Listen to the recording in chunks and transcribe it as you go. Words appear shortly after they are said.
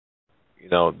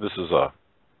this is a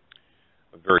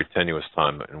very tenuous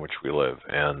time in which we live,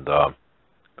 and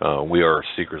we are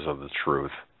seekers of the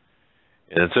truth.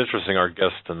 And it's interesting, our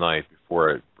guest tonight,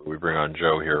 before we bring on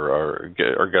Joe here,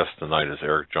 our guest tonight is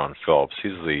Jon Phelps.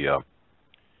 He's the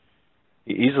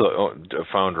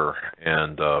founder,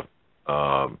 and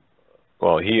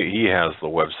he has the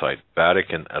website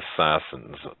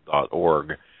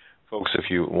VaticanAssassins.org. Folks, if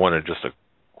you wanted just a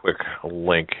quick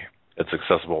link, it's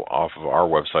accessible off of our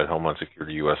website,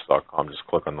 HomelandSecurityUS.com. Just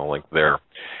click on the link there.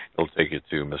 It'll take you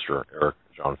to Mr.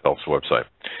 Jon Phelps' website,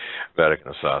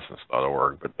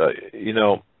 VaticanAssassins.org. But,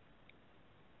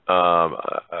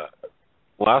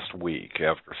 last week,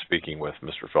 after speaking with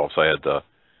Mr. Phelps, I had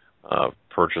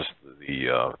purchased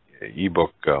the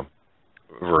ebook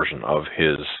version of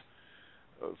his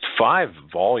 5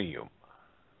 volumes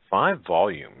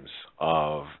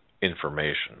of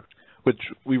information,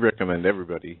 which we recommend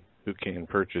everybody who can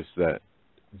purchase that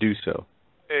do so.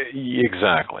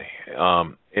 Exactly.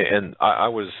 And I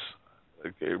was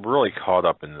really caught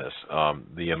up in this.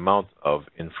 The amount of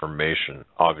information,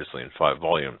 obviously, in 5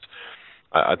 volumes,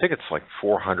 I think it's like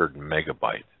 400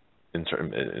 megabytes in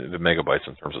terms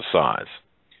of size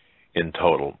in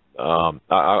total.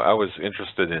 I was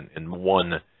interested in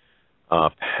one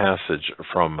passage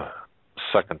from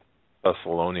 2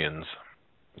 Thessalonians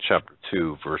chapter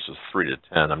 2, verses 3 to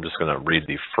 10. I'm just going to read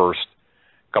the first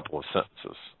couple of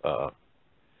sentences.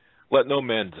 Let no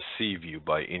man deceive you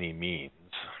by any means,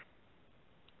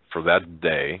 for that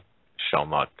day shall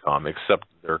not come, except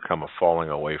there come a falling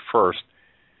away first,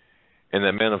 and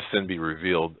that man of sin be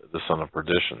revealed, the son of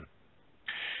perdition.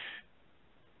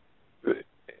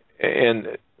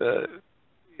 And the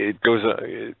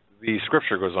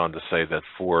scripture goes on to say that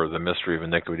for the mystery of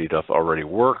iniquity doth already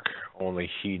work, only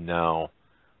he now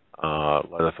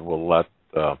will let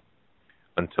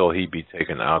until he be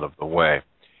taken out of the way.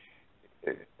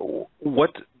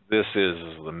 What this is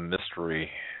the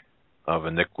mystery of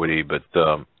iniquity, but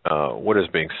what is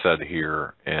being said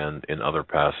here and in other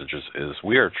passages is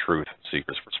we are truth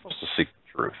seekers. We're supposed to seek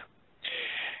the truth.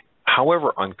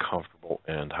 However uncomfortable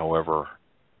and however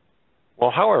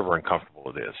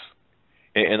uncomfortable it is.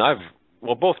 And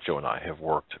both Joe and I have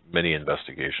worked many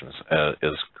investigations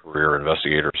as career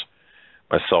investigators.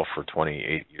 Myself for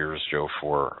 28 years, Joe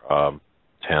for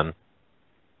 10,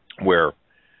 where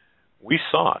we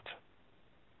sought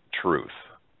truth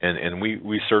and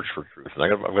we searched for truth. And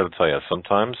I've got to tell you,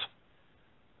 sometimes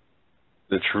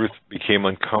the truth became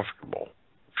uncomfortable.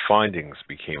 Findings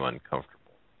became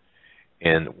uncomfortable.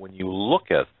 And when you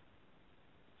look at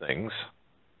things,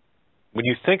 when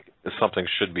you think something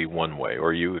should be one way,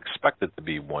 or you expect it to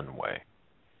be one way,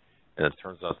 and it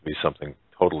turns out to be something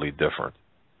totally different,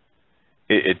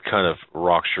 it kind of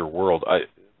rocks your world.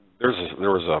 There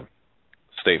was a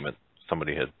statement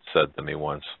somebody had said to me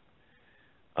once.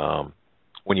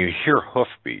 When you hear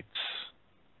hoofbeats,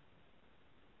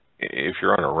 if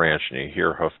you're on a ranch and you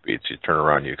hear hoofbeats, you turn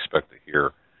around, you expect to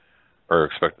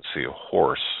see a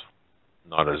horse,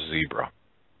 not a zebra.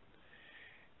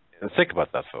 And think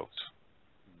about that, folks.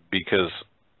 Because,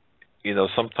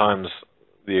 sometimes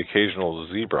the occasional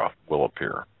zebra will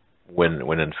appear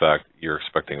when in fact you're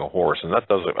expecting a horse, and that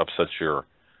does upset your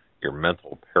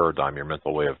mental paradigm, your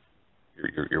mental way of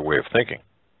your way of thinking.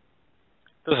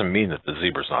 It doesn't mean that the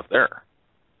zebra's not there.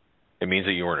 It means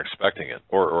that you weren't expecting it,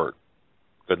 or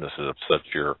goodness, it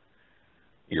upsets your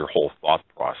whole thought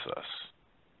process.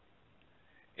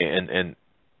 And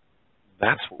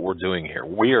that's what we're doing here.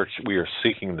 We are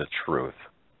seeking the truth,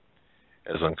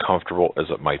 as uncomfortable as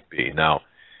it might be. Now,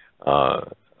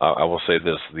 I will say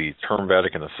this, the term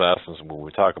Vatican Assassins, when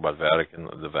we talk about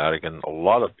the Vatican, a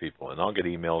lot of people, and I'll get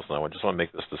emails, and I just want to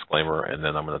make this disclaimer, and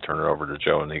then I'm going to turn it over to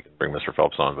Joe, and he can bring Mr.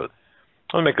 Phelps on, but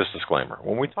I want to make this disclaimer.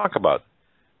 When we talk about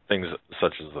things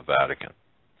such as the Vatican,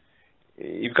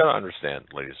 you've got to understand,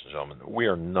 ladies and gentlemen, we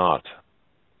are not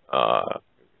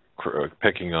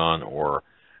picking on or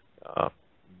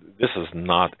this is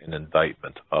not an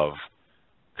indictment of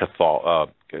the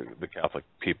Catholic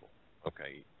people.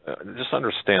 Okay, just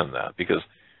understand that, because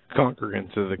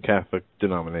congregants of the Catholic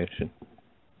denomination.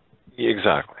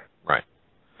 Exactly right.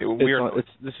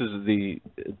 This is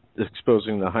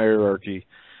exposing the hierarchy,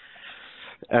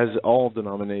 as all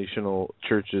denominational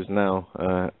churches now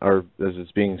are, as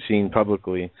it's being seen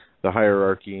publicly. The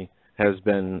hierarchy has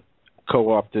been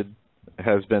co-opted,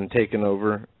 has been taken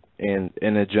over, and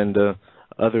an agenda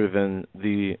other than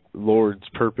the Lord's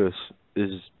purpose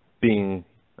is being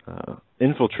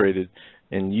infiltrated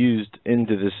and used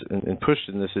into this and pushed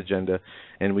in this agenda.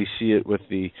 And we see it with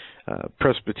the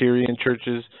Presbyterian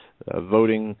churches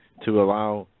voting to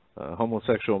allow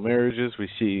homosexual marriages. We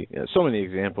see so many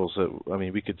examples. I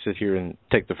mean, we could sit here and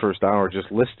take the first hour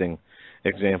just listing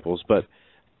examples. But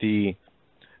there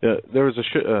was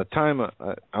a time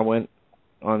I went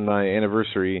on my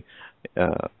anniversary,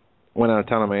 went out of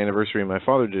town on my anniversary, and my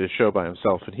father did a show by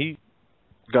himself, and he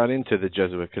got into the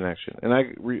Jesuit connection. And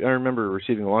I remember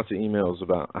receiving lots of emails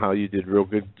about how you did real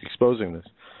good exposing this.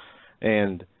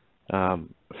 And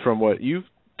from what you've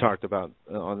talked about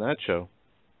on that show,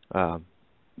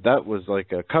 that was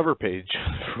like a cover page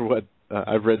for what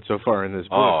I've read so far in this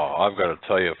book. Oh, I've got to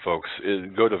tell you, folks,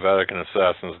 go to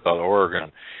VaticanAssassins.org,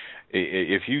 and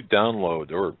if you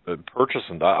download or purchase,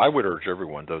 and I would urge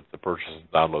everyone to purchase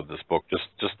and download this book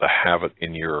just to have it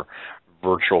in your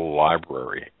virtual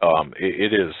library.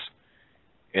 It is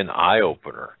an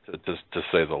eye-opener, to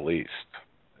say the least.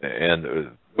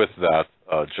 And with that,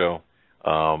 Joe,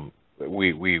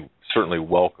 we certainly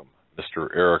welcome Mr.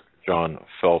 Eric Jon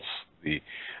Phelps, the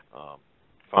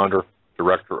founder,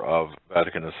 director of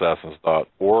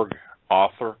VaticanAssassins.org,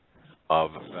 author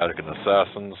of Vatican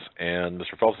Assassins. And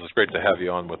Mr. Phelps, it's great to have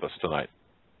you on with us tonight.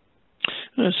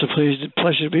 It's a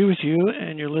pleasure to be with you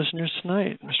and your listeners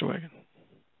tonight, Mr. Wagon.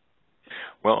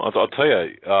 Well, I'll tell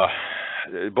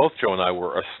you, both Joe and I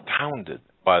were astounded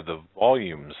by the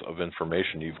volumes of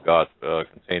information you've got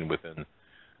contained within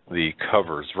the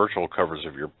covers, virtual covers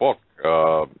of your book,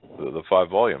 the 5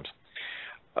 volumes.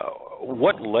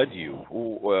 What led you?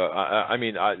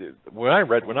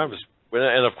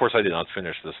 And of course I did not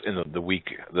finish this in the week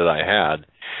that I had,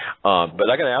 but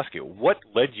I got to ask you, what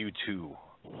led you to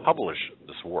publish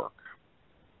this work?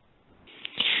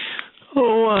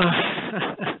 Oh,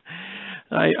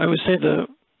 I would say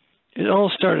it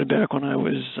all started back when I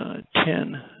was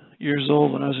 10 years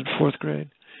old, when I was in 4th grade,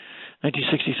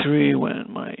 1963, when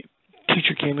my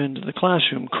teacher came into the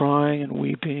classroom crying and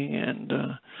weeping and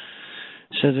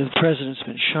said that the president's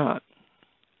been shot.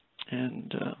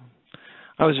 And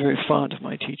I was very fond of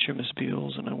my teacher, Miss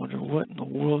Beals, and I wondered what in the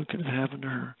world could have happened to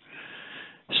her.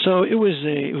 So it was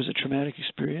a traumatic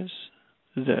experience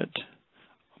that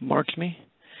marked me,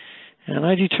 and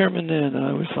I determined then that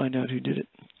I would find out who did it.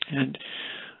 And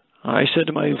I said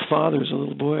to my father as a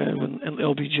little boy, when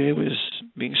LBJ was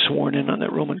being sworn in on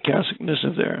that Roman Catholic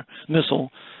missile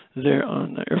there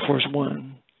on Air Force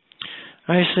One,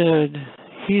 I said,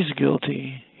 he's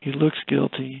guilty, he looks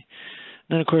guilty.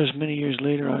 And then, of course, many years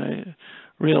later, I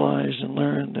realized and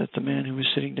learned that the man who was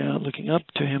sitting down looking up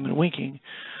to him and winking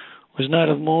was Knight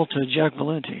of Malta, Jack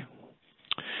Valenti.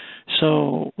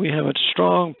 So we have a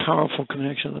strong, powerful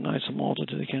connection of the Knights of Malta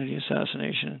to the Kennedy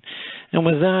assassination. And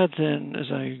with that, then,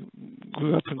 as I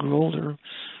grew up and grew older,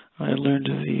 I learned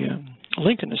of the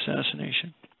Lincoln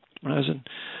assassination. When I was in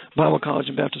Bible College,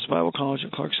 in Baptist Bible College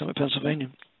in Clark Summit, Pennsylvania,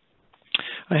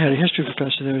 I had a history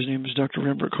professor there. His name was Dr.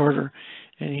 Rembert Carter,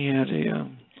 and he had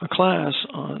a class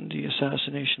on the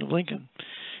assassination of Lincoln.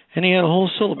 And he had a whole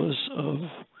syllabus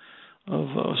of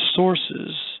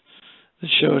sources that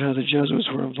showed how the Jesuits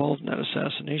were involved in that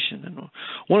assassination. And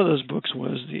one of those books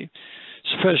was The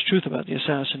Suppressed Truth About the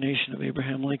Assassination of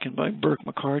Abraham Lincoln by Burke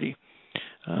McCarty,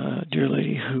 a dear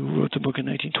lady who wrote the book in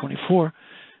 1924,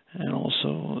 and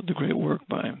also the great work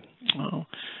by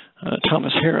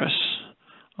Thomas Harris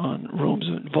on Rome's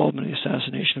involvement in the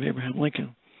assassination of Abraham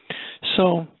Lincoln.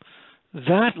 So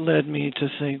that led me to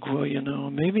think, well,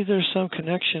 maybe there's some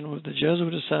connection with the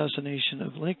Jesuit assassination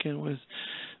of Lincoln with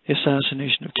the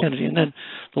assassination of Kennedy. And then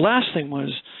the last thing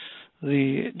was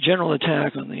the general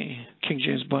attack on the King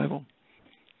James Bible,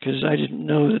 because I didn't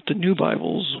know that the new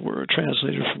Bibles were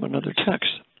translated from another text.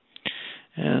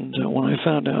 And when I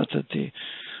found out that the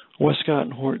Westcott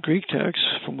and Hort Greek text,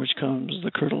 from which comes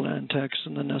the Kirtland text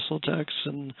and the Nestle text,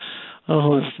 and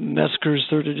Metzger's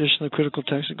third edition, the critical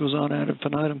text that goes on ad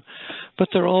infinitum, but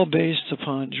they're all based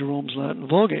upon Jerome's Latin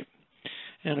Vulgate.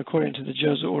 And according to the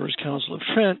Jesuit Orders Council of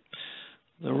Trent,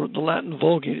 the Latin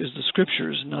Vulgate is the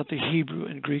scriptures, not the Hebrew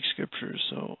and Greek scriptures.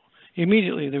 So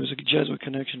immediately there was a Jesuit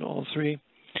connection to all three.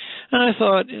 And I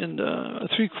thought, a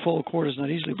threefold cord is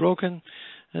not easily broken,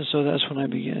 and so that's when I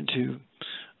began to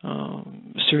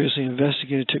seriously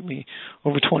investigate. It took me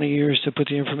over 20 years to put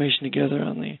the information together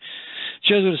on the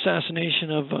Jesuit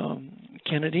assassination of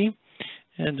Kennedy,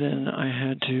 and then I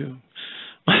had to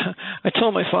I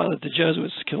told my father that the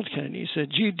Jesuits killed Kennedy. He said,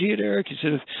 "Gee, did Eric?" He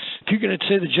said, if you're going to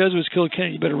say the Jesuits killed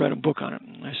Kennedy, you better write a book on it.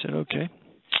 And I said, okay.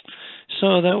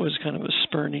 So that was kind of a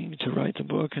spurning to write the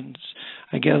book, and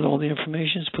I gathered all the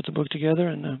information, put the book together,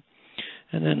 and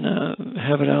then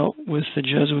have it out with the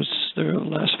Jesuits, their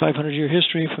last 500-year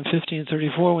history from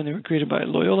 1534, when they were created by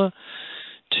Loyola,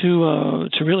 to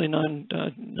really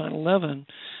 9/11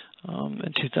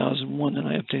 in 2001. Then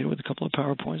I updated with a couple of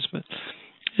PowerPoints, but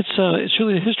It's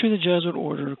really the history of the Jesuit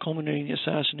order, culminating the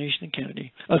assassination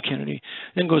of Kennedy,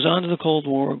 then goes on to the Cold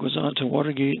War, goes on to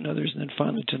Watergate and others, and then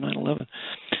finally to 9/11.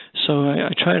 So I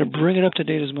try to bring it up to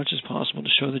date as much as possible to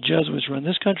show the Jesuits run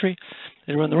this country,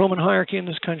 they run the Roman hierarchy in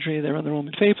this country, they run the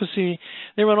Roman papacy,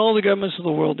 they run all the governments of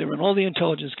the world, they run all the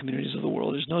intelligence communities of the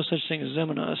world. There's no such thing as them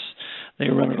and us. They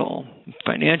run it all,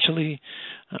 financially,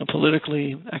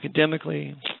 politically,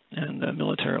 academically, and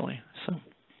militarily. So.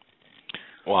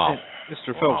 Wow.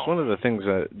 Mr. Phelps, one of the things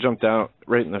that jumped out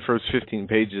right in the first 15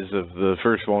 pages of the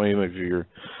first volume of your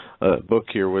book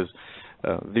here was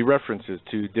the references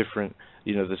to different,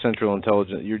 the Central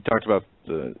Intelligence. You talked about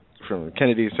from the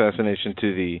Kennedy assassination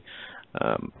to the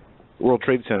World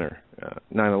Trade Center,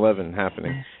 9/11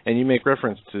 happening, and you make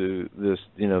reference to this,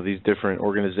 these different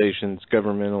organizations,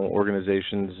 governmental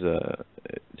organizations,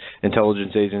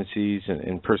 intelligence agencies,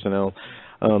 and personnel,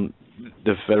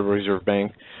 the Federal Reserve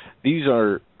Bank. These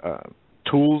are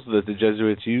tools that the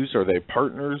Jesuits use. Are they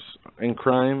partners in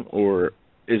crime, or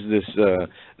is this the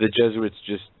Jesuits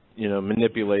just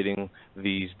manipulating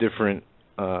these different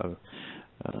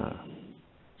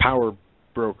power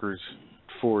brokers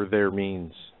for their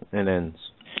means and ends?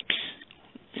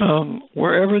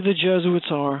 Wherever the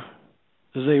Jesuits are,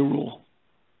 they rule.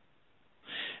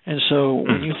 And so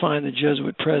when you find the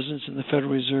Jesuit presence in the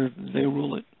Federal Reserve, they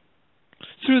rule it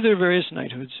through their various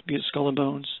knighthoods, be it Skull and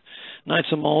Bones,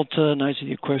 Knights of Malta, Knights of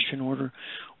the Equestrian Order,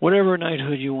 whatever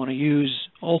knighthood you want to use.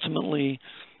 Ultimately,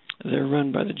 they're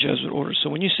run by the Jesuit order. So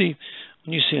when you see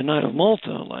a Knight of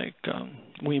Malta like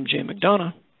William J.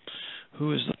 McDonough,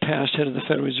 who is the past head of the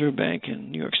Federal Reserve Bank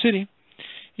in New York City,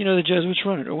 the Jesuits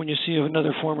run it. Or when you see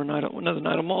another Knight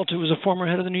of Malta who was a former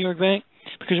head of the New York Bank,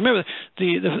 because remember,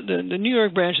 the New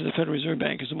York branch of the Federal Reserve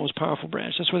Bank is the most powerful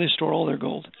branch. That's where they store all their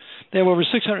gold. They have over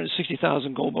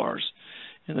 660,000 gold bars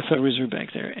in the Federal Reserve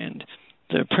Bank there. And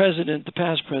the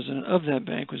past president of that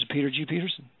bank was Peter G.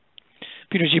 Peterson.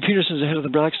 Peter G. Peterson is the head of the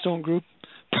Blackstone Group,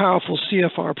 powerful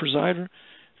CFR presider,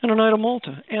 and a Knight of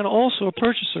Malta, and also a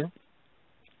purchaser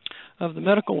of the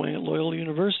medical wing at Loyola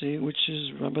University, which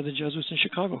is run by the Jesuits in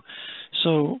Chicago.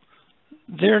 So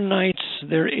their knights,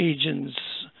 their agents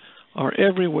are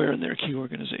everywhere in their key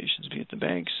organizations, be it the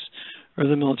banks or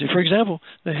the military. For example,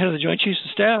 the head of the Joint Chiefs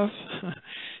of Staff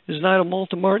is Knight of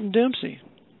Malta Martin Dempsey.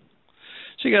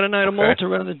 So you got a Knight of Malta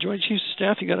running the Joint Chiefs of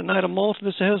Staff. You got a Knight of Malta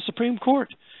that's the head of the Supreme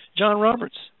Court, John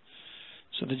Roberts.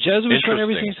 So the Jesuits run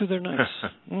everything through their knights.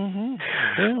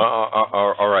 Yeah.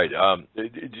 All right.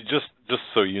 Just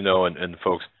so you know, and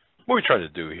folks, what we try to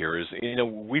do here is,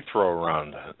 we throw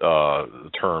around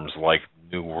terms like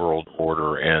New World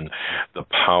Order and the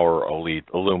power elite,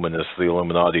 Illuminists, the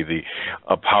Illuminati, the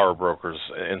power brokers,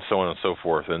 and so on and so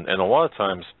forth. And a lot of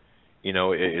times,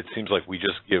 it seems like we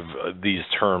just give these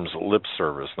terms lip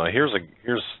service. Now, here's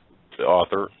the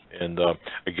author, and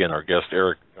again, our guest,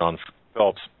 Jon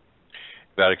Phelps,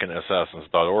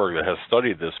 VaticanAssassins.org, that has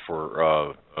studied this for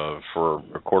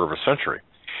a quarter of a century.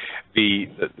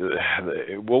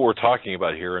 What we're talking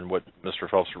about here, and what Mr.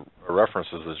 Phelps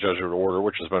references, the Jesuit order,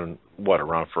 which has been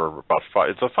around for about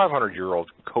it's a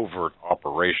 500-year-old covert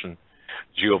operation,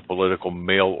 geopolitical,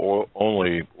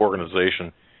 male-only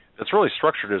organization. It's really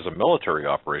structured as a military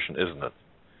operation, isn't it?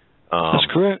 That's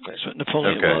correct. That's what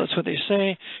Napoleon. Okay. Well, that's what they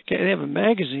say. Okay, they have a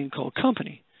magazine called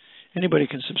Company. Anybody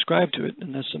can subscribe to it,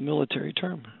 and that's a military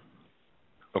term.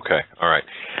 Okay, all right.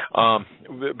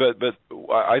 But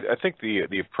I think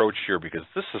the approach here, because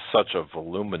this is such a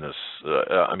voluminous.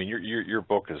 Your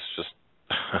book is just.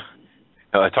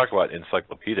 I talk about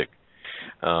encyclopedic.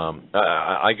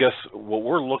 I guess what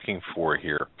we're looking for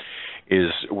here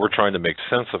is we're trying to make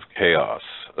sense of chaos.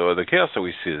 The chaos that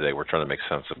we see today, we're trying to make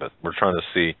sense of it. We're trying to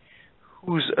see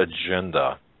whose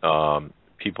agenda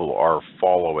people are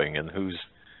following and who's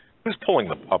pulling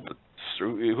the puppets,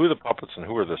 who are the puppets and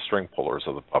who are the string pullers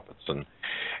of the puppets. And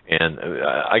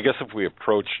I guess if we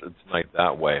approach tonight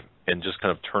that way and just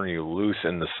kind of turn you loose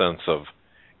in the sense of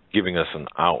giving us an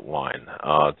outline,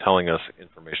 telling us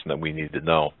information that we need to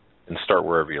know, and start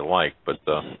wherever you like, but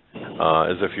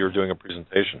as if you're doing a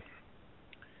presentation.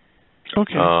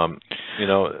 Okay.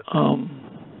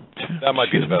 That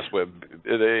might be the best way.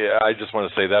 I just want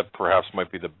to say that perhaps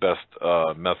might be the best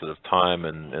method of time,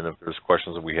 and if there's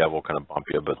questions that we have, we'll kind of bump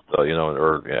you, but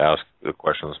or ask the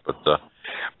questions.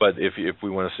 But if you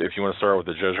want to start with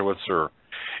the Jesuits, or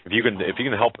if you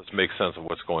can help us make sense of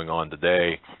what's going on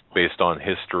today, based on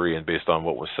history and based on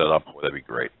what was set up, that'd be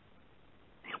great.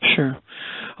 Sure.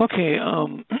 Okay.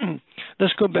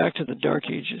 Let's go back to the Dark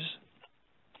Ages.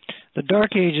 The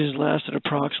Dark Ages lasted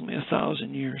approximately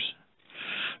 1,000 years.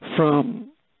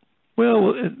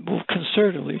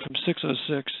 Conservatively from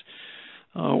 606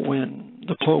 when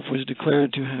the Pope was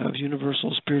declared to have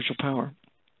universal spiritual power,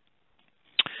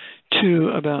 to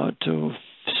about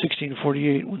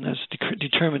 1648, when that's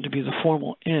determined to be the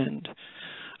formal end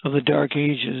of the Dark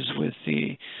Ages with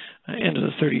the end of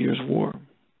the 30 Years' War.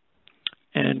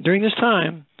 And during this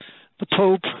time, the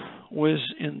Pope was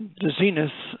in the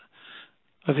zenith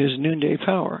of his noonday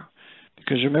power.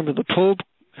 Because remember, the Pope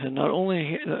had not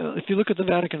only, if you look at the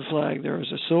Vatican flag, there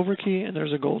is a silver key and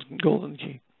there's a golden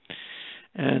key.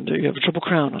 And you have a triple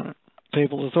crown on it.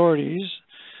 Papal authorities,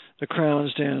 the crown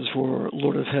stands for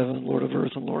Lord of Heaven, Lord of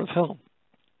Earth, and Lord of Hell.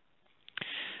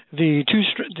 The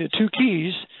two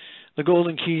keys, the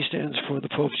golden key stands for the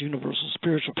Pope's universal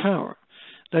spiritual power.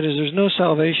 That is, there's no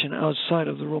salvation outside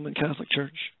of the Roman Catholic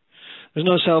Church. There's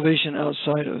no salvation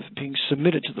outside of being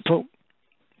submitted to the Pope,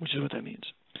 which is what that means.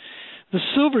 The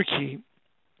silver key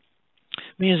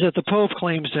means that the Pope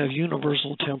claims to have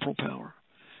universal temporal power.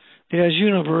 He has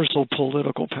universal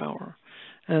political power.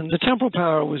 And the temporal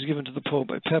power was given to the Pope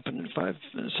by Pepin in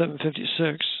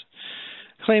 756,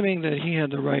 claiming that he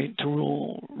had the right to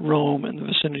rule Rome and the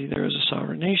vicinity there as a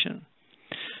sovereign nation.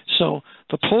 So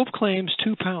the Pope claims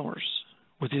two powers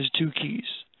with his two keys.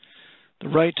 The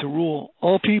right to rule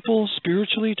all people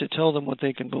spiritually, to tell them what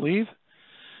they can believe,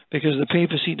 because the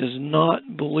papacy does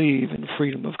not believe in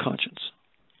freedom of conscience.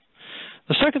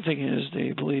 The second thing is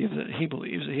he believes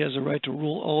that he has a right to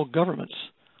rule all governments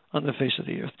on the face of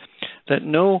the earth, that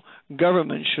no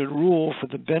government should rule for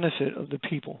the benefit of the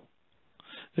people,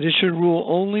 that it should rule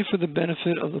only for the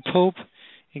benefit of the Pope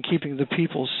in keeping the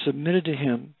people submitted to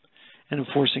him and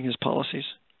enforcing his policies.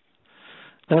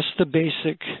 That's the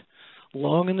basic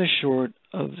long and the short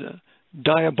of the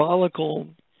diabolical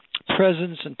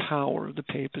presence and power of the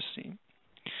papacy.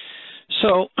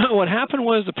 So what happened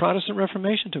was the Protestant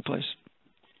Reformation took place.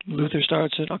 Luther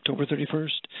starts it October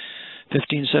 31st,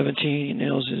 1517. He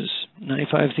nails his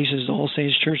 95 Theses to All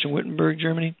Saints Church in Wittenberg,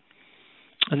 Germany.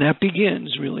 And that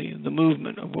begins, really, the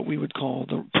movement of what we would call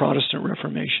the Protestant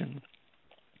Reformation.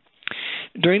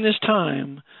 During this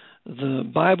time, the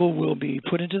Bible will be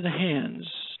put into the hands,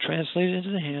 translated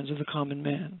into the hands of the common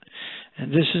man.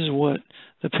 And this is what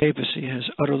the papacy has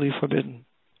utterly forbidden.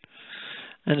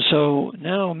 And so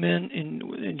now men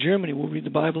in Germany will read the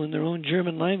Bible in their own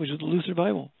German language with the Luther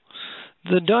Bible.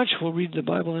 The Dutch will read the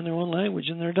Bible in their own language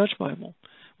in their Dutch Bible,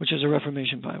 which is a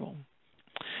Reformation Bible.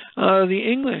 The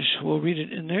English will read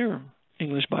it in their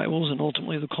English Bibles, and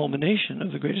ultimately the culmination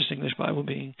of the greatest English Bible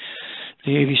being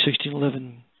the AV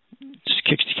 1611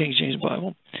 King James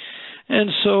Bible. And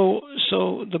so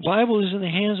the Bible is in the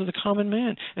hands of the common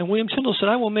man. And William Tyndale said,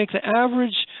 I will make the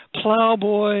average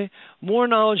plowboy more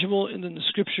knowledgeable in the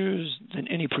Scriptures than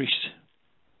any priest.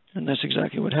 And that's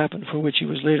exactly what happened, for which he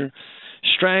was later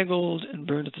strangled and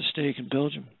burned at the stake in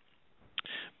Belgium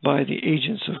by the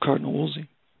agents of Cardinal Wolsey.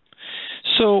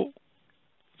 So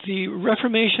the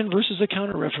Reformation versus the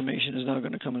Counter-Reformation is now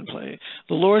going to come in play.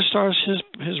 The Lord starts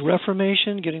his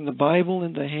Reformation, getting the Bible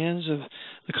in the hands of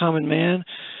the common man,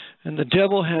 and the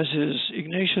devil has his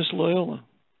Ignatius Loyola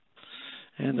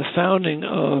and the founding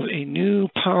of a new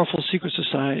powerful secret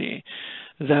society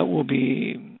that will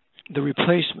be the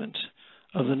replacement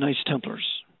of the Knights Templars.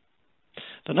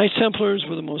 The Knights Templars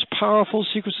were the most powerful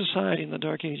secret society in the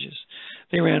Dark Ages.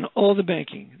 They ran all the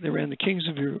banking. They ran the kings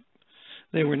of Europe.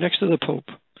 They were next to the Pope.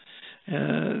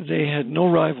 They had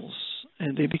no rivals,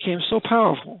 and they became so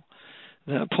powerful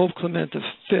that Pope Clement V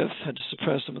had to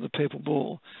suppress them with the papal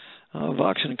bull,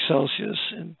 Vox and Excelsius,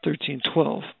 in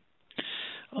 1312.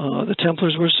 The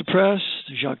Templars were suppressed.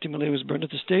 Jacques de Molay was burned at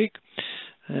the stake,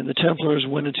 and the Templars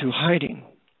went into hiding.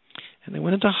 And they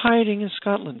went into hiding in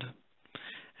Scotland.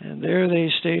 And there they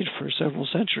stayed for several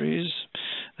centuries.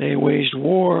 They waged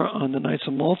war on the Knights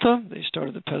of Malta. They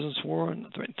started the Peasants' War in the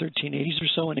 1380s or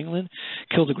so in England,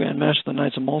 killed the Grand Master of the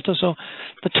Knights of Malta. So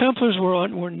the Templars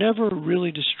were never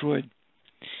really destroyed.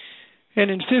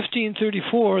 And in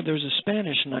 1534, there's a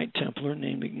Spanish Knight Templar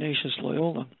named Ignatius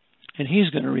Loyola, and he's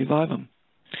going to revive them.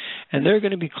 And they're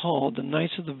going to be called the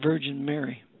Knights of the Virgin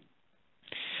Mary.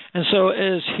 And so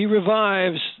as he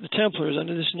revives the Templars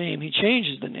under this name, he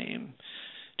changes the name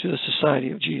to the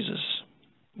Society of Jesus,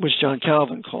 which John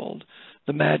Calvin called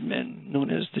the madmen,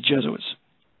 known as the Jesuits.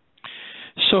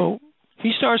 So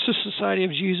he starts the Society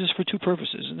of Jesus for two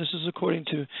purposes, and this is according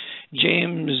to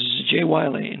James J.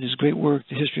 Wiley in his great work,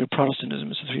 The History of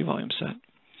Protestantism. It's a 3-volume set.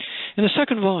 In the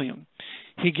second volume,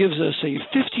 he gives us a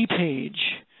 50-page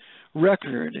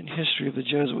record and history of the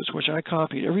Jesuits, which I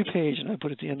copied every page and I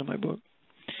put at the end of my book.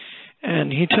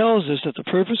 And he tells us that the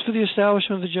purpose for the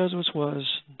establishment of the Jesuits was,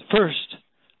 first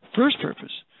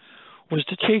purpose, was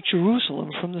to take Jerusalem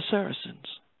from the Saracens.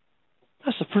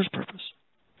 That's the first purpose.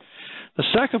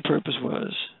 The second purpose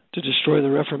was to destroy the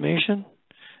Reformation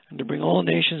and to bring all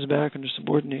nations back under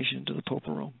subordination to the Pope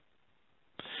of Rome.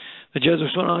 The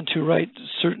Jesuits went on to write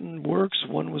certain works.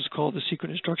 One was called the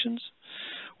Secret Instructions,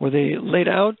 where they laid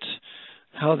out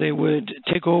how they would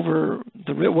take over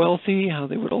the wealthy, how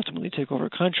they would ultimately take over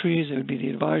countries. They would be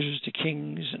the advisors to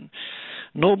kings and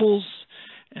nobles.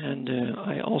 And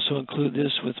I also include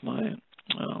this with my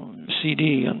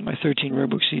CD, on my 13 rare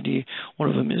book CD. One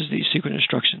of them is the Secret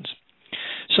Instructions.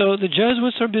 So the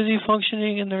Jesuits are busy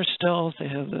functioning in their stealth. They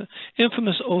have the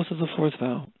infamous Oath of the Fourth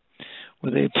Vow,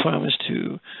 where they promise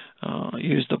to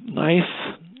use the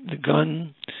knife, the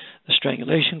gun, the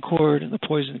strangulation cord, and the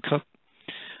poison cup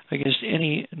against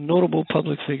any notable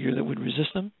public figure that would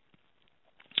resist them.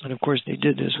 And of course, they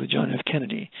did this with John F.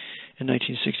 Kennedy in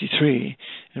 1963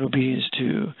 in obedience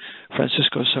to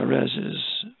Francisco Sarez's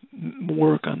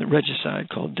work on the regicide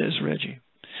called Des Regi.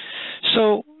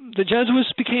 So the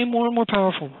Jesuits became more and more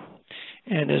powerful.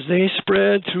 And as they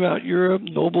spread throughout Europe,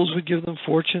 nobles would give them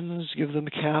fortunes, give them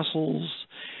castles,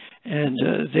 and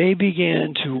they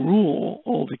began to rule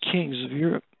all the kings of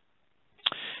Europe.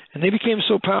 And they became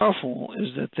so powerful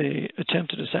is that they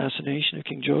attempted assassination of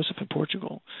King Joseph in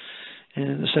Portugal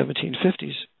in the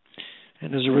 1750s.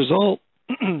 And as a result,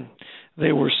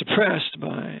 they were suppressed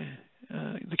by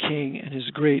the king and his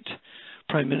great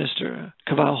prime minister,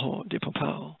 Cavallo de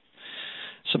Pompeu.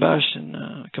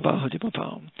 Sebastian Cavallo de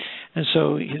Pompeu. And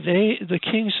so the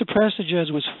king suppressed the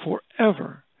Jesuits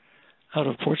forever out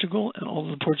of Portugal and all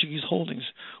of the Portuguese holdings,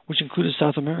 which included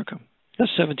South America.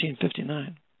 That's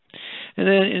 1759. And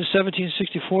then in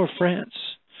 1764, France,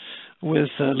 with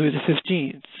Louis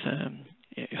XV,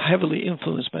 heavily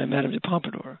influenced by Madame de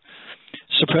Pompadour,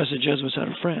 suppressed the Jesuits out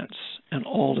of France and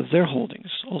all of their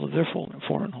holdings, all of their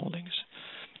foreign holdings.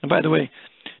 And by the way,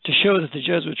 to show that the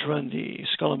Jesuits run the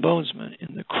Skull and Bonesman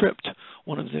in the crypt,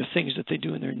 one of the things that they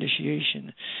do in their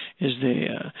initiation is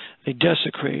they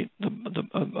desecrate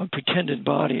a pretended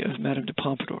body of Madame de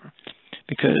Pompadour,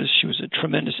 because she was a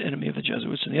tremendous enemy of the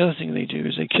Jesuits. And the other thing they do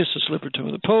is they kiss the slipper toe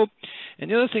of the Pope. And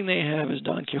the other thing they have is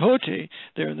Don Quixote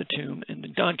there in the tomb, and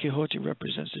Don Quixote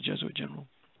represents the Jesuit general.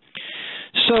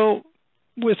 So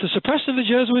with the suppression of the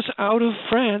Jesuits out of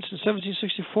France in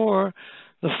 1764,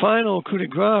 the final coup de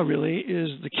grace really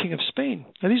is the King of Spain.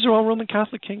 Now these are all Roman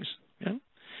Catholic kings. Yeah?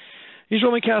 These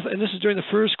Roman Catholic, and this is during the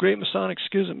first Great Masonic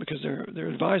Schism, because their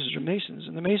advisors are Masons,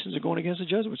 and the Masons are going against the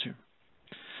Jesuits here.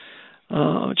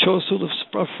 Choiseul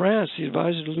of France, the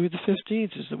advisor to Louis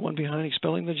XV, is the one behind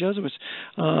expelling the Jesuits.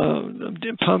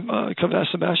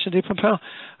 Sebastian de Pompeu,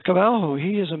 Cavallo,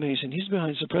 he is a Mason. He's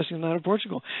behind suppressing them out of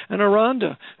Portugal. And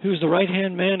Aranda, who's the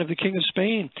right-hand man of the King of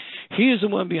Spain, he is the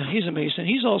one behind. He's a Mason.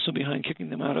 He's also behind kicking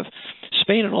them out of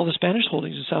Spain and all the Spanish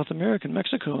holdings in South America and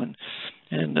Mexico.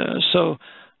 And so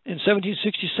in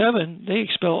 1767, they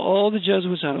expel all the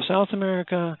Jesuits out of South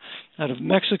America, out of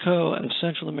Mexico, out of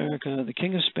Central America. The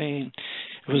King of Spain,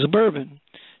 it was a Bourbon,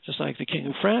 just like the King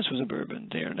of France was a Bourbon.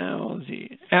 They are now the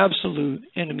absolute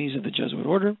enemies of the Jesuit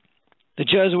order. The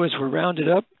Jesuits were rounded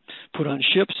up, put on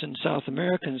ships in South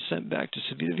America, and sent back to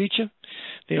Civitavecchia.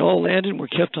 They all landed and were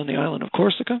kept on the island of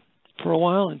Corsica for a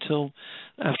while until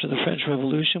after the French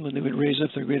Revolution, when they would raise up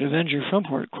their great avenger from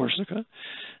Corsica,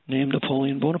 named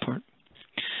Napoleon Bonaparte.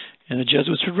 And the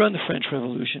Jesuits would run the French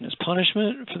Revolution as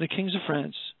punishment for the kings of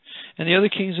France and the other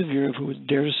kings of Europe who would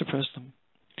dare to suppress them.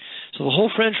 So the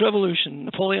whole French Revolution,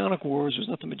 Napoleonic Wars, was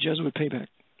nothing but Jesuit payback.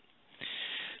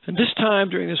 And this time,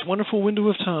 during this wonderful window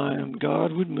of time,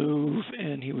 God would move,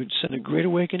 and he would send a great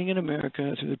awakening in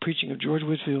America through the preaching of George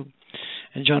Whitefield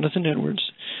and Jonathan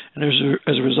Edwards. And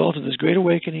as a result of this great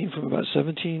awakening from about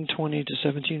 1720 to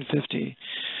 1750,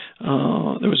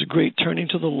 there was a great turning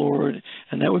to the Lord,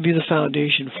 and that would be the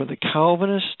foundation for the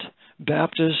Calvinist,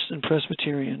 Baptist, and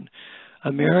Presbyterian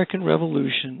American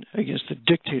Revolution against the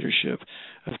dictatorship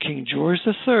of King George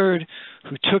III,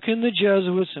 who took in the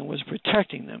Jesuits and was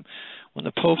protecting them when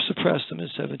the Pope suppressed them in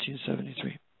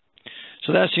 1773.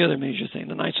 So that's the other major thing.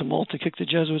 The Knights of Malta kicked the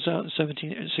Jesuits out in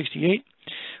 1768.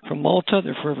 From Malta,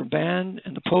 they're forever banned,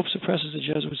 and the Pope suppresses the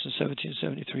Jesuits in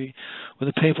 1773 with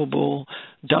a papal bull,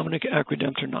 Dominic Ac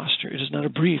Redemptor Noster. It is not a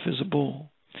brief, it is a bull.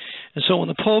 And so when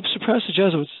the Pope suppressed the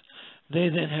Jesuits, they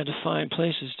then had to find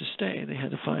places to stay. They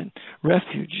had to find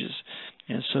refuges.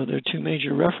 And so their two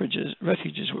major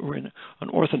refuges were in an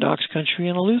Orthodox country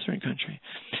and a Lutheran country.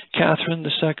 Catherine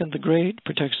II the Great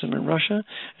protects them in Russia,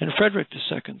 and Frederick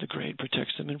II the Great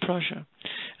protects them in Prussia.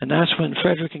 And that's when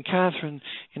Frederick and Catherine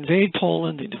invade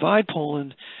Poland, they divide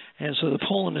Poland, and so the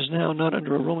Poland is now not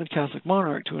under a Roman Catholic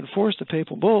monarch to enforce the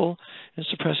papal bull in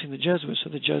suppressing the Jesuits, so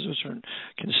the Jesuits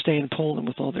can stay in Poland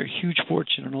with all their huge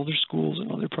fortune and all their schools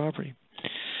and all their property.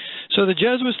 So the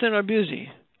Jesuits then are busy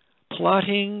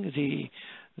plotting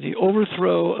the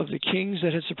overthrow of the kings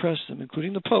that had suppressed them,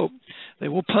 including the Pope. They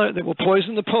will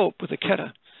poison the Pope with a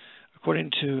keta,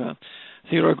 according to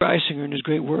Theodore Geisinger in his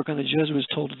great work on the Jesuits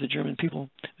told to the German people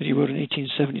that he wrote in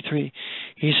 1873.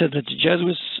 He said that the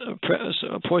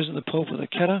Jesuits poisoned the Pope with a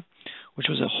keta, which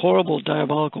was a horrible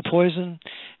diabolical poison,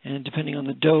 and depending on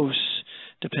the dose,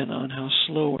 depend on how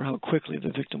slow or how quickly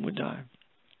the victim would die.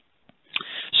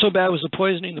 So bad was the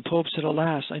poisoning, the Pope said,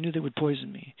 "Alas, I knew they would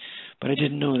poison me, but I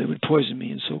didn't know they would poison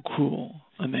me in so cruel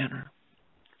a manner."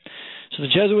 So the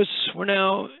Jesuits were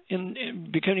now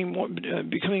becoming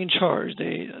in charge.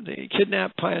 They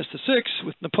kidnapped Pius VI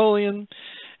with Napoleon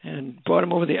and brought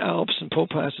him over the Alps, and Pope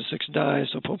Pius VI dies.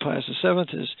 So Pope Pius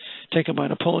VII is taken by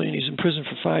Napoleon. He's in prison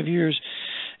for 5 years,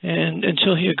 and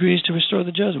until he agrees to restore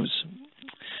the Jesuits.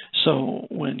 So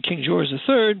when King George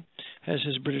III has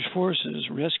his British forces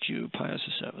rescue Pius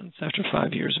VII after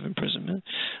 5 years of imprisonment,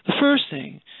 the first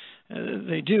thing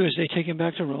they do is they take him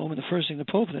back to Rome, and the first thing the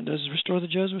Pope then does is restore the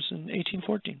Jesuits in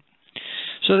 1814.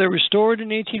 So they're restored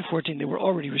in 1814. They were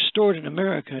already restored in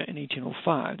America in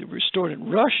 1805. They were restored in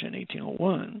Russia in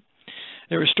 1801.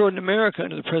 They were restored in America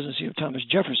under the presidency of Thomas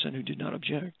Jefferson, who did not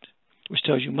object, which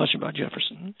tells you much about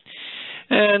Jefferson.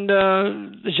 And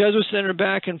the Jesuits then are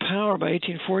back in power by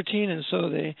 1814, and so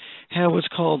they have what's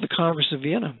called the Congress of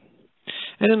Vienna.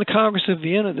 And in the Congress of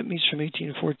Vienna that meets from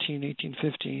 1814,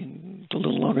 1815, a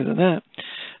little longer than that,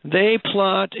 they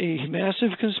plot a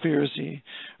massive conspiracy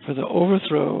for the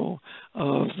overthrow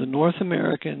of the North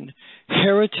American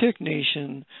heretic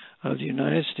nation of the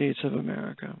United States of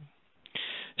America.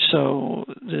 So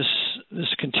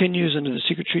this continues under the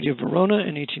Secret Treaty of Verona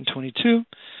in 1822,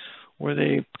 where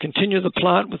they continue the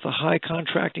plot with the high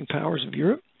contracting powers of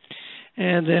Europe.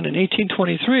 And then in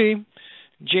 1823,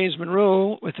 James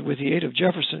Monroe, with the aid of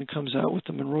Jefferson, comes out with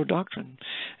the Monroe Doctrine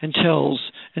and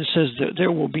says that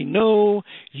there will be no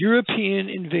European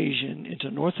invasion into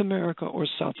North America or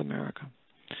South America.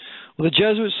 Well, the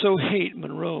Jesuits so hate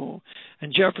Monroe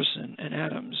and Jefferson and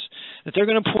Adams that they're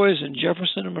going to poison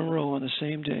Jefferson and Monroe on the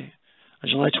same day, on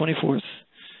July 24th,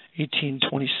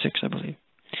 1826, I believe.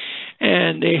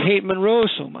 And they hate Monroe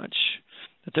so much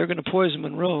that they're going to poison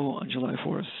Monroe on July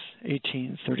 4th,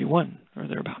 1831, or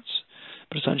thereabouts.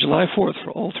 But it's on July 4th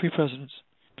for all three presidents.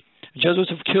 The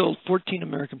Jesuits have killed 14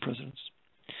 American presidents.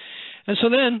 And so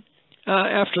then,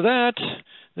 after that,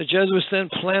 the Jesuits then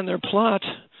plot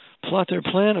their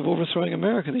plan of overthrowing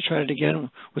America. They tried it again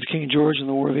with King George in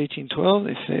the War of 1812.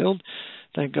 They failed.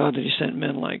 Thank God that he sent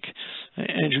men like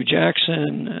Andrew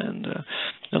Jackson, and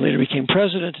later became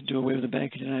president to do away with the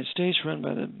Bank of the United States, run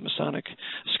by the Masonic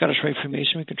Scottish Rite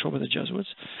Freemasonry, controlled by the Jesuits.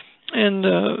 And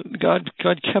God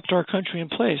kept our country in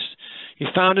place. He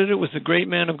founded it with the great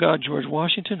man of God, George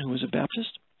Washington, who was a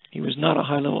Baptist. He was not a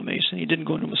high-level Mason. He didn't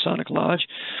go into a Masonic lodge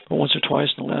but once or twice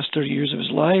in the last 30 years of his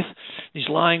life. These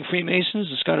lying Freemasons,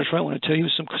 the Scottish Rite want to tell you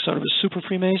he was some sort of a super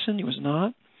Freemason. He was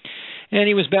not. And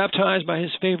he was baptized by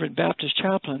his favorite Baptist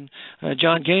chaplain,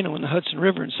 John Gano, in the Hudson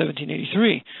River in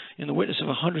 1783 in the witness of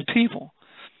 100 people.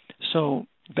 So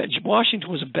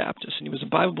Washington was a Baptist, and he was a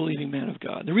Bible-believing man of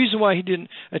God. The reason why he didn't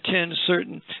attend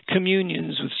certain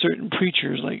communions with certain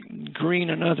preachers like Green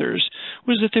and others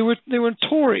was that they were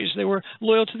Tories. They were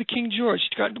loyal to the King George.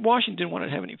 Washington didn't want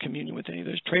to have any communion with any of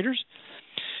those traitors.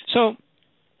 So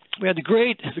we had the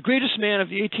greatest man of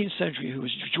the 18th century, who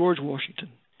was George Washington.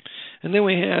 And then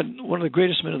we had one of the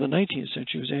greatest men of the 19th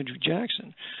century, was Andrew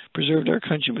Jackson, preserved our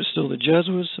country, but still the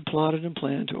Jesuits plotted and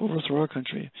planned to overthrow our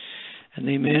country. And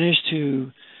they managed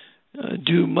to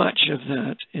do much of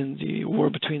that in the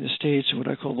war between the states, what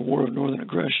I call the War of Northern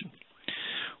Aggression,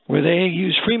 where they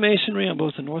used Freemasonry on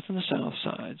both the North and the South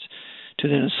sides to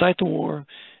then incite the war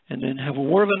and then have a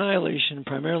war of annihilation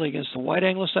primarily against the white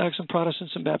Anglo-Saxon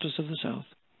Protestants and Baptists of the South.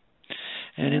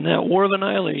 And in that war of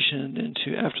annihilation, and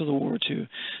after the war,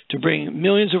 to bring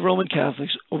millions of Roman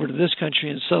Catholics over to this country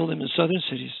and settle them in southern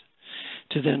cities,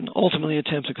 to then ultimately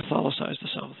attempt to Catholicize the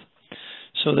South.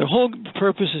 So their whole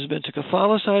purpose has been to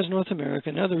Catholicize North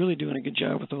America. Now they're really doing a good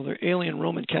job with all their alien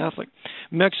Roman Catholic,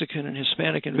 Mexican, and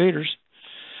Hispanic invaders,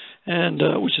 and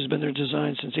which has been their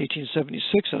design since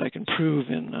 1876, that I can prove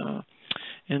in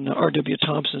R.W.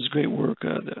 Thompson's great work,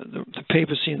 the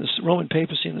papacy and the Roman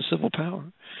papacy and the civil power,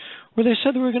 where they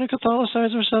said they were going to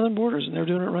Catholicize our southern borders, and they're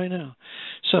doing it right now.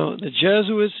 So the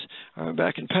Jesuits are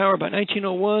back in power. By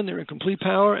 1901, they're in complete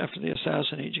power after they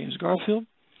assassinate James Garfield.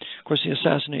 Of course, they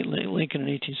assassinate Lincoln in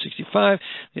 1865.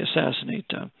 They assassinate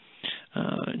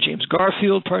James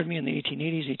Garfield, in the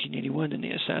 1880s, 1881. Then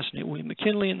they assassinate William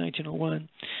McKinley in 1901.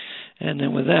 And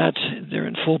then with that, they're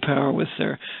in full power with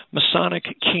their Masonic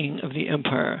king of the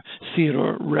empire,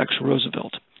 Theodore Rex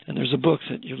Roosevelt. And there's a book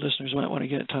that your listeners might want to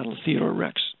get titled Theodore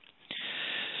Rex.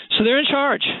 So they're in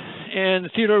charge. And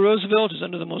Theodore Roosevelt is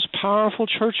under the most powerful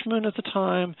churchman at the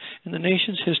time in the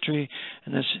nation's history,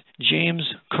 and that's James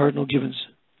Cardinal Gibbons.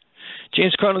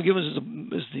 James Cardinal Gibbons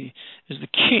is the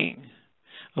king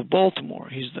of Baltimore.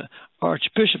 He's the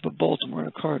Archbishop of Baltimore and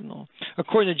a cardinal.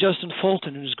 According to Justin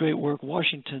Fulton in his great work,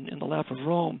 Washington in the Lap of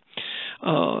Rome,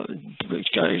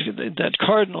 that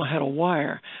cardinal had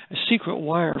a secret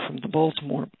wire from the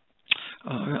Baltimore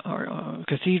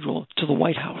cathedral to the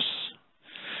White House.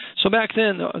 So back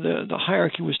then, the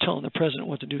hierarchy was telling the president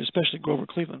what to do, especially Grover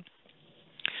Cleveland.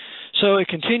 So it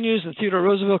continues, and Theodore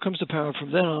Roosevelt comes to power.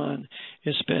 From then on,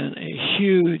 it's been a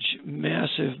huge,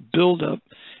 massive buildup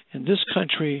in this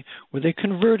country where they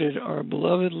converted our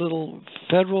beloved little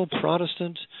federal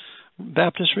Protestant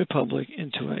Baptist Republic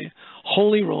into a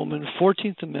Holy Roman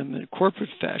 14th Amendment corporate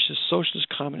fascist socialist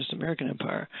communist American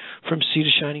empire from sea to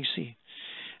shining sea.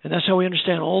 And that's how we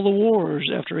understand all the wars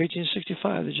after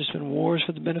 1865. They've just been wars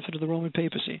for the benefit of the Roman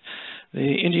papacy. The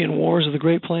Indian Wars of the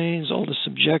Great Plains, all to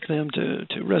subject them to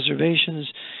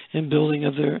reservations in building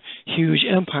of their huge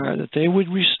empire that they would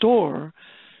restore,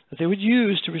 that they would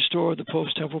use to restore the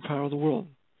Pope's temporal power of the world.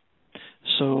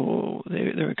 So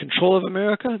they're in control of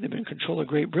America. They've been in control of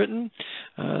Great Britain.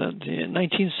 The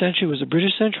 19th century was a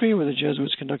British century where the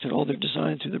Jesuits conducted all their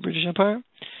design through the British Empire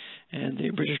and the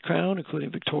British Crown, including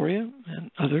Victoria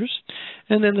and others.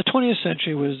 And then the 20th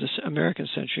century was this American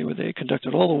century where they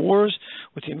conducted all the wars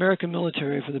with the American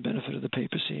military for the benefit of the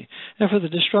papacy and for the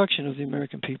destruction of the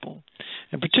American people,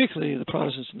 and particularly the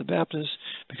Protestants and the Baptists,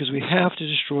 because we have to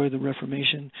destroy the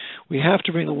Reformation. We have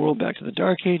to bring the world back to the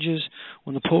Dark Ages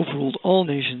when the Pope ruled all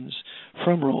nations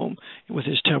from Rome with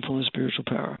his temporal and spiritual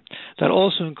power. That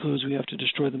also includes we have to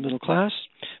destroy the middle class,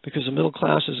 because the middle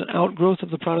class is an outgrowth of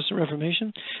the Protestant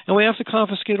Reformation, and we have to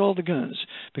confiscate all the guns,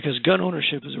 because gun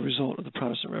ownership is a result of the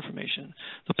Protestant Reformation.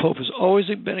 The Pope has always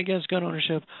been against gun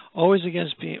ownership, always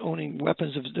against owning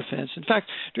weapons of defense. In fact,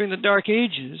 during the Dark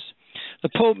Ages, the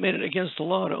Pope made it against the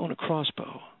law to own a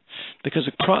crossbow, because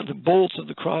the bolts of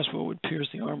the crossbow would pierce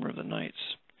the armor of the knights.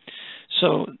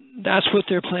 So that's what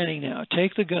they're planning now.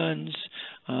 Take the guns,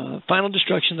 final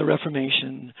destruction of the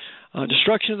Reformation,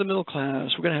 destruction of the middle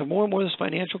class. We're going to have more and more of this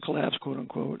financial collapse, quote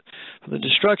unquote, for the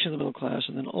destruction of the middle class,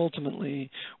 and then ultimately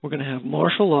we're going to have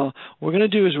martial law. What we're going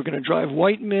to do is we're going to drive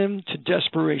white men to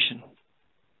desperation.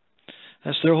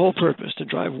 That's their whole purpose, to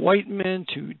drive white men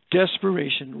to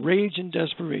desperation, rage and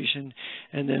desperation,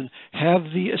 and then have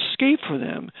the escape for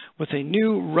them with a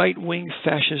new right-wing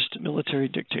fascist military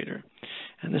dictator.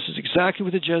 And this is exactly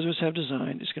what the Jesuits have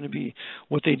designed. It's going to be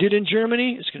what they did in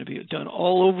Germany. It's going to be done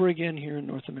all over again here in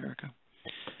North America.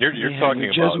 You're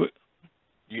talking about...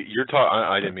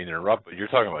 I didn't mean to interrupt, but you're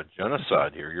talking about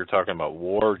genocide here. You're talking about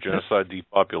war, genocide,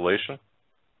 depopulation?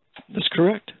 That's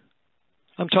correct.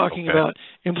 I'm talking about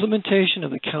implementation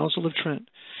of the Council of Trent,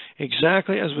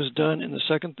 exactly as was done in the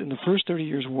first 30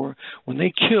 Years' War, when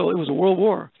they killed, it was a world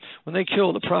war, when they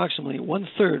killed approximately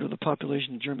 1/3 of the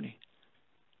population of Germany.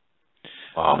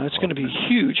 It's going to be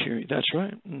huge here. That's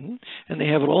right. Mm-hmm. And they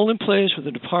have it all in place with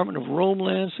the Department of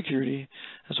Homeland Security.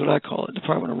 That's what I call it,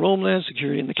 Department of Homeland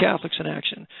Security, and the Catholics in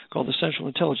Action, called the Central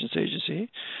Intelligence Agency,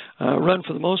 run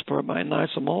for the most part by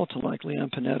Knights of Malta like Leon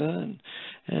Panetta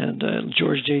and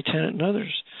George J. Tenet and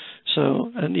others.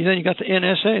 So, and then you got the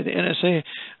NSA. The NSA,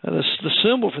 the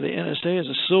symbol for the NSA is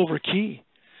a silver key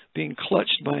being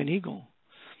clutched by an eagle.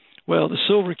 Well, the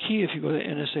silver key, if you go to the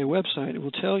NSA website, it will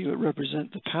tell you it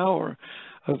represents the power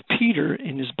of Peter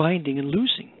in his binding and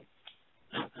loosing.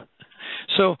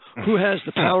 So who has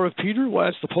the power of Peter? Why,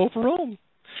 it's the Pope of Rome.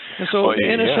 And so the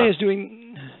NSA is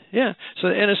doing, so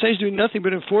the NSA is doing nothing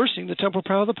but enforcing the temporal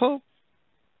power of the Pope.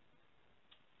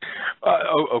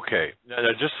 Okay.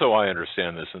 Now, just so I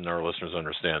understand this and our listeners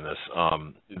understand this,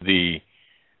 the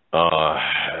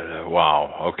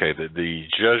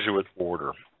Jesuit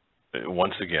order,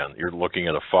 once again, you're looking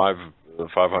at a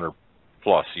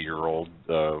 500-plus-year-old,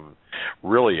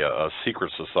 really a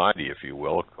secret society, if you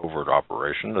will, a covert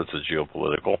operation. It's a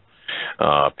geopolitical,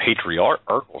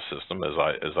 patriarchal system, as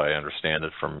I understand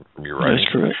it from your writing.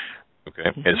 That's correct. Okay,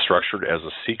 mm-hmm. It's structured as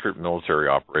a secret military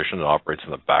operation that operates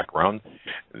in the background.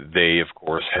 They, of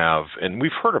course, have, and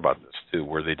we've heard about this too,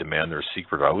 where they demand their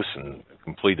secret oaths and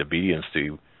complete obedience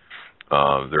to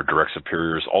their direct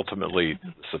superiors, ultimately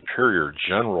the superior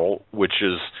general, which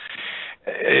is,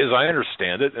 as I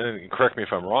understand it, and correct me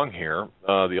if I'm wrong here,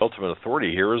 the ultimate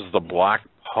authority here is the Black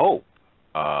Pope.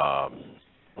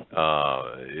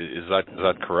 Is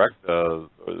that correct?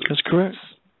 That's correct.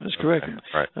 That's correct. Okay.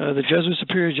 Right. The Jesuit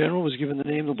Superior General was given the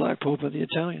name the Black Pope by the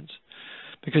Italians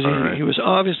because he was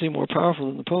obviously more powerful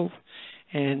than the Pope,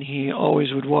 and he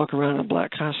always would walk around in a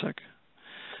black cassock.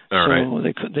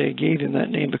 They gave him that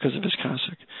name because of his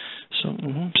cassock. So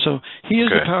he is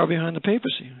the power behind the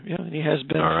papacy. Yeah, and he has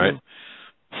been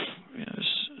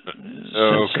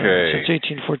since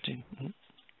 1814.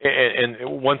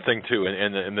 And one thing too,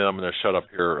 and then I'm going to shut up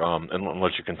here and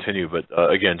let you continue. But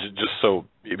again, just so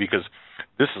because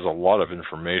this is a lot of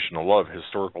information, a lot of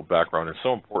historical background. It's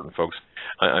so important, folks.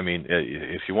 I mean,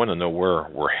 if you want to know where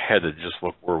we're headed, just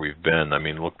look where we've been. I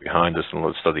mean, look behind us and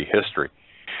let's study history.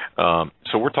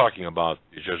 So we're talking about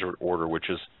the Jesuit order, which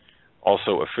is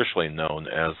also officially known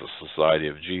as the Society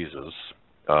of Jesus,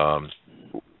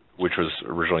 which was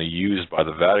originally used by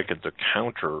the Vatican to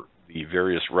counter the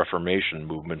various Reformation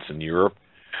movements in Europe,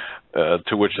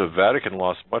 to which the Vatican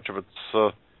lost much of its,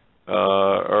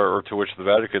 or to which the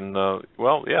Vatican,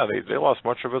 they lost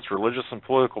much of its religious and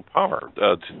political power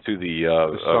to the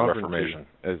Reformation,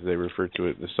 as they refer to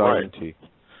it, the sovereignty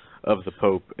of the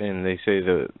Pope. And they say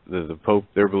the Pope,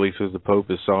 their belief is the Pope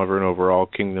is sovereign over all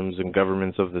kingdoms and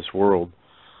governments of this world.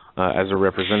 As a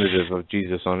representative of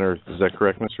Jesus on earth. Is that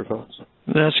correct, Mr. Phelps?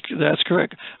 That's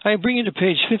correct. I bring you to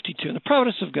page 52. In the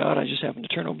Providence of God, I just happened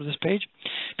to turn over this page.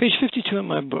 Page 52 in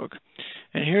my book.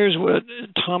 And here's what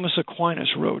Thomas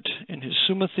Aquinas wrote in his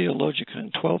Summa Theologica in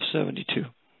 1272.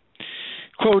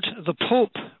 Quote, "The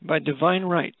Pope, by divine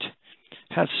right,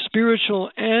 hath spiritual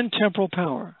and temporal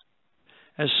power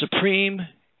as supreme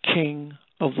king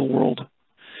of the world.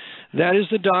 That is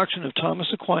the doctrine of Thomas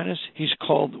Aquinas. He's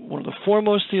called one of the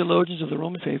foremost theologians of the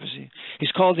Roman papacy.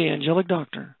 He's called the angelic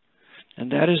doctor, and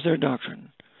that is their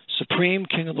doctrine, supreme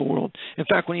king of the world. In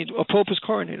fact, when a pope is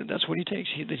coronated, that's what he takes,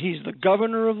 that he's the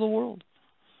governor of the world.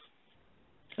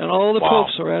 And all the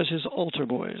popes are as his altar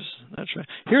boys. That's right.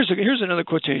 Here's another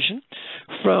quotation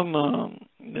from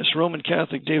this Roman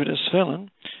Catholic David S. Phelan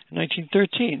in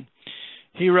 1913.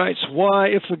 He writes, "Why,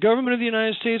 if the government of the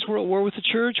United States were at war with the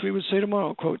Church, we would say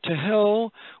tomorrow, quote, to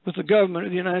hell with the government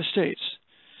of the United States.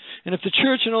 And if the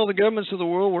Church and all the governments of the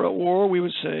world were at war, we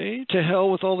would say, to hell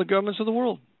with all the governments of the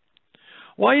world.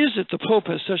 Why is it the Pope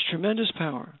has such tremendous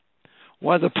power?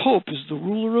 Why, the Pope is the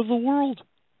ruler of the world.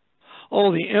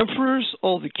 All the emperors,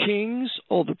 all the kings,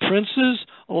 all the princes,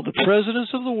 all the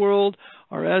presidents of the world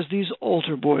are as these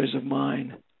altar boys of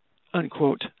mine,"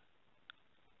 unquote.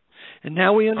 And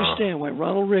now we understand why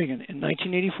Ronald Reagan in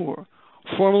 1984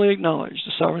 formally acknowledged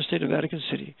the sovereign state of Vatican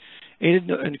City, aided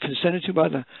and consented to by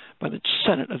the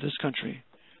Senate of this country,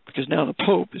 because now the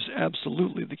Pope is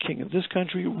absolutely the king of this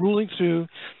country, ruling through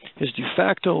his de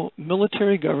facto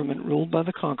military government ruled by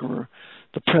the conqueror,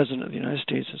 the President of the United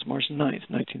States, since March 9th,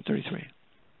 1933.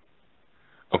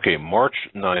 Okay, March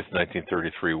 9th,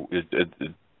 1933.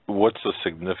 What's the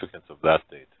significance of that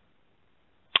date?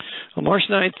 On March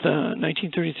 9th,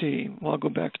 1933, well, I'll go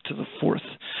back to the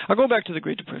 4th. I'll go back to the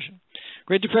Great Depression.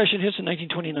 Great Depression hits in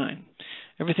 1929.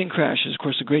 Everything crashes. Of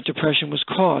course, the Great Depression was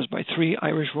caused by 3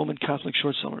 Irish Roman Catholic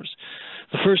short sellers,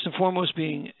 the first and foremost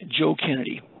being Joe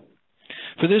Kennedy.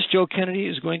 For this, Joe Kennedy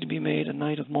is going to be made a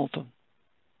Knight of Malta.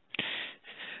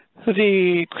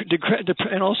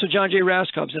 And also John J.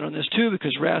 Raskoff's in on this too,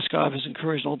 because Raskoff has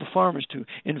encouraged all the farmers to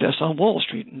invest on Wall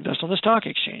Street, invest on the stock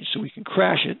exchange, so we can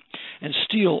crash it and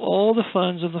steal all the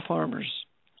funds of the farmers,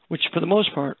 which for the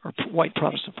most part are white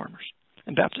Protestant farmers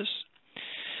and Baptists.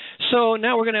 So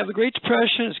now we're going to have the Great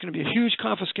Depression. It's going to be a huge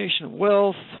confiscation of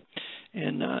wealth.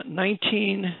 In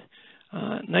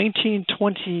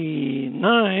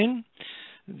 1929,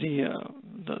 the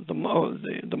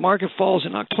market falls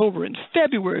in October. In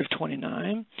February of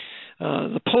 29,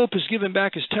 the Pope is given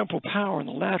back his temporal power in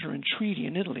the Lateran Treaty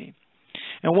in Italy.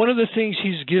 And one of the things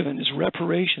he's given is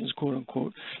reparations, quote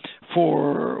unquote,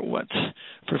 for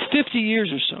 50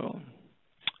 years or so,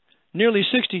 nearly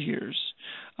 60 years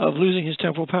of losing his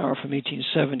temporal power from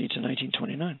 1870 to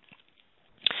 1929.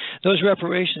 Those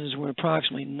reparations were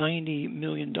approximately $90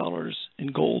 million in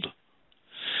gold.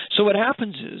 So what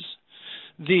happens is,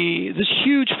 this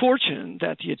huge fortune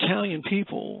that the Italian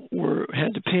people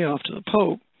had to pay off to the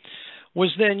Pope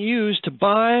was then used to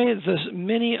buy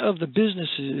many of the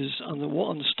businesses on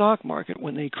the stock market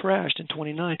when they crashed in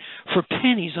 29 for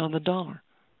pennies on the dollar.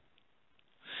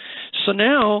 So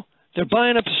now they're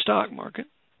buying up the stock market,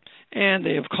 and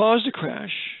they have caused a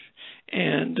crash,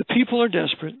 and the people are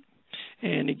desperate,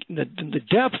 and the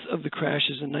depth of the crash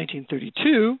is in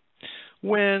 1932,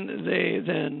 when they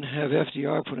then have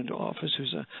FDR put into office,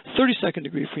 who's a 32nd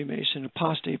degree Freemason,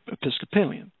 apostate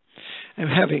Episcopalian, and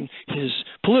having his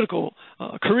political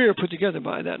career put together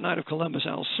by that Knight of Columbus,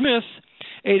 Al Smith,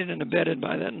 aided and abetted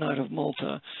by that Knight of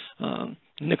Malta,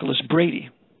 Nicholas Brady,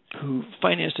 who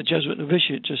financed a Jesuit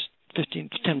novitiate just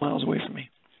 10 miles away from me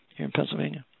here in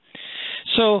Pennsylvania.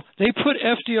 So they put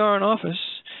FDR in office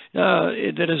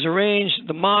that has arranged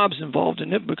the mobs involved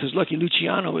in it, because Lucky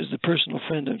Luciano is the personal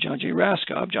friend of John J.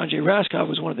 Raskob. John J. Raskob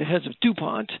was one of the heads of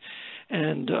DuPont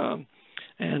and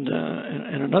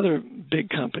another big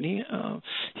company.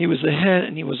 He was the head,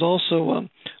 and he was also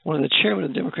one of the chairmen of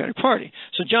the Democratic Party.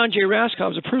 So John J.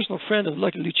 Raskob is a personal friend of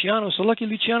Lucky Luciano. So Lucky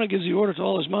Luciano gives the order to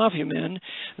all his mafia men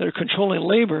that are controlling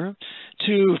labor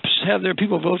to have their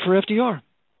people vote for FDR.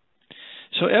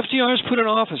 So FDR is put in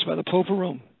office by the Pope of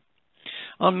Rome.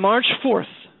 On March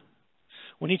 4th,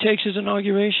 when he takes his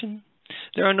inauguration,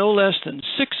 there are no less than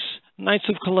 6 Knights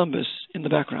of Columbus in the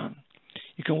background.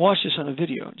 You can watch this on a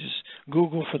video. Just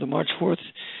Google for the March 4th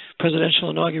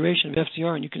presidential inauguration of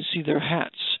FDR, and you can see their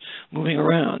hats moving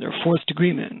around. They're fourth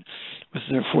degree men with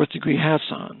their fourth degree hats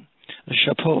on, the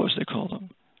chapeau as they call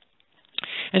them.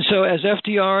 And so as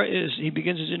FDR he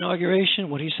begins his inauguration,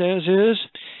 what he says is,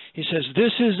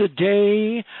 this is a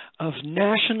day of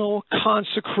national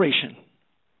consecration.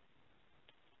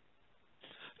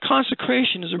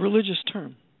 Consecration is a religious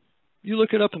term. You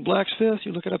look it up in Black's Fifth,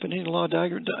 you look it up in any law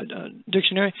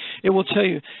dictionary, it will tell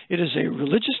you it is a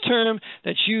religious term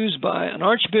that's used by an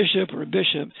archbishop or a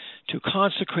bishop to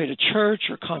consecrate a church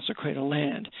or consecrate a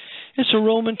land. It's a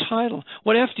Roman title.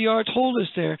 What FDR told us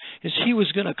there is he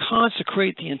was going to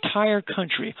consecrate the entire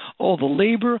country, all the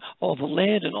labor, all the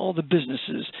land, and all the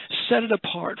businesses, set it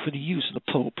apart for the use of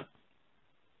the Pope.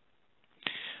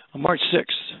 On March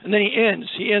 6th. And then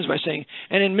he ends by saying,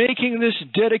 and in making this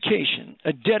dedication,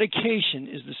 a dedication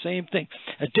is the same thing.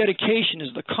 A dedication is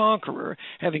the conqueror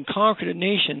having conquered a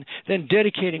nation, then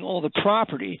dedicating all the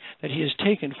property that he has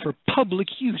taken for public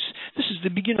use. This is the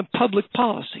beginning of public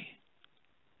policy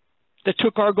that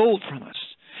took our gold from us.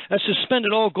 That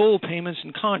suspended all gold payments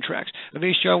and contracts of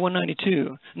H.R. 192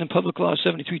 and then Public Law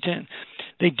 7310.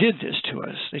 They did this to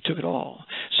us. They took it all.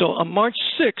 So on March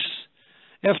 6th,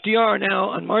 FDR now,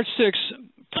 on March 6th,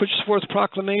 puts forth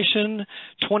Proclamation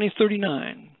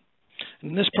 2039.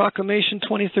 In this Proclamation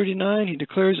 2039, he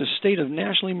declares a state of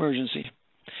national emergency,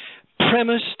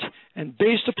 premised and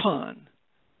based upon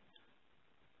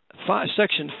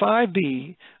Section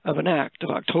 5B of an act of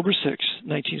October 6,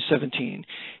 1917.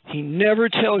 He never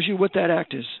tells you what that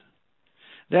act is.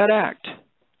 That act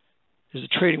is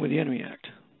the Trading with the Enemy Act.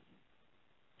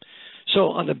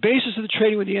 So on the basis of the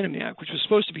Trading with the Enemy Act, which was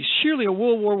supposed to be sheerly a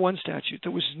World War I statute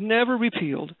that was never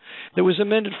repealed, that was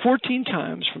amended 14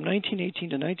 times from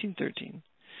 1918 to 1913,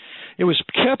 it was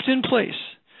kept in place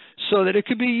so that it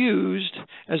could be used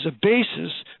as a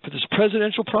basis for this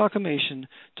presidential proclamation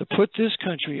to put this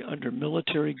country under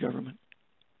military government.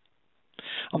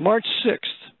 On March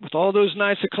 6th, with all those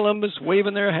Knights of Columbus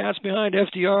waving their hats behind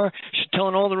FDR,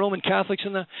 telling all the Roman Catholics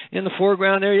in the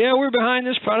foreground there, yeah, we're behind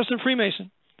this Protestant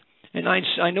Freemason. And I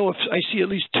see at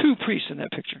least 2 priests in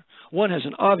that picture. One has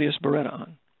an obvious Beretta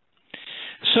on.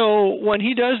 So when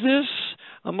he does this,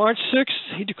 on March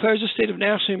 6th, he declares a state of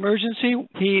national emergency.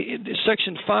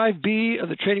 Section 5B of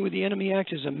the Trading with the Enemy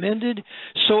Act is amended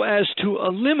so as to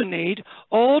eliminate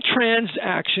all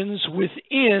transactions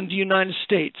within the United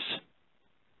States.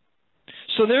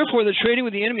 So therefore, the Trading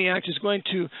with the Enemy Act is going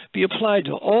to be applied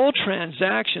to all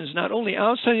transactions, not only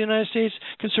outside the United States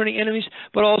concerning enemies,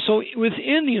 but also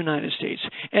within the United States.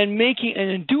 And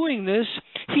in doing this,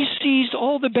 he seized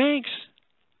all the banks.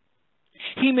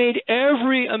 He made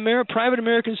every private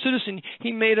American citizen,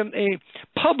 he made him a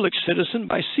public citizen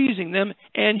by seizing them,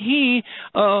 and he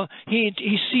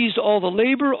seized all the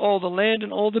labor, all the land,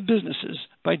 and all the businesses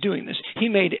by doing this. He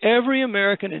made every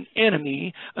American an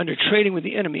enemy under Trading with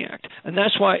the Enemy Act. And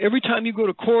that's why every time you go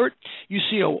to court, you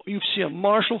see a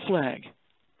martial flag.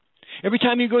 Every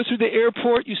time you go through the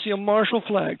airport, you see a martial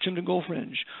flag trimmed in gold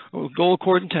fringe or with gold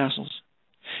cord and tassels.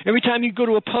 Every time you go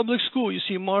to a public school, you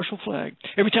see a martial flag.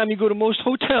 Every time you go to most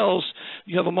hotels,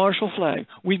 you have a martial flag.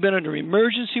 We've been under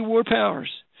emergency war powers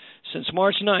since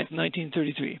March 9th,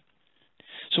 1933.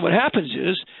 So what happens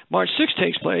is, March 6th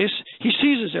takes place, he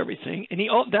seizes everything, and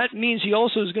that means he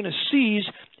also is going to seize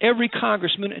every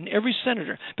congressman and every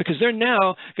senator, because they're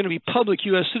now going to be public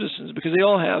U.S. citizens, because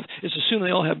it's assumed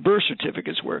they all have birth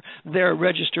certificates where they're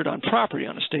registered on property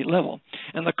on a state level.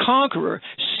 And the conqueror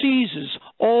seizes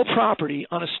all property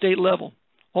on a state level,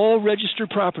 all registered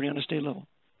property on a state level.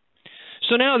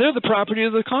 So now they're the property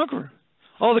of the conqueror.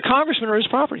 All the congressmen are his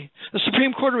property. The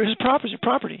Supreme Court are his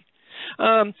property.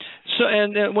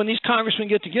 When these congressmen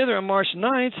get together on March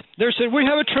 9th, they're saying, we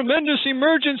have a tremendous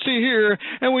emergency here,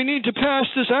 and we need to pass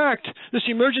this act, this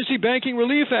Emergency Banking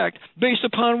Relief Act, based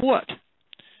upon what?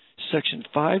 Section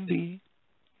 5B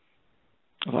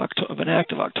of an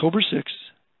act of October 6,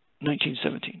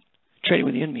 1917, Trading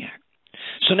with the Enemy Act.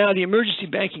 So now the Emergency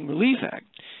Banking Relief Act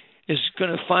is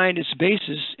going to find its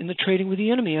basis in the Trading with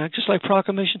the Enemy Act, just like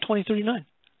Proclamation 2039.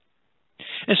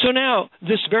 And so now,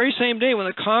 this very same day when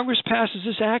the Congress passes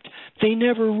this act, they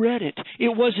never read it.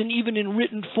 It wasn't even in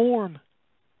written form.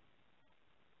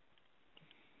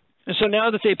 And so now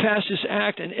that they pass this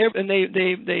act and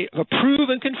they approve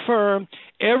and confirm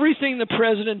everything the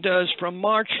president does from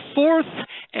March 4th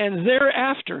and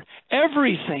thereafter,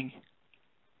 everything,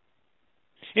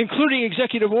 including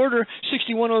Executive Order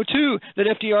 6102 that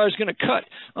FDR is going to cut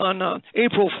on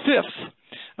April 5th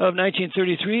of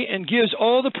 1933 and gives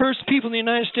all the people in the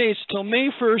United States till May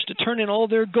 1st to turn in all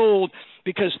their gold,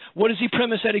 because what does he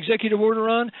premise that executive order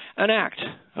on? An act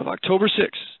of October 6,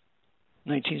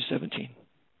 1917.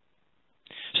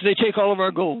 So they take all of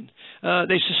our gold.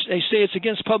 They say it's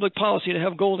against public policy to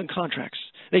have gold in contracts.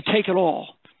 They take it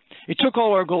all. They took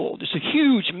all our gold. It's a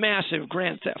huge, massive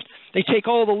grand theft. They take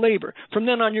all the labor. From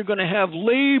then on, you're going to have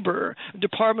labor,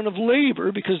 Department of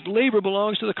Labor, because labor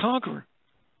belongs to the conqueror.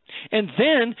 And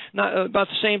then, about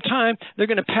the same time, they're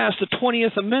going to pass the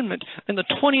 20th Amendment. And the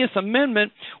 20th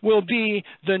Amendment will be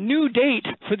the new date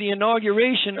for the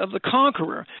inauguration of the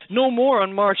conqueror. No more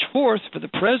on March 4th for the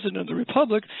President of the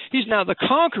Republic. He's now the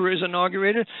conqueror is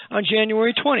inaugurated on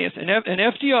January 20th. And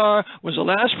FDR was the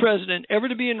last president ever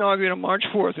to be inaugurated on March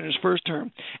 4th in his first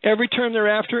term. Every term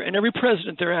thereafter and every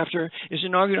president thereafter is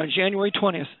inaugurated on January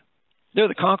 20th. They're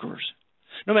the conquerors,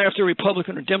 no matter if they're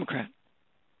Republican or Democrat.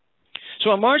 So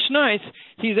on March 9th,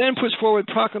 he then puts forward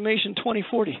Proclamation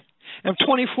 2040. And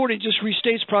 2040 just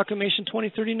restates Proclamation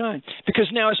 2039, because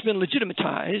now it's been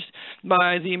legitimatized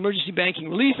by the Emergency Banking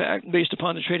Relief Act based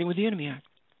upon the Trading with the Enemy Act.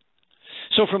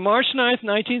 So from March 9th,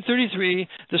 1933,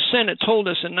 the Senate told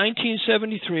us in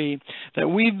 1973 that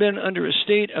we've been under a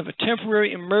state of a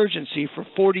temporary emergency for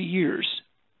 40 years.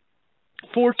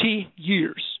 40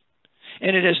 years.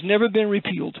 And it has never been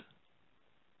repealed.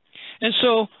 And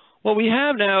so what we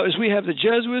have now is we have the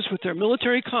Jesuits with their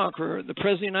military conqueror, the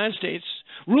President of the United States,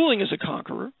 ruling as a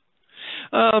conqueror,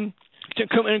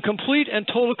 in complete and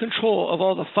total control of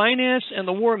all the finance and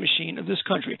the war machine of this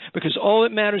country, because all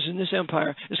that matters in this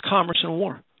empire is commerce and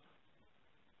war.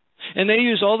 And they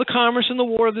use all the commerce and the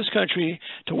war of this country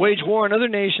to wage war on other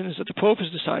nations that the Pope has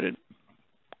decided,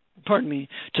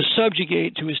 to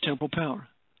subjugate to his temporal power.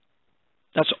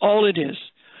 That's all it is,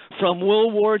 from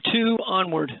World War II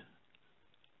onward.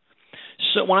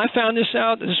 So when I found this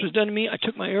out, that this was done to me, I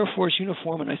took my Air Force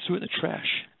uniform and I threw it in the trash,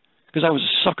 because I was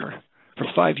a sucker for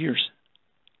 5 years.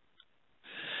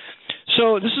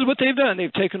 So this is what they've done.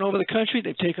 They've taken over the country.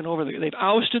 They've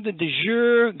ousted the de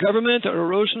jure government that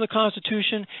arose from the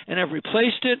Constitution and have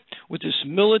replaced it with this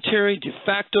military, de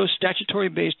facto,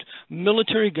 statutory-based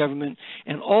military government.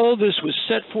 And all this was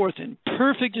set forth in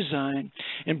perfect design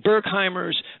in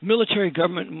Berkheimer's Military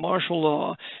Government and Martial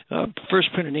Law,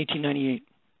 first printed in 1898.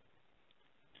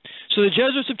 So the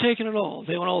Jesuits have taken it all.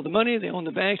 They own all the money. They own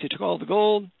the banks. They took all the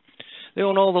gold. They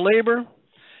own all the labor.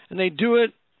 And they do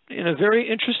it in a very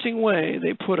interesting way.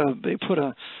 They put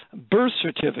a birth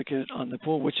certificate on the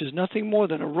pool, which is nothing more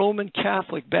than a Roman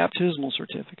Catholic baptismal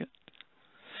certificate.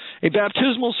 A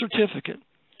baptismal certificate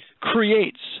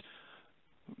creates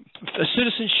a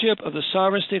citizenship of the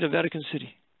sovereign state of Vatican City.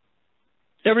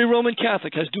 Every Roman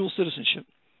Catholic has dual citizenship.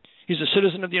 He's a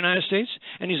citizen of the United States,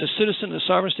 and he's a citizen of the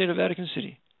sovereign state of Vatican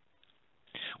City.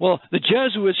 Well, the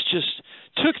Jesuits just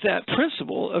took that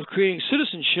principle of creating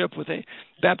citizenship with a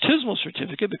baptismal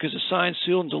certificate, because it's signed,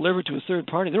 sealed, and delivered to a third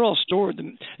party. They're all stored.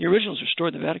 The originals are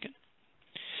stored in the Vatican.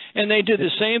 And they did the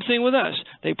same thing with us.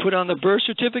 They put on the birth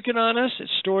certificate on us.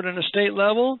 It's stored on a state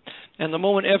level. And the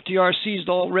moment FDR seized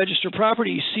all registered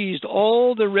property, he seized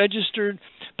all the registered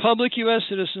public U.S.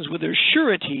 citizens with their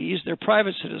sureties, their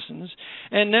private citizens.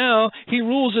 And now he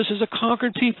rules us as a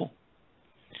conquered people.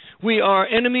 We are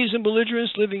enemies and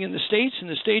belligerents living in the states, and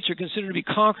the states are considered to be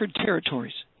conquered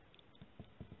territories.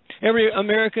 Every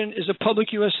American is a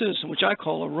public U.S. citizen, which I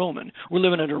call a Roman. We're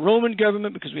living under Roman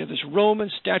government because we have this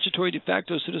Roman statutory de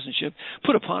facto citizenship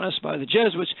put upon us by the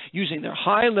Jesuits using their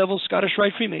high-level Scottish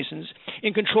Rite Freemasons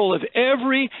in control of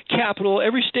every capital,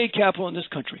 every state capital in this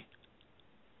country.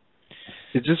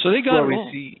 Is this so they got why we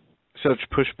see such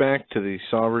pushback to the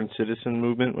sovereign citizen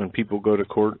movement when people go to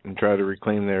court and try to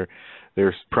reclaim their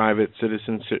private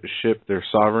citizenship, their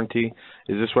sovereignty?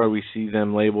 Is this why we see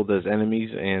them labeled as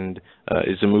enemies, and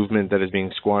is a movement that is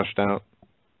being squashed out?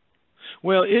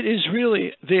 Well, it is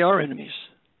really, they are enemies.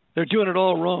 They're doing it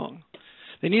all wrong.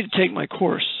 They need to take my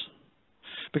course,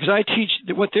 Because I teach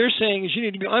that what they're saying is you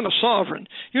need to be, I'm a sovereign.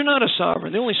 You're not a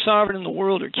sovereign. The only sovereign in the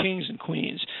world are kings and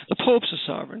queens. The Pope's a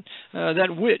sovereign.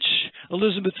 That witch,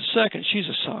 Elizabeth II, she's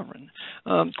a sovereign.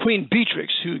 Queen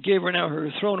Beatrix, who gave her now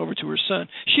her throne over to her son,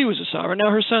 she was a sovereign.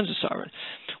 Now her son's a sovereign.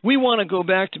 We want to go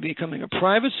back to becoming a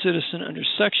private citizen under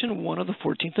Section 1 of the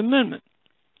 14th Amendment.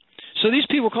 So these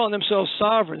people calling themselves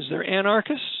sovereigns, they're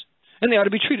anarchists, and they ought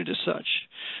to be treated as such,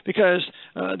 because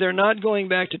they're not going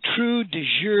back to true de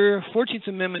jure 14th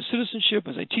Amendment citizenship,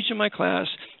 as I teach in my class,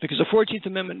 because the 14th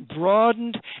Amendment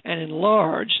broadened and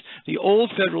enlarged the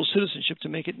old federal citizenship to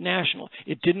make it national.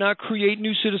 It did not create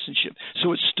new citizenship,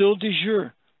 so it's still de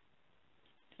jure.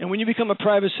 And when you become a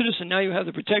private citizen, now you have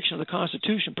the protection of the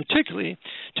Constitution, particularly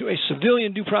to a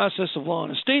civilian due process of law on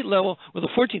a state level with the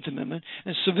 14th Amendment,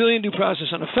 and civilian due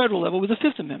process on a federal level with the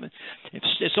 5th Amendment.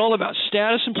 It's all about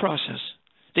status and process.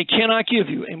 They cannot give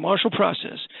you a martial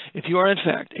process if you are, in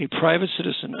fact, a private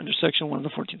citizen under Section 1 of the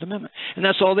 14th Amendment. And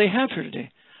that's all they have here today,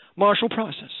 martial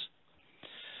process.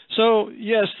 So,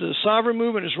 yes, the sovereign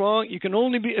movement is wrong. You can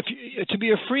only be, to be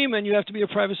a freeman, you have to be a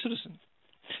private citizen.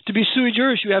 To be sui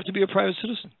juris, you have to be a private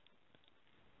citizen.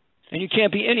 And you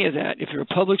can't be any of that if you're a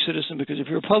public citizen, because if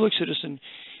you're a public citizen,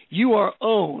 you are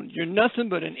owned. You're nothing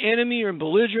but an enemy or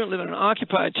belligerent living in an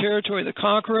occupied territory. The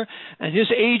conqueror and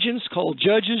his agents, called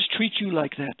judges, treat you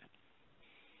like that.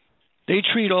 They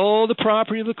treat all the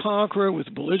property of the conqueror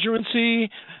with belligerency.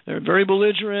 They're very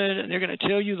belligerent, and they're going to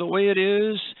tell you the way it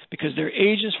is because they're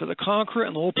agents for the conqueror,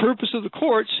 and the whole purpose of the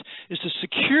courts is to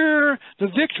secure the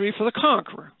victory for the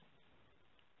conqueror.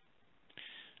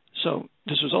 So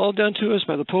this was all done to us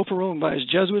by the Pope of Rome, by his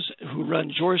Jesuits who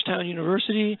run Georgetown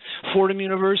University, Fordham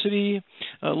University,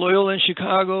 Loyola in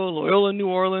Chicago, Loyola in New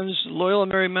Orleans, Loyola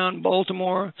Marymount in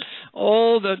Baltimore. There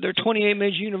are 28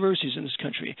 major universities in this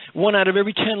country. 1 out of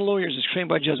every 10 lawyers is trained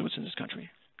by Jesuits in this country.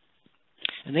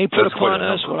 And they put upon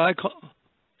us what I call,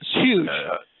 it's huge.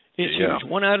 It's huge.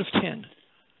 1 out of 10.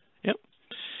 Yep.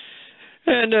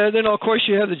 And then, of course,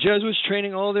 you have the Jesuits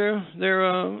training all their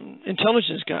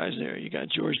intelligence guys there. You got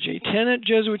George J. Tenet,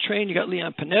 Jesuit trained. You got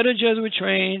Leon Panetta, Jesuit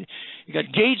trained. You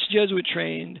got Gates, Jesuit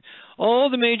trained.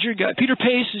 All the major guys. Peter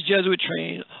Pace is Jesuit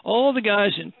trained. All the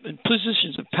guys in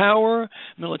positions of power,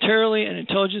 militarily and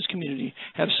intelligence community,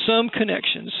 have some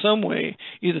connection, some way,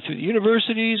 either through the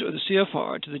universities or the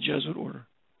CFR to the Jesuit order.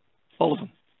 All of them.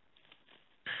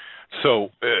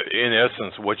 So, in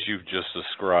essence, what you've just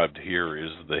described here is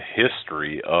the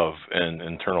history of an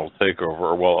internal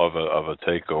takeover, of a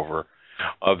takeover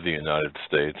of the United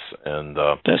States, and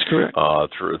that's correct. And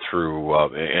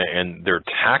their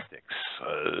tactics,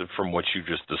 from what you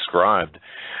just described,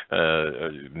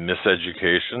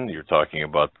 miseducation. You're talking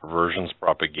about perversions,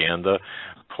 propaganda,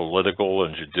 political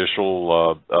and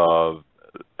judicial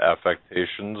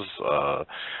affectations,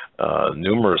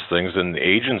 numerous things, and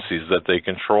agencies that they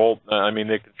control. I mean,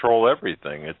 they control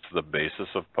everything. It's the basis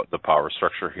of the power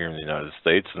structure here in the United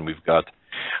States, and we've got,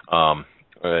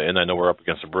 and I know we're up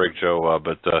against a break, Joe,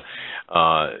 but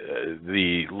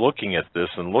looking at this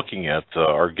and looking at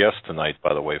our guest tonight,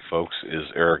 by the way, folks,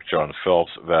 is Eric Jon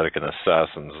Phelps,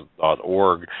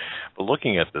 VaticanAssassins.org. But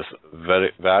looking at this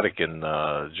Vatican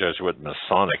Jesuit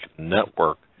Masonic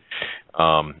network,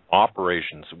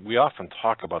 operations, we often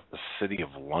talk about the City of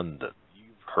London.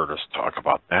 You've heard us talk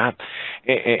about that.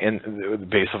 And the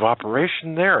base of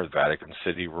operation there, Vatican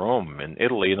City, Rome, and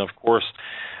Italy, and of course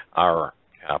our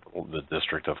capital, the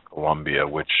District of Columbia,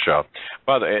 which,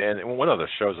 and one of the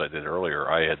shows I did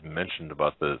earlier, I had mentioned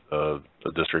about the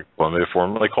District of Columbia,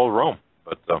 formerly called Rome.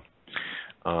 But that's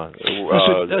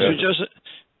what Justin.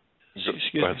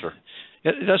 Go ahead, sir.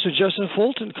 That's what Justin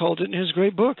Fulton called it in his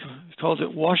great book. He called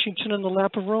it Washington in the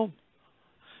Lap of Rome,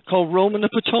 called Rome in the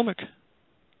Potomac.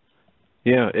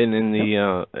 Yeah, and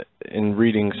in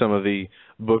reading some of the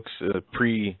books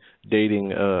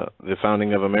predating the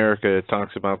founding of America, it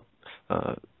talks about,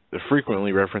 it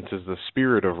frequently references the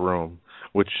spirit of Rome,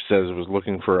 which says it was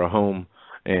looking for a home,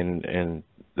 and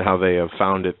how they have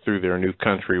found it through their new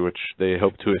country, which they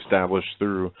hope to establish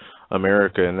through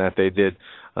America, and that they did.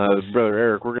 Brother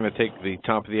Eric, we're going to take the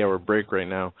top of the hour break right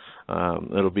now.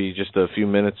 It'll be just a few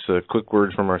minutes, a quick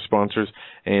word from our sponsors,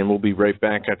 and we'll be right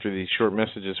back after these short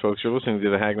messages, folks. You're listening to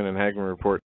the Hagmann Hagmann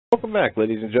Report. Welcome back,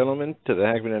 ladies and gentlemen, to the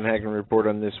Hagmann Hagmann Report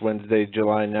on this Wednesday,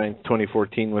 July 9th,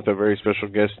 2014, with our very special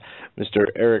guest, Mr.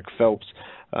 Eric Phelps.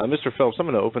 Mr. Phelps, I'm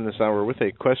going to open this hour with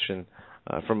a question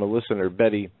from a listener,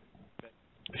 Betty.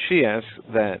 She asks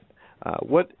that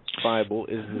what Bible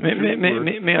is the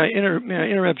may I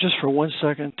interrupt just for 1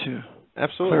 second to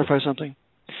clarify something?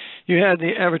 You had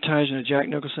the advertisement of Jack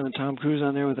Nicholson and Tom Cruise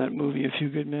on there with that movie A Few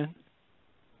Good Men,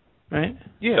 right?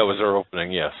 Yeah, that was our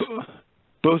opening, yes.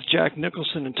 Both Jack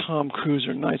Nicholson and Tom Cruise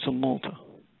are Knights of Malta.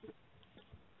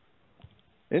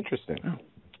 Interesting.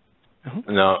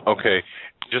 Now, okay,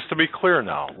 just to be clear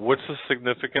now, what's the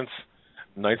significance?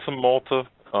 Knights of Malta,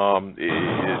 I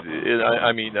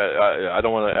mean, I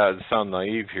don't want to sound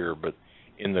naive here, but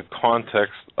in the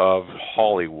context of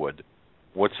Hollywood,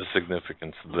 what's the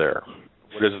significance there?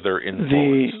 What is their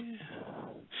influence?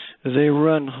 They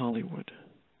run Hollywood.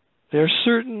 There are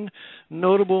certain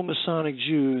notable Masonic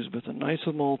Jews, but the Knights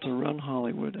of Malta run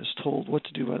Hollywood as told what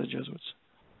to do by the Jesuits.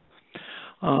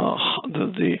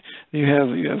 You have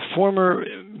former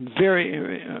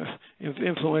very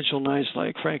influential knights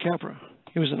like Frank Capra.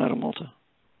 He was a Knight of Malta.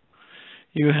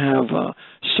 You have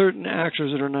certain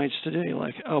actors that are knights today,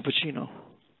 like Al Pacino,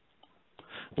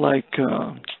 like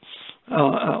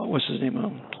what's his name?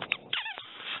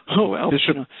 Al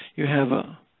Pacino. You have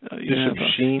Bishop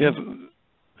Sheen.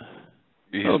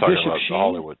 He's talking Bishop about Sheen?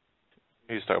 Hollywood.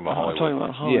 He's talking about Hollywood. I'm talking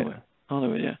about Hollywood. Yeah.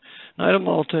 Hollywood, yeah. Knight of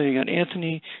Malta, you got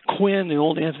Anthony Quinn, the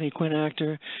old Anthony Quinn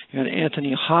actor. You got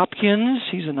Anthony Hopkins,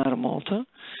 he's a Knight of Malta.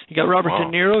 You got Robert De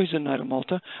Niro, he's a Knight of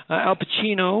Malta. Al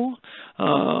Pacino,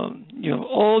 you know,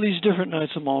 all these different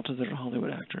Knights of Malta that are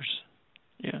Hollywood actors.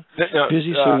 Yeah. Now,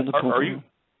 busy serving the Pope.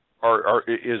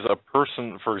 Is a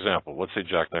person, for example, let's say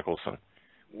Jack Nicholson,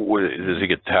 does he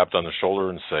get tapped on the shoulder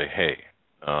and say, hey,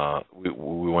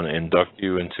 we want to induct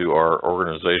you into our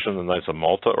organization, the Knights of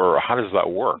Malta, or how does that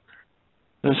work?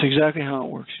 That's exactly how it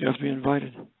works. You have to be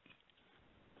invited.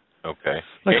 Okay.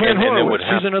 Like Ken Horowitz,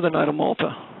 he's another Knight of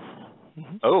Malta.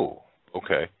 Mm-hmm. Oh,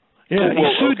 okay. Yeah,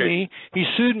 he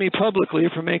sued me publicly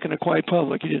for making it quite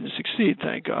public. He didn't succeed,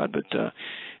 thank God, but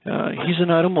he's a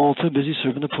Knight of Malta, busy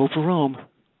serving the Pope of Rome.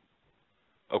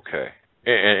 Okay.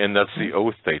 And that's the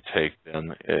oath they take,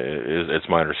 then, it's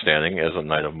my understanding, as a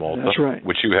Knight of Malta. That's right.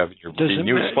 Which you have. You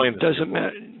explained this. Doesn't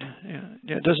matter.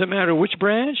 Yeah, it doesn't matter which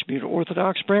branch, be it the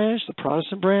Orthodox branch, the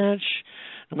Protestant branch,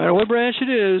 no matter what branch it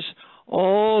is,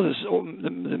 all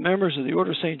the members of the Order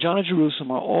of St. John of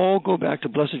Jerusalem all go back to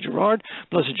Blessed Gerard.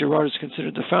 Blessed Gerard is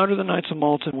considered the founder of the Knights of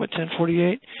Malta in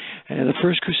 1048, and the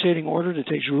first crusading order to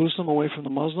take Jerusalem away from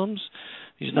the Muslims.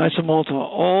 These Knights of Malta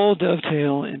all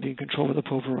dovetail in being controlled by the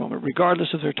Pope of Rome,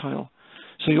 regardless of their title.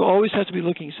 So you always have to be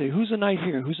looking and say, who's a knight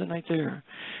here, who's a knight there?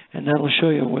 And that'll show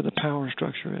you where the power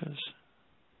structure is.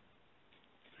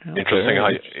 Interesting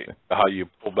how you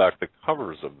pull back the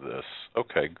covers of this.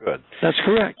 Okay, good. That's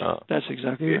correct. That's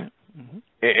exactly right. Mm-hmm.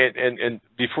 And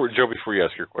before you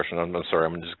ask your question, I'm sorry,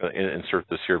 I'm just going to insert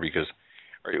this here because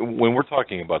when we're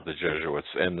talking about the Jesuits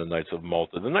and the Knights of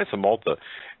Malta,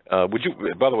 would you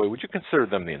consider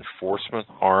them the enforcement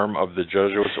arm of the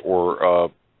Jesuits,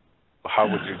 or how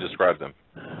would you describe them?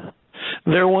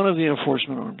 They're one of the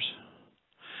enforcement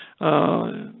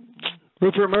arms.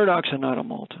 Rupert Murdoch's a Knight of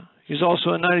Malta. He's also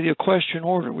a Knight of the Equestrian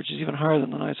Order, which is even higher than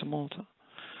the Knights of Malta.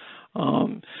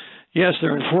 Yes,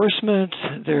 they're enforcement.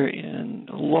 They're in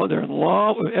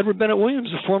law. Edward Bennett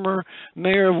Williams, the former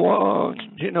mayor of,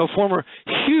 former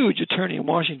huge attorney in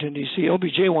Washington D.C.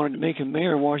 LBJ wanted to make him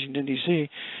mayor of Washington D.C.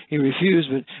 He refused,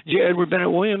 but Edward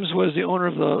Bennett Williams was the owner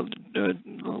of the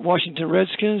Washington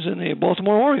Redskins and the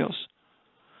Baltimore Orioles.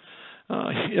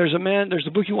 There's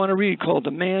a book you want to read called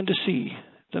The Man to See.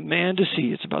 The Man to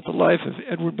See. It's about the life of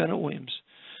Edward Bennett Williams.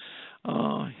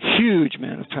 Huge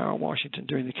man of power in Washington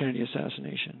during the Kennedy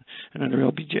assassination and under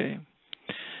LBJ.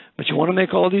 But you want to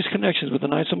make all these connections with the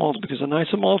Knights of Malta, because the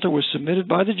Knights of Malta were submitted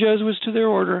by the Jesuits to their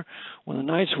order when the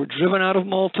Knights were driven out of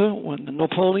Malta, when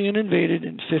Napoleon invaded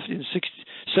in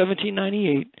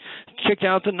 1798, kicked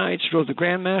out the Knights, drove the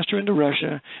Grand Master into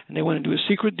Russia, and they went into a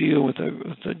secret deal with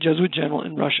the Jesuit general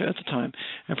in Russia at the time.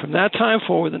 And from that time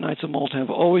forward, the Knights of Malta have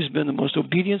always been the most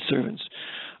obedient servants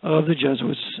of the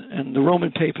Jesuits and the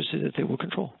Roman papacy that they will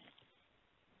control.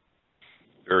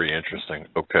 Very interesting.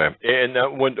 Okay. And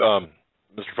when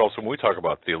Mr. Phelps, when we talk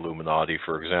about the Illuminati,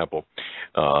 for example,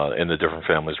 and the different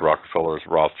families, Rockefellers,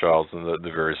 Rothschilds, and the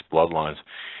various bloodlines,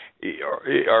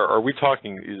 are we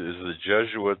talking, is the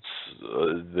Jesuits,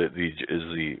 is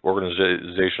the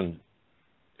organization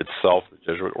itself, the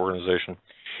Jesuit organization,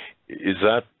 is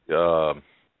that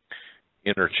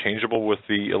interchangeable with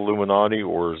the Illuminati,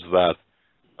 or is that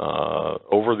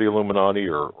over the Illuminati,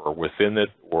 or within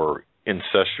it, or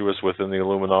incestuous within the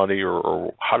Illuminati,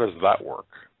 or how does that work?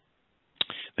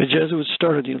 The Jesuits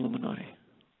started the Illuminati.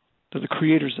 They're the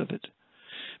creators of it.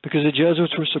 Because the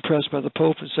Jesuits were suppressed by the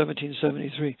Pope in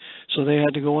 1773, so they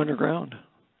had to go underground.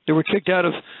 They were kicked out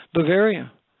of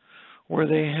Bavaria, where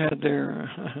they had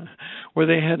their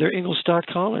Ingolstadt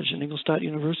College and Ingolstadt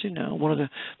University now. One of the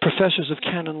professors of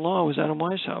canon law was Adam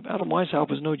Weishaupt. Adam Weishaupt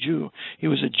was no Jew. He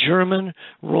was a German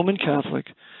Roman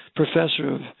Catholic professor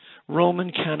of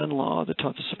Roman canon law that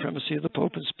taught the supremacy of the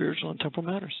Pope in spiritual and temporal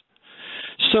matters.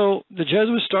 So the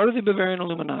Jesuits started the Bavarian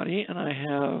Illuminati, and I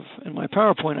have, in my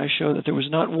PowerPoint, I show that there was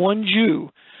not one Jew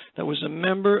that was a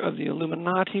member of the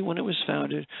Illuminati when it was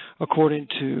founded, according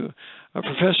to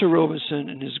Professor Robinson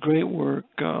in his great work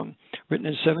written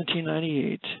in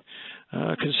 1798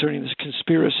 concerning this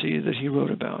conspiracy that he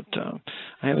wrote about.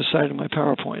 I have a side in my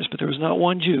PowerPoints, but there was not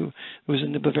one Jew who was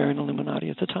in the Bavarian Illuminati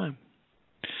at the time.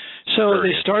 So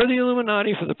they started the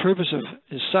Illuminati for the purpose of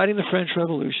inciting the French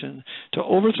Revolution to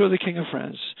overthrow the King of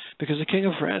France, because the King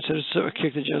of France had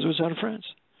kicked the Jesuits out of France,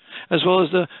 as well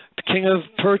as the King of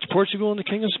Portugal and the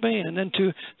King of Spain, and then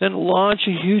to launch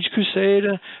a huge crusade,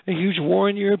 a huge war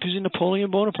in Europe using Napoleon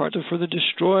Bonaparte to further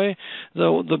destroy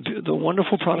the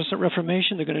wonderful Protestant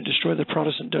Reformation. They're going to destroy the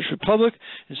Protestant Dutch Republic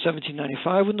in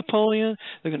 1795 with Napoleon.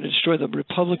 They're going to destroy the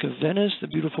Republic of Venice, the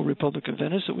beautiful Republic of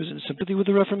Venice that was in sympathy with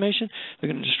the Reformation.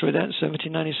 They're going to destroy that in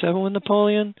 1797 with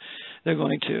Napoleon. They're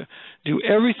going to do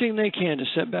everything they can to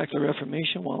set back the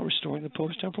Reformation while restoring the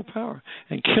Pope's temporal power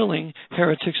and killing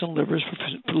heretics and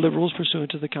liberals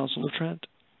pursuant to the Council of Trent.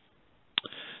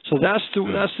 So that's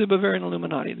the Bavarian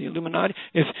Illuminati. The Illuminati,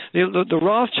 if the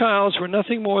Rothschilds were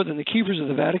nothing more than the keepers of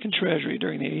the Vatican treasury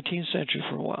during the 18th century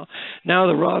for a while. Now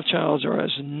the Rothschilds are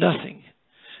as nothing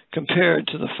compared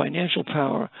to the financial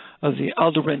power of the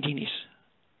Aldebrandinis,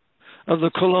 of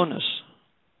the Colonnas,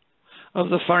 of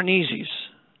the Farneses,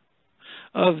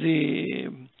 of the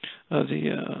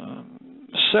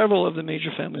several of the major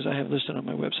families I have listed on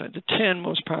my website, the 10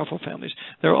 most powerful families.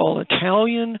 They're all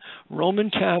Italian, Roman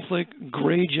Catholic,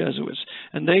 Grey Jesuits,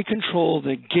 and they control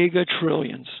the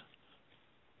giga-trillions.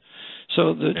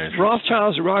 So the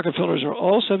Rothschilds and Rockefellers are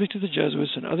all subject to the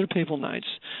Jesuits and other papal knights.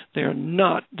 They are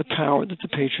not the power that the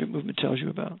Patriot movement tells you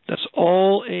about. That's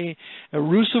all a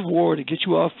ruse of war to get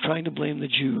you off trying to blame the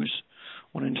Jews,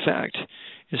 when in fact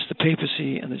it's the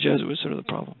papacy and the Jesuits that are the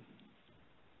problem.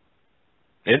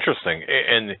 Interesting,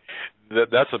 and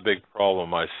that's a big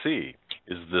problem I see,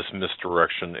 is this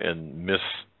misdirection and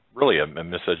really a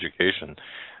miseducation,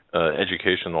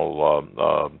 educational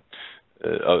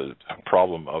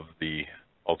problem of the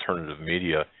alternative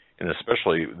media, and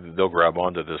especially they'll grab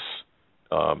onto this,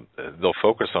 they'll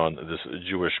focus on this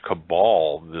Jewish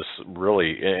cabal, this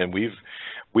really, and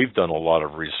we've done a lot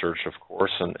of research, of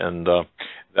course, and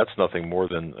that's nothing more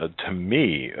than, to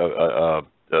me,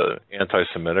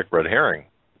 anti-Semitic red herring.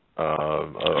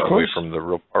 Away from the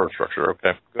real power structure.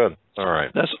 Okay, good. All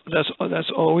right. That's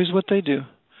always what they do.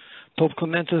 Pope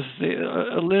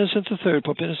Innocent III,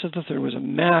 Pope Innocent III was a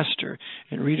master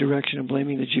in redirection and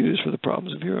blaming the Jews for the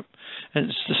problems of Europe, and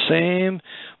it's the same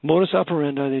modus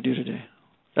operandi they do today.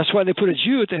 That's why they put a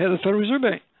Jew at the head of the Federal Reserve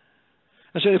Bank.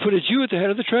 That's why they put a Jew at the head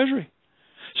of the Treasury.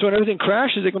 So when everything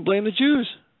crashes, they can blame the Jews.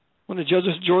 When the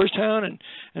judges at Georgetown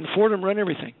and Fordham run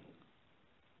everything.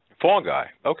 Fall guy.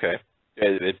 Okay.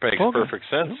 It makes perfect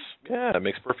sense. Yeah, it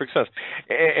makes perfect sense.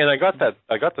 And I got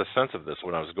the sense of this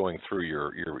when I was going through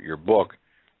your book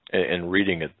and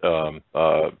reading it.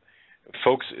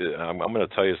 Folks, I'm going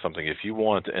to tell you something. If you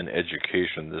want an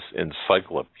education, this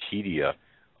encyclopedia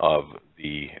of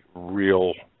the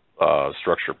real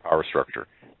structure, power structure,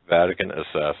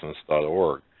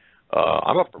 VaticanAssassins.org.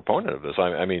 I'm a proponent of this.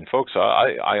 I mean, folks,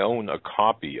 I own a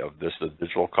copy of this, a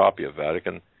digital copy of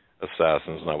Vatican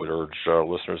Assassins, and I would urge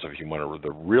listeners, if you want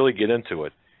to really get into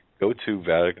it, go to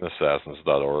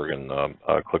VaticanAssassins.org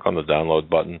and click on the download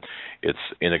button. It's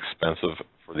inexpensive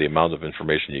for the amount of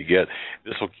information you get.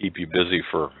 This will keep you busy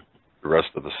for the rest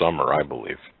of the summer, I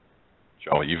believe.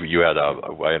 Joe, you had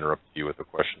I interrupted you with a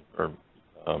question.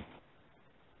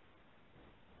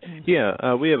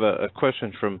 Yeah, we have a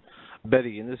question from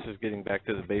Betty, and this is getting back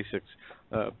to the basics.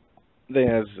 They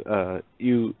ask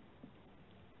you,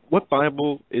 what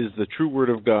Bible is the true Word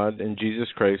of God and Jesus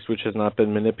Christ, which has not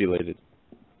been manipulated?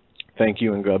 Thank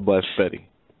you, and God bless, Betty.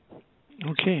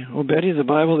 Okay. Well, Betty, the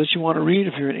Bible that you want to read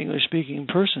if you're an English-speaking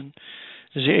person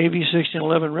is the AB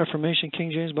 1611 Reformation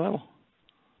King James Bible.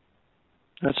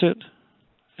 That's it.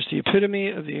 It's the epitome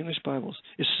of the English Bibles.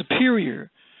 It's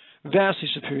superior, vastly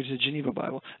superior to the Geneva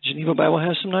Bible. The Geneva Bible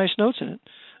has some nice notes in it,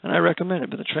 and I recommend it,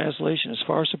 but the translation is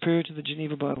far superior to the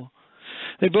Geneva Bible.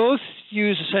 They both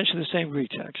use essentially the same Greek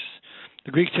text.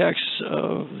 The Greek text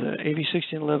of the AB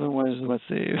 1611 was,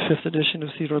 the 5th edition of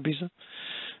Theodore Beza.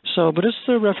 But it's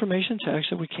the Reformation text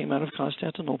that we came out of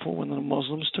Constantinople. When the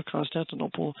Muslims took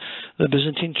Constantinople, the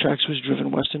Byzantine text was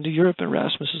driven west into Europe.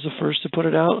 Erasmus is the first to put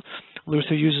it out.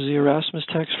 Luther uses the Erasmus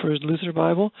text for his Luther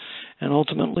Bible. And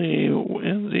ultimately,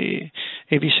 in the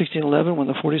AB 1611, when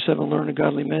the 47 learned and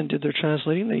godly men did their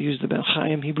translating, they used the Ben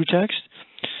Chaim Hebrew text.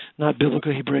 not Biblica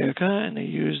Hebraica, and they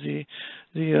use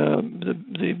the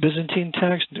Byzantine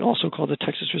text, also called the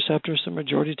Textus Receptus, the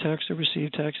majority text, the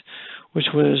received text,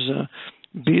 which was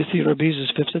Theodore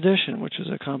Beza's 5th edition, which was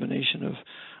a combination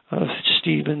of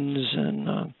Stephen's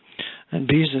and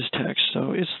Beza's text.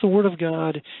 So it's the Word of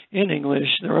God in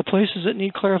English. There are places that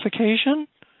need clarification,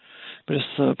 but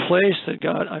it's the place that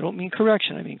God, I don't mean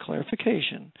correction, I mean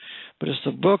clarification. But it's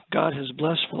the book God has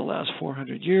blessed for the last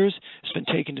 400 years. It's been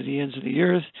taken to the ends of the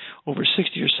earth. Over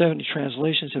 60 or 70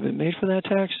 translations have been made for that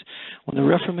text. When the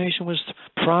Reformation was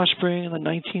prospering and the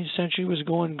 19th century was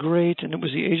going great, and it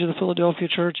was the age of the Philadelphia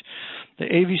church, the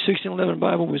AV 1611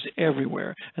 Bible was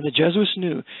everywhere. And the Jesuits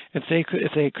knew if they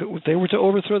were to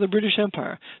overthrow the British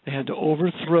Empire, they had to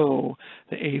overthrow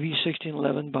the AV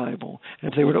 1611 Bible.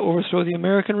 And if they were to overthrow the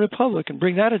American Republic and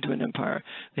bring that into an empire,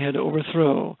 they had to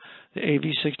overthrow the AV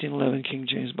 1611 King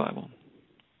James Bible.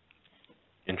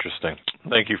 Interesting.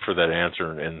 Thank you for that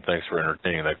answer, and thanks for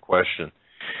entertaining that question.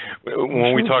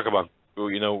 When we talk about,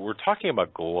 we're talking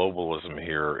about globalism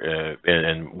here,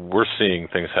 and we're seeing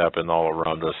things happen all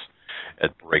around us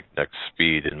at breakneck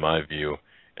speed, in my view.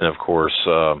 And of course,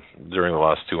 during the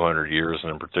last 200 years,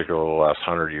 and in particular the last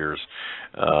 100 years,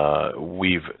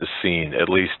 we've seen, at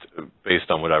least based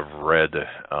on what I've read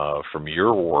from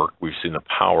your work, we've seen the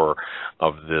power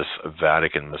of this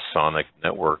Vatican Masonic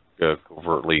network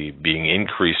covertly being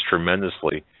increased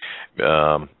tremendously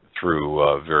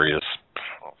through various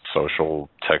social,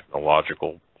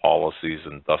 technological policies,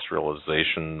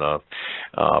 industrialization,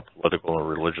 political and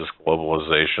religious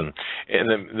globalization.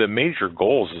 And the major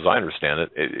goals, as I understand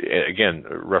it, again,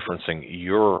 referencing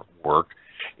your work,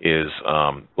 is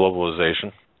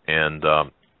globalization and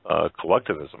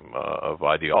collectivism of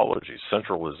ideologies,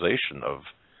 centralization of,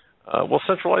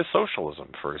 centralized socialism,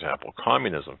 for example,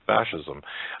 communism, fascism,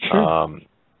 Sure.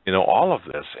 All of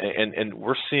this, and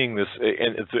we're seeing this,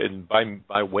 and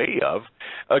by way of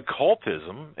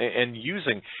occultism, and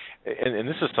using, and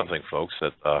this is something, folks,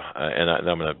 that, and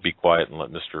I'm going to be quiet and let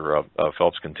Mr.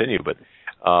 Phelps continue. But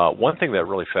one thing that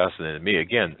really fascinated me,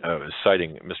 again,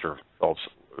 citing Mr. Phelps'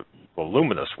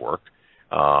 voluminous work,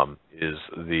 is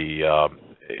the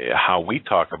how we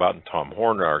talk about, and Tom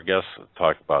Horner, our guest,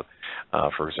 talk about,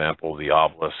 for example, the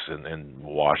obelisks in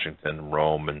Washington,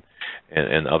 Rome, and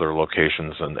other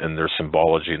locations, and their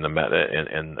symbology,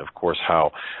 and of course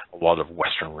how a lot of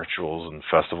Western rituals and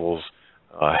festivals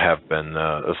have been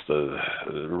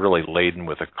really laden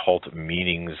with occult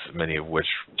meanings, many of which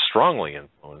strongly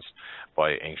influenced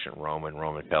by ancient Rome and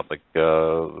Roman Catholic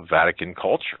Vatican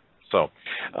culture. So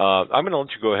I'm going to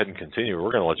let you go ahead and continue.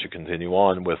 We're going to let you continue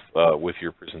on with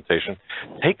your presentation.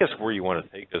 Take us where you want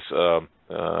to take us.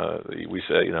 We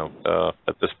say,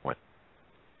 at this point.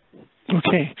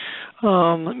 Okay.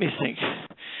 Let me think.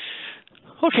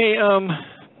 Okay.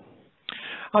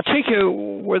 I'll take you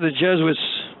where the Jesuits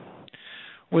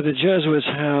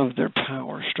have their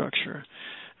power structure.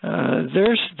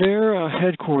 Their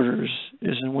headquarters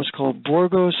is in what's called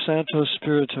Borgo Santo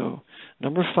Spirito,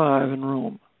 number 5 in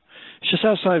Rome. It's just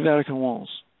outside Vatican walls.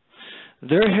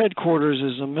 Their headquarters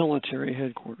is a military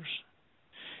headquarters.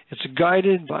 It's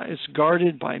guarded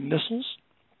by missiles,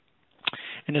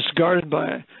 and it's guarded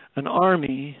by an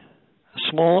army, a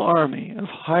small army of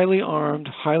highly armed,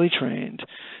 highly trained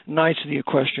Knights of the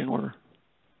Equestrian Order.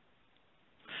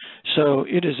 So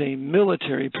it is a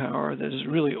military power that is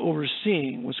really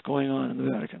overseeing what's going on in the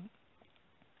Vatican.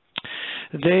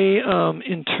 They,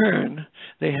 in turn,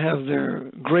 they have their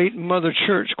great mother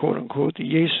church, quote unquote, the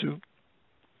Gesù,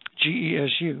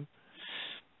 G-E-S-U,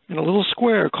 in a little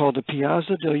square called the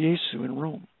Piazza del Gesù in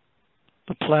Rome,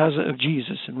 the Plaza of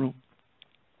Jesus in Rome.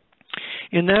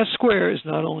 In that square is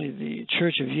not only the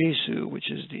Church of Gesù,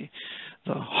 which is the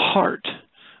heart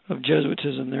of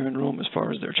Jesuitism there in Rome as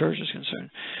far as their church is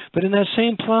concerned, but in that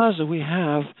same plaza we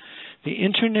have the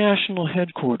international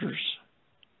headquarters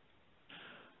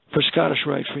for Scottish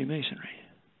Rite Freemasonry,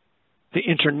 the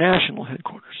international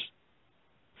headquarters.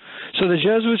 So the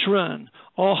Jesuits run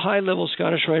all high-level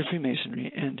Scottish Rite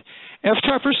Freemasonry, and F.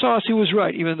 Tupper Saucy was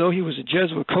right, even though he was a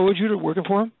Jesuit coadjutor working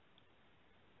for him.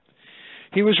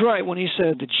 He was right when he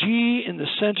said the G in the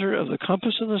center of the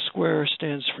compass of the square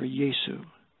stands for Gesù,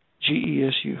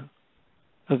 G-E-S-U,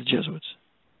 of the Jesuits.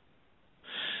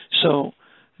 So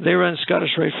they run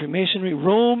Scottish Rite Freemasonry.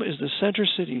 Rome is the center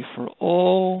city for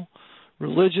all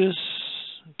religious,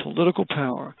 political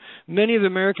power. Many of the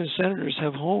American senators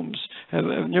have homes, have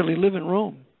nearly live in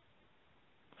Rome.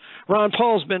 Ron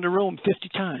Paul's been to Rome 50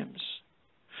 times.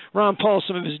 Ron Paul,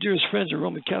 some of his dearest friends are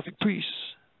Roman Catholic priests.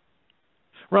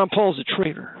 Ron Paul's a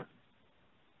traitor.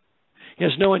 He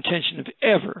has no intention of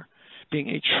ever being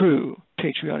a true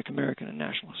patriotic American and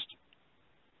nationalist.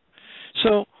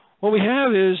 So what we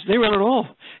have is they run it all,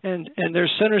 and their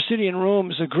center city in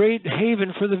Rome is a great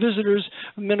haven for the visitors,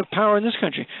 men of power in this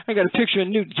country. I got a picture of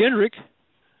Newt Gingrich,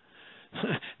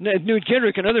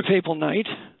 another papal knight,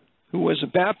 who was a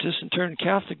Baptist and turned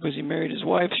Catholic because he married his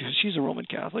wife. She's a Roman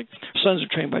Catholic. Her sons are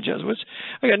trained by Jesuits.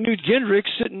 I got Newt Gingrich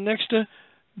sitting next to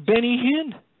Benny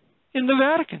Hinn in the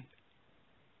Vatican.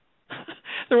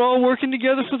 They're all working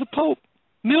together for the Pope.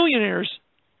 Millionaires.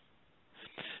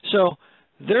 So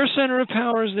their center of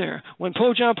power is there. When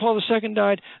Pope John Paul II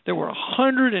died, there were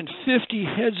 150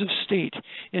 heads of state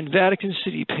in Vatican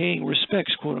City paying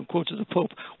respects, quote unquote, to the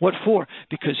Pope. What for?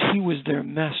 Because he was their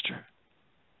master.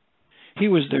 He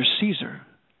was their Caesar.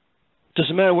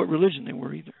 Doesn't matter what religion they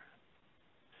were either.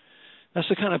 That's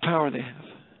the kind of power they have.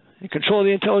 They control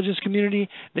the intelligence community.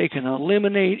 They can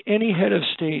eliminate any head of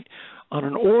state on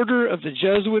an order of the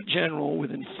Jesuit general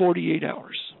within 48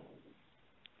 hours.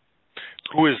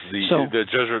 Who is the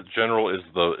Jesuit general? Is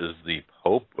the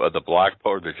Pope, the Black Pope,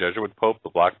 or the Jesuit Pope, the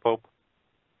Black Pope?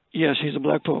 Yes, he's a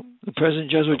Black Pope. The present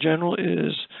Jesuit general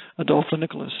is Adolfo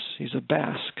Nicolas. He's a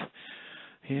Basque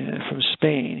from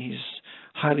Spain. He's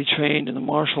highly trained in the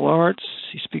martial arts.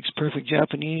 He speaks perfect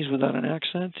Japanese without an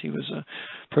accent. He was a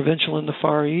provincial in the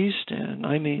Far East, and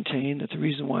I maintain that the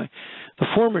reason why the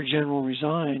former general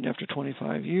resigned after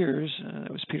 25 years,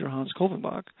 that was Peter Hans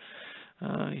Kolvenbach.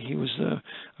 He was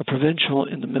a provincial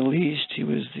in the Middle East. He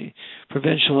was the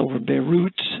provincial over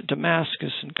Beirut,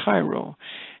 Damascus, and Cairo.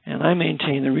 And I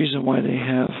maintain the reason why they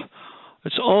have,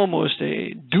 it's almost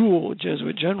a dual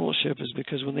Jesuit generalship, is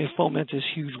because when they foment this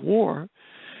huge war,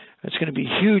 it's going to be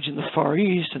huge in the Far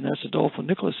East, and that's Adolfo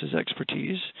Nicolas's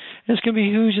expertise. And it's going to be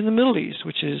huge in the Middle East,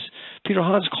 which is Peter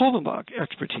Hans Kolvenbach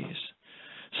expertise.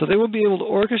 So they will be able to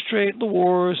orchestrate the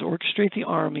wars, orchestrate the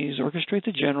armies, orchestrate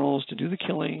the generals to do the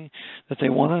killing that they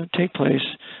want to take place.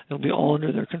 It'll be all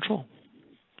under their control.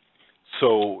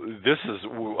 So this is,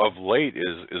 of late,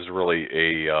 is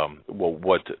really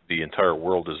what the entire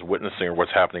world is witnessing, or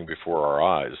what's happening before our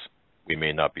eyes. We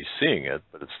may not be seeing it,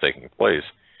 but it's taking place.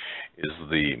 Is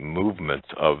the movement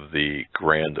of the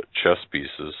grand chess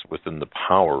pieces within the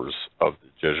powers of the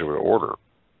Jesuit order.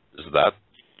 Is that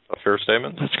a fair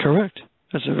statement? That's correct.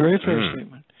 That's a very fair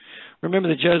statement. Remember,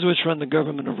 the Jesuits run the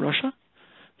government of Russia.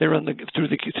 They run through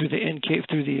the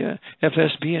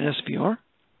FSB and SVR.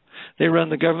 They run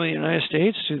the government of the United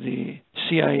States through the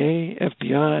CIA,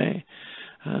 FBI,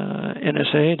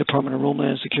 NSA, Department of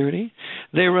Homeland Security.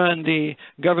 They run the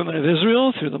government of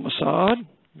Israel through the Mossad,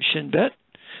 Shin Bet.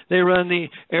 They run the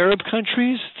Arab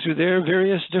countries through their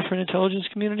various different intelligence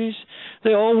communities.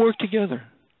 They all work together.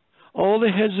 All the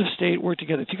heads of state work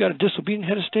together. If you got a disobedient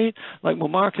head of state like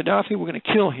Muammar Gaddafi, we're going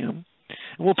to kill him,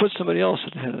 and we'll put somebody else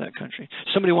at the head of that country.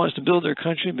 Somebody wants to build their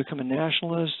country and become a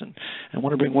nationalist and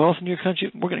want to bring wealth into your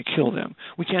country, we're going to kill them.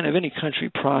 We can't have any country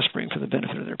prospering for the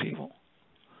benefit of their people.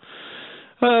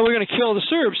 We're going to kill the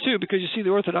Serbs, too, because you see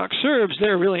the Orthodox Serbs,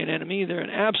 they're really an enemy. They're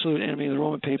an absolute enemy of the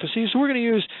Roman papacy. So we're going to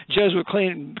use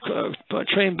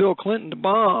Jesuit-trained Bill Clinton to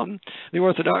bomb the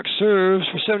Orthodox Serbs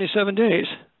for 77 days.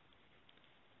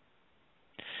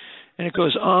 And it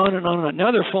goes on and on and on.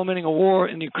 Now they're fomenting a war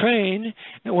in Ukraine,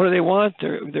 and what do they want?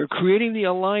 They're creating the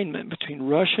alignment between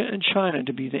Russia and China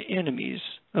to be the enemies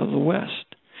of the West.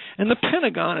 And the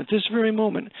Pentagon at this very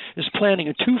moment is planning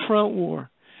a two-front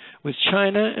war with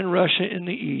China and Russia in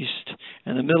the East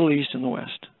and the Middle East in the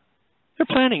West. They're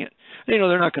planning it. They know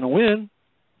they're not going to win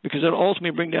because it'll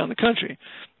ultimately bring down the country.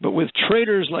 But with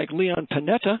traitors like Leon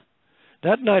Panetta,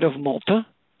 that Knight of Malta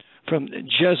from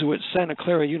Jesuit Santa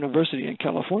Clara University in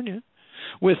California,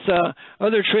 with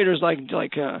other traitors like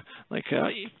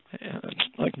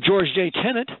George J.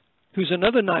 Tenet, who's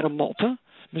another Knight of Malta,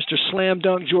 Mr. Slam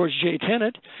Dunk George J.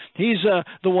 Tenet. He's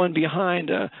the one behind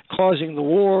causing the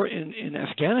war in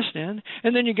Afghanistan.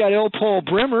 And then you got L. Paul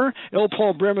Bremer. L.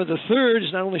 Paul Bremer III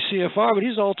is not only CFR, but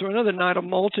he's also another Knight of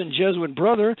Malta and Jesuit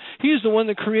brother. He's the one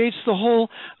that creates the whole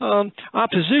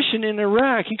opposition in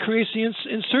Iraq. He creates the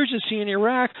insurgency in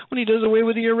Iraq when he does away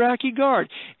with the Iraqi Guard.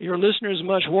 Your listeners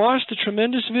must watch the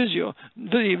tremendous video,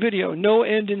 No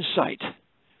End in Sight.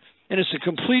 And it's a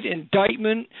complete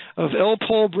indictment of L.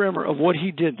 Paul Bremer, of what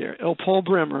he did there. L. Paul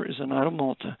Bremer is a Knight of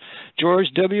Malta. George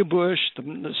W. Bush,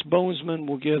 this bonesman,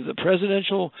 will give the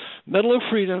Presidential Medal of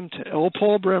Freedom to L.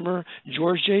 Paul Bremer,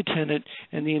 George J. Tenet,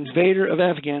 and the invader of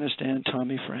Afghanistan,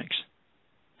 Tommy Franks.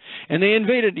 And they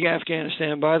invaded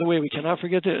Afghanistan, by the way, we cannot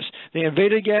forget this. They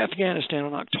invaded Afghanistan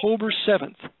on October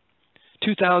 7th,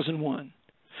 2001.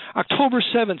 October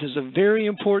 7th is a very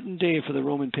important day for the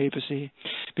Roman papacy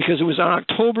because it was on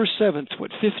October 7th,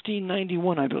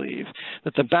 1591, I believe,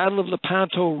 that the Battle of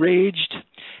Lepanto raged,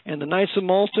 and the Knights of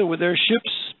Malta with their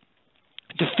ships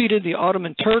defeated the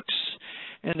Ottoman Turks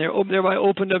and thereby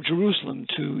opened up Jerusalem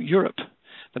to Europe.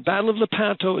 The Battle of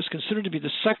Lepanto is considered to be the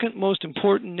second most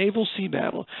important naval sea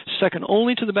battle, second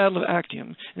only to the Battle of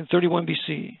Actium in 31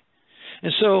 BC.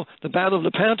 And so the Battle of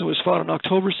Lepanto was fought on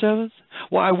October 7th.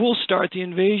 Well, I will start the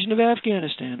invasion of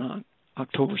Afghanistan on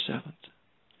October 7th.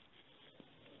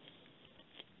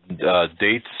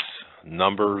 Dates,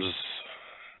 numbers,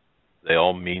 they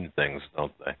all mean things,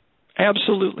 don't they?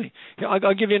 Absolutely.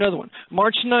 I'll give you another one.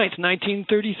 March 9th,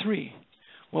 1933.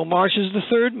 Well, March is the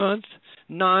third month.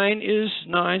 9 is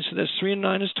 9, so that's 3 and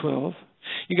 9 is 12.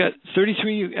 You got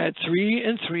 33, you add 3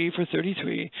 and 3 for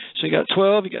 33. So you got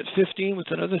 12, you got 15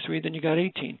 with another 3, then you got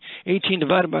 18. 18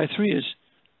 divided by 3 is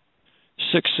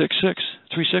 666,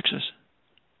 3 sixes.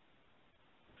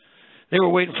 They were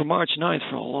waiting for March 9th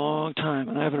for a long time,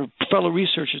 and I have fellow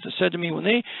researchers that said to me, when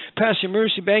they passed the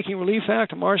Emergency Banking Relief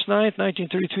Act on March 9th,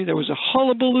 1933, there was a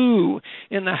hullabaloo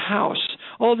in the House,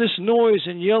 all this noise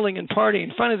and yelling and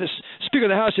partying. Finally, the Speaker of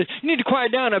the House said, "You need to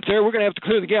quiet down up there. We're going to have to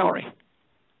clear the gallery."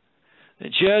 The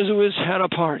Jesuits had a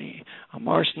party on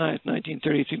March 9th,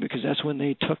 1933, because that's when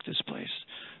they took this place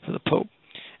for the Pope.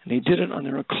 And they did it on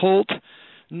their occult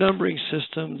numbering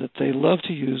system that they love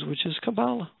to use, which is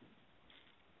Kabbalah.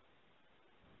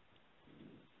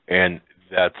 And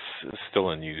that's still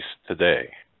in use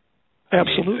today.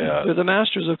 Absolutely. They're the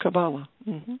masters of Kabbalah.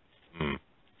 Mm-hmm. Mm.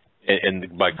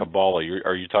 And by Kabbalah,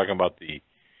 are you talking about the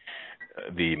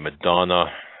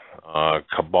Madonna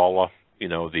Kabbalah? You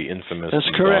know, the infamous That's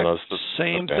Madonna. Correct.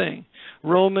 Same thing.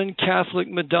 Roman Catholic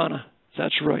Madonna.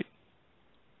 That's right.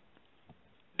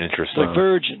 Interesting. The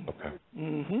Virgin. Okay.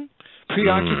 Mm-hmm.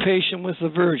 Preoccupation with the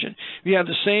Virgin. You have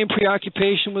the same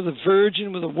preoccupation with a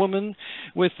virgin, with a woman,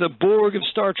 with the Borg of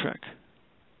Star Trek.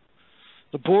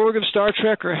 The Borg of Star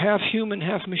Trek are half human,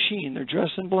 half machine. They're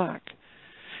dressed in black.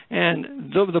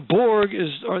 And the Borg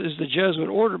is the Jesuit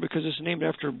order because it's named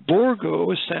after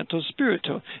Borgo Santo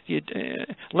Spirito,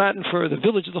 Latin for the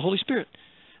village of the Holy Spirit.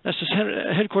 That's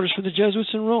the headquarters for the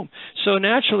Jesuits in Rome. So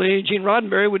naturally, Gene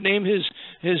Roddenberry would name his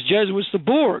Jesuits the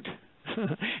Borg.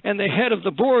 And the head of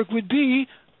the Borg would be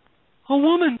a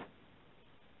woman.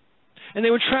 And they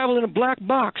would travel in a black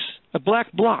box, a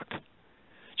black block.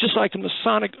 Just like the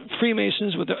Masonic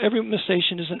Freemasons, with every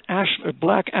station is a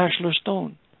black ashlar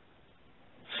stone.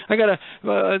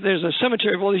 There's a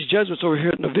cemetery of all these Jesuits over here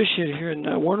at Novitiate here in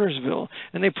Warnersville,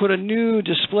 and they put a new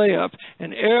display up,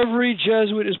 and every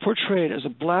Jesuit is portrayed as a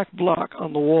black block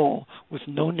on the wall with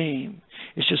no name.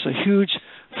 It's just a huge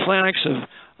phalanx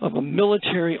of a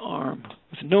military arm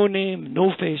with no name,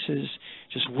 no faces,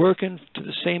 just working to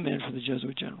the same end for the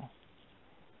Jesuit general.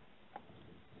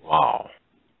 Wow.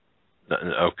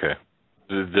 Okay.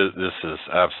 This is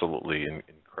absolutely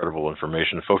incredible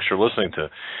information. Folks, you're listening to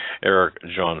Eric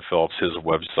Jon Phelps, his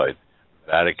website,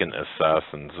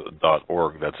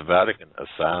 VaticanAssassins.org. That's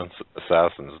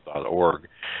VaticanAssassins.org.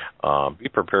 Be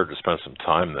prepared to spend some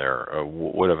time there.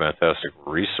 What a fantastic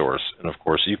resource. And, of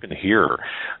course, you can hear,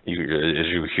 as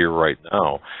you hear right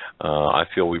now, I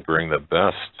feel we bring the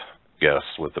best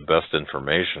guests with the best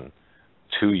information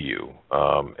to you.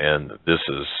 And this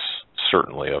is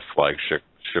certainly a flagship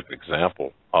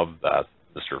example of that,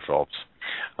 Mr. Phelps.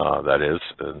 That is,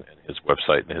 and his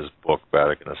website and his book,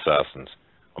 Vatican Assassins,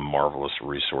 a marvelous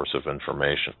resource of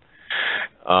information.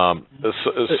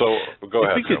 So go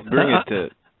ahead. If we could bring it to,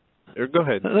 or go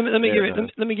ahead. Let me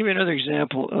give you another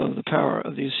example of the power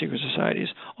of these secret societies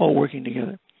all working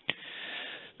together.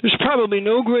 There's probably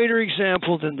no greater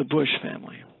example than the Bush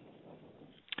family.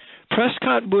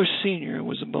 Prescott Bush Sr.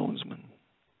 was a bonesman.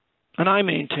 And I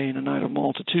maintain a Knight of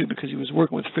Malta, too, because he was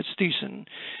working with Fritz Thyssen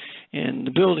in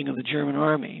the building of the German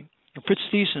army. And Fritz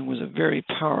Thyssen was a very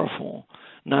powerful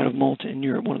Knight of Malta in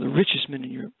Europe, one of the richest men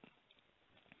in Europe.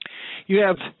 You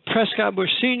have Prescott Bush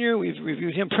Sr., we've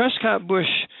reviewed him. Prescott Bush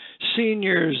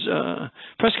Sr.'s,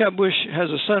 Prescott Bush has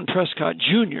a son, Prescott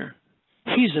Jr.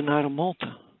 He's a Knight of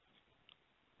Malta.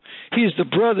 He is the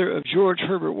brother of George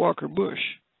Herbert Walker Bush,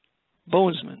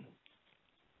 bonesman.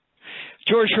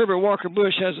 George Herbert Walker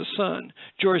Bush has a son,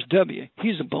 George W.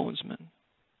 He's a bonesman.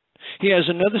 He has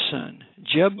another son,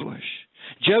 Jeb Bush.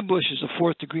 Jeb Bush is a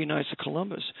fourth-degree Knights of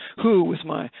Columbus, who, with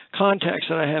my contacts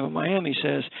that I have in Miami,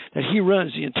 says that he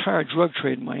runs the entire drug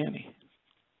trade in Miami.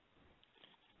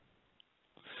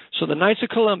 So the Knights of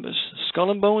Columbus,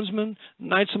 Skull and Bonesman,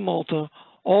 Knights of Malta,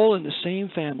 all in the same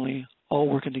family, all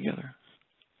working together.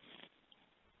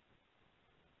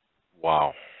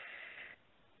 Wow.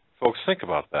 Folks, think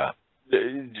about that.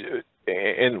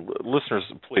 And listeners,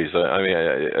 please,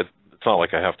 it's not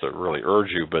like I have to really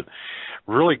urge you, but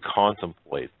really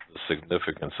contemplate the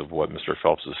significance of what Mr.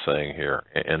 Phelps is saying here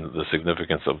and the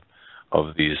significance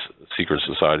of these secret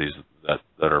societies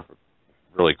that are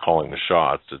really calling the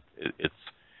shots.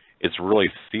 It's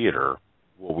really theater.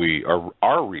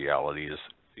 Our reality is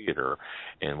theater,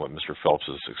 and what Mr. Phelps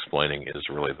is explaining is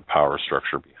really the power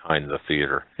structure behind the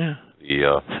theater. Yeah.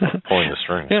 The pulling the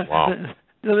strings. Yeah. Wow.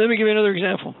 Now, let me give you another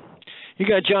example. You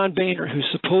got John Boehner, who's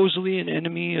supposedly an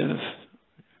enemy of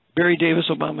Barry Davis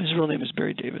Obama. His real name is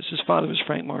Barry Davis. His father was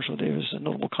Frank Marshall Davis, a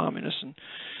notable communist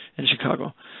in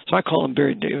Chicago. So I call him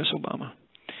Barry Davis Obama.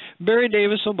 Barry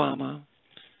Davis Obama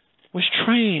was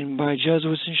trained by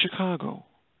Jesuits in Chicago.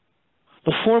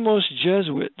 The foremost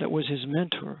Jesuit that was his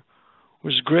mentor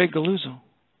was Greg Galuzzo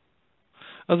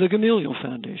of the Gamaliel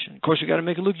Foundation. Of course, we've got to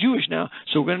make it look Jewish now,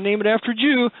 so we're going to name it after a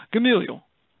Jew, Gamaliel.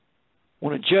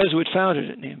 When a Jesuit founded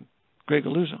it, named Greg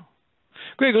Galuzzo.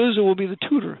 Greg Galuzzo will be the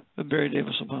tutor of Barry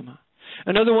Davis Obama.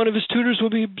 Another one of his tutors will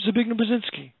be Zbigniew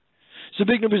Brzezinski.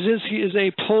 Zbigniew Brzezinski is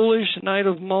a Polish Knight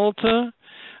of Malta,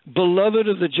 beloved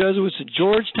of the Jesuits at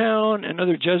Georgetown and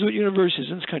other Jesuit universities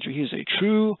in this country. He is a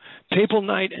true papal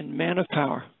knight and man of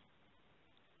power.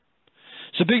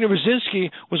 Zbigniew Brzezinski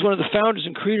was one of the founders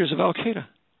and creators of Al-Qaeda.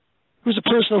 He was a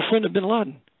personal friend of bin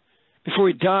Laden before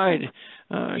he died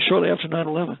shortly after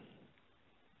 9/11.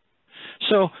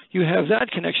 So you have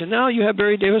that connection. Now you have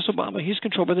Barry Davis Obama. He's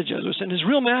controlled by the Jesuits. And his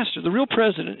real master, the real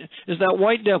president, is that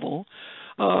white devil,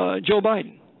 Joe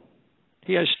Biden.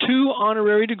 He has 2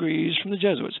 honorary degrees from the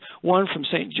Jesuits, one from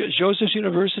St. Joseph's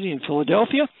University in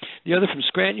Philadelphia, the other from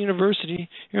Scranton University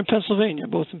here in Pennsylvania,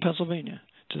 both in Pennsylvania,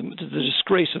 to the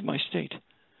disgrace of my state.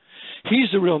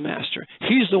 He's the real master.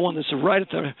 He's the one that's right at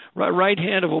the right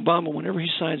hand of Obama whenever he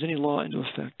signs any law into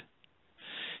effect.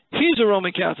 He's a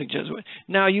Roman Catholic Jesuit.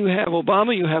 Now you have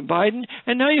Obama, you have Biden,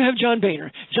 and now you have John Boehner.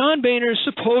 John Boehner is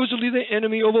supposedly the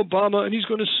enemy of Obama, and he's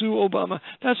going to sue Obama.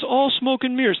 That's all smoke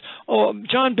and mirrors. Oh,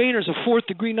 John Boehner is a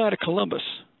 4th-degree Knight of Columbus.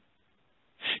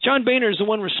 John Boehner is the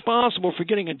one responsible for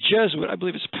getting a Jesuit, I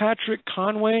believe it's Patrick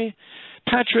Conway,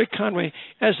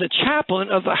 as the chaplain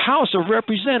of the House of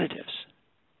Representatives.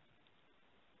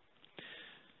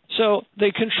 So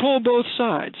they control both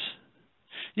sides.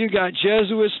 You got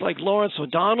Jesuits like Lawrence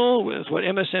O'Donnell with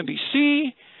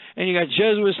MSNBC, and you got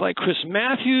Jesuits like Chris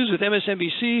Matthews with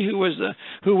MSNBC, who was the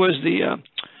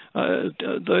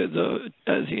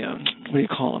what do you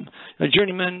call him? A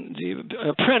journeyman, the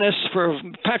apprentice for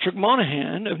Patrick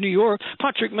Moynihan of New York.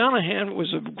 Patrick Moynihan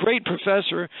was a great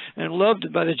professor and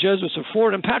loved by the Jesuits of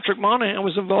Fordham, and Patrick Moynihan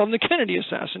was involved in the Kennedy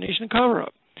assassination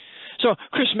cover-up. So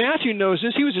Chris Matthews knows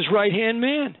this. He was his right-hand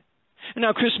man. And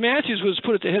now Chris Matthews was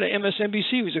put at the head of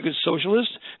MSNBC. He was a good socialist,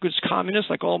 good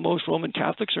communist, like most Roman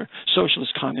Catholics are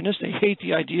socialist communists. They hate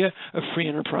the idea of free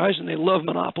enterprise, and they love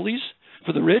monopolies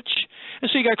for the rich. And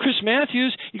so you got Chris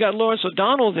Matthews, you got Lawrence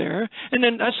O'Donnell there, and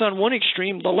then that's on one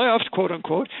extreme, the left, quote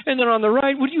unquote, and then on the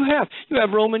right, what do you have? You have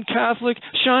Roman Catholic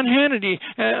Sean Hannity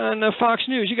on Fox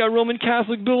News. You got Roman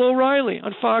Catholic Bill O'Reilly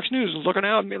on Fox News, looking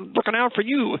out for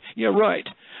you. Yeah, right.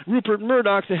 Rupert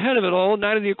Murdoch, the head of it all,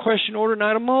 Knight of the Equestrian Order,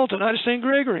 Knight of Malta, Knight of St.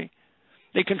 Gregory.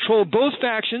 They control both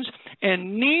factions,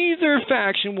 and neither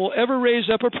faction will ever raise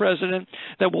up a president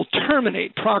that will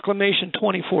terminate Proclamation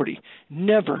 2040.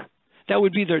 Never. That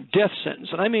would be their death sentence.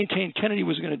 And I maintain Kennedy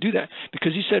was going to do that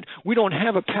because he said, we don't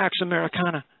have a Pax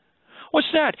Americana. What's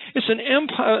that? It's an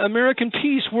empire, American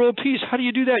peace, world peace. How do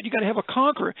you do that? You got to have a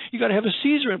conqueror. You got to have a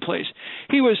Caesar in place.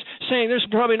 He was saying there's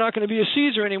probably not going to be a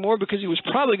Caesar anymore because he was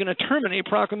probably going to terminate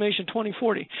Proclamation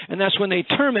 2040. And that's when they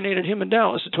terminated him in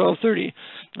Dallas at 12:30,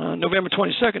 November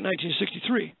 22nd,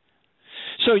 1963.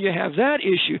 So you have that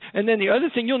issue. And then the other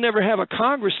thing, you'll never have a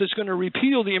Congress that's going to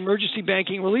repeal the Emergency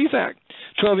Banking Relief Act,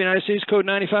 12 United States Code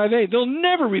 95A. They'll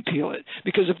never repeal it,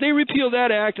 because if they repeal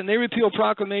that act and they repeal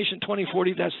Proclamation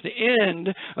 2040, that's the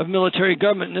end of military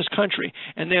government in this country.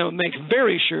 And they'll make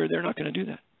very sure they're not going to do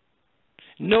that.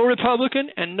 No Republican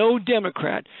and no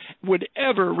Democrat would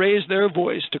ever raise their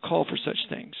voice to call for such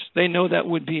things. They know that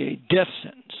would be a death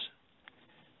sentence.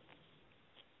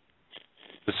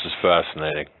 This is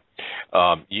fascinating.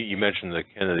 You mentioned the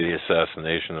Kennedy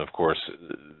assassination. Of course,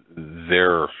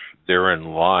 therein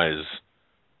lies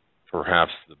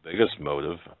perhaps the biggest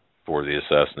motive for the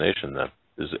assassination. That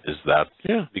is that,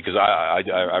 yeah. Because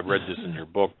I read this in your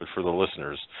book, but for the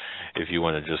listeners, if you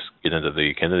want to just get into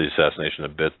the Kennedy assassination a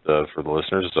bit for the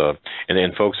listeners,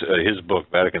 and folks, his book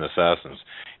Vatican Assassins,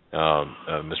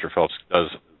 Mr. Phelps does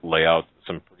lay out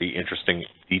some pretty interesting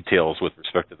details with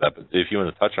respect to that. But if you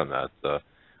want to touch on that.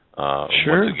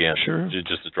 Sure, once again, sure.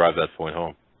 Just to drive that point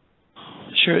home.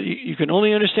 Sure. You can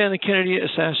only understand the Kennedy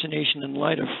assassination in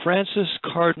light of Francis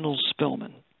Cardinal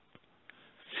Spellman.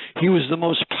 He was the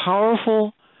most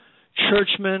powerful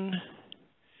churchman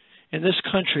in this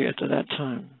country at that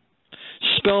time.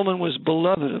 Spellman was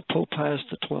beloved of Pope Pius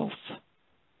XII.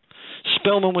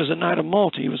 Spellman was a Knight of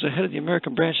Malta. He was the head of the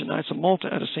American branch of Knights of Malta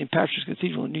out of St. Patrick's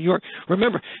Cathedral in New York.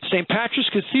 Remember, St. Patrick's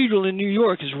Cathedral in New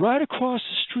York is right across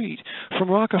the street from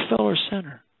Rockefeller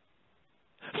Center,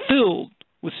 filled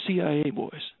with CIA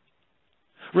boys,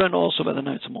 run also by the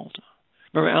Knights of Malta.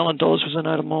 Remember, Allen Dulles was a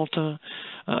Knight of Malta.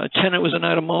 Tennant was a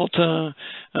Knight of Malta.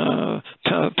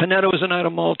 Panetta was a Knight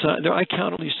of Malta. I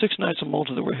count at least 6 Knights of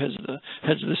Malta that were heads of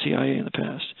the CIA in the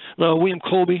past. William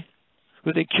Colby,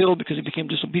 who they killed because he became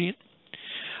disobedient.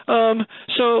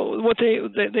 So what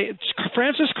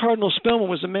Francis Cardinal Spellman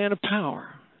was a man of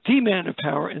power, the man of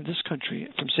power in this country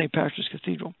from St. Patrick's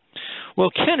Cathedral.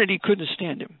 Well, Kennedy couldn't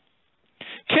stand him.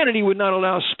 Kennedy would not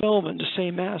allow Spellman to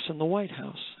say Mass in the White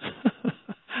House.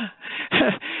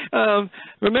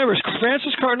 Remember,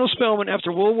 Francis Cardinal Spellman,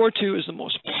 after World War II, is the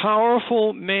most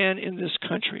powerful man in this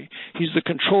country. He's the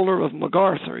controller of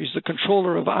MacArthur. He's the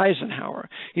controller of Eisenhower.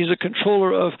 He's the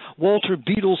controller of Walter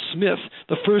Beadle Smith,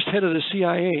 the first head of the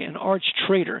CIA, an arch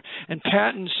traitor. And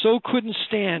Patton so couldn't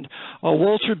stand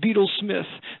Walter Beadle Smith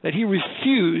that he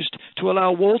refused to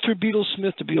allow Walter Beadle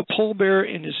Smith to be a pallbearer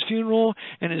in his funeral,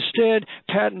 and instead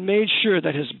Patton made sure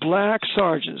that his black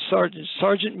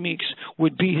Sergeant Meeks,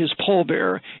 would be his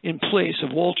pallbearer in place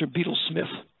of Walter Beadle Smith.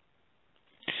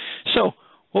 So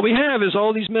what we have is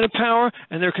all these men of power,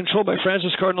 and they're controlled by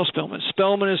Francis Cardinal Spellman.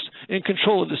 Spellman is in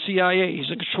control of the CIA. He's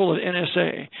in control of the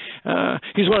NSA.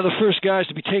 He's one of the first guys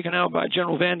to be taken out by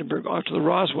General Vandenberg after the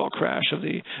Roswell crash of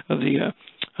the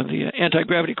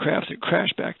anti-gravity craft that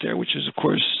crashed back there, which is, of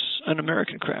course, an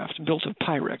American craft built of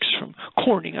Pyrex from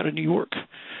Corning out of New York.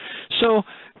 So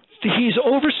he's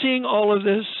overseeing all of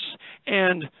this,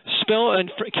 and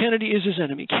Kennedy is his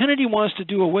enemy. Kennedy wants to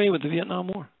do away with the Vietnam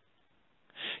War.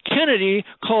 Kennedy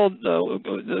called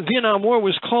the Vietnam War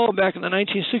was called back in the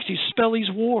 1960s Spelly's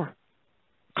War,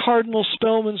 Cardinal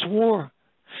Spellman's War.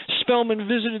 Spellman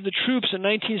visited the troops in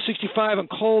 1965 and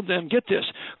called them, get this,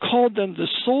 called them the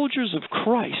soldiers of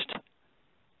Christ.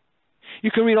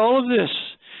 You can read all of this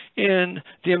in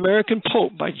The American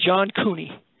Pope by John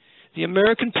Cooney. The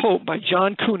American Pope by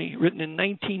John Cooney, written in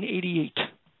 1988.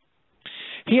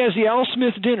 He has the Al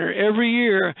Smith dinner every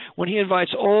year when he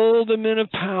invites all the men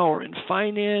of power in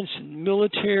finance and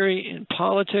military and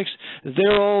politics.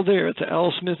 They're all there at the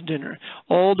Al Smith dinner.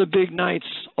 All the big knights,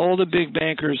 all the big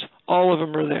bankers, all of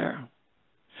them are there.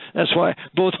 That's why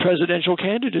both presidential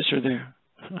candidates are there.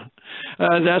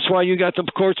 That's why you got the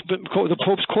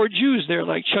Pope's court Jews there,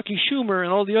 like Chucky Schumer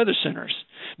and all the other sinners,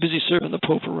 busy serving the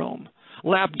Pope of Rome.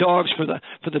 Lap dogs for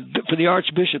the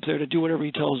Archbishop there to do whatever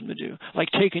he tells them to do, like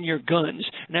taking your guns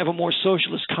and have a more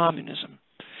socialist communism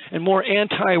and more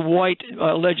anti-white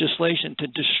legislation to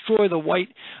destroy the white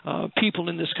people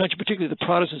in this country, particularly the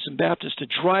Protestants and Baptists, to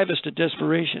drive us to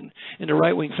desperation into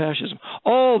right-wing fascism.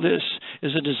 All this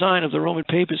is a design of the Roman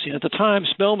papacy. And at the time,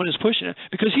 Spellman is pushing it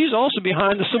because he's also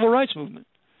behind the civil rights movement.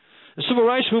 The civil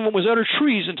rights movement was utter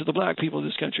treason to the black people of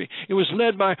this country. It was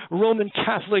led by Roman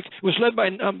Catholic, it was led by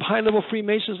high-level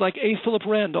Freemasons like A. Philip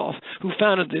Randolph, who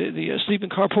founded the sleeping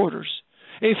car porters.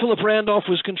 A. Philip Randolph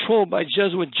was controlled by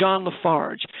Jesuit John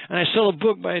Lafarge. And I sell a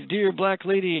book by a dear black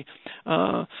lady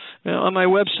on my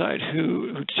website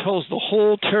who tells the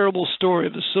whole terrible story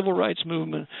of the civil rights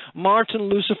movement. Martin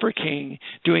Lucifer King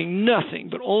doing nothing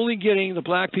but only getting the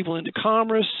black people into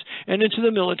commerce and into the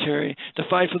military to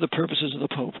fight for the purposes of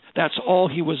the Pope. That's all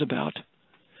he was about.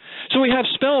 So we have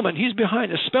Spellman. He's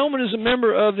behind us. Spellman is a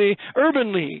member of the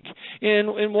Urban League in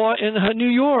New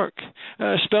York.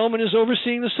 Spellman is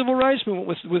overseeing the civil rights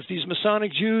movement with these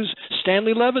Masonic Jews,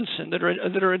 Stanley Levinson, that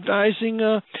are advising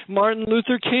Martin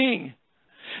Luther King.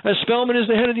 Spellman is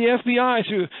the head of the FBI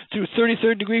through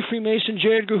 33rd degree Freemason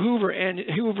J. Edgar Hoover, and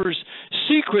Hoover's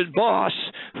secret boss,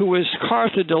 who was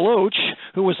Cartha DeLoach,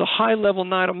 who was a high-level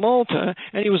Knight of Malta,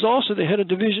 and he was also the head of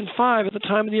Division 5 at the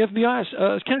time of the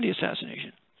FBI Kennedy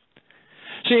assassination.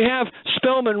 So you have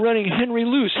Spellman running Henry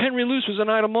Luce. Henry Luce was a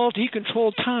Knight of Malta. He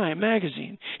controlled Time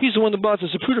magazine. He's the one that bought the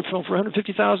Zapruder film for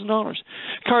 $150,000.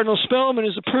 Cardinal Spellman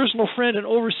is a personal friend and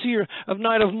overseer of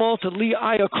Knight of Malta, Lee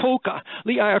Iacocca.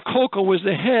 Lee Iacocca was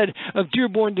the head of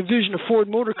Dearborn Division of Ford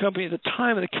Motor Company at the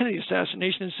time of the Kennedy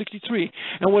assassination in '63.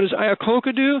 And what does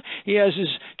Iacocca do? He has his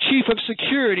chief of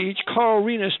security, Carl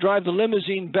Renas, drive the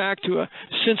limousine back to a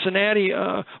Cincinnati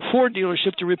Ford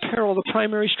dealership to repair all the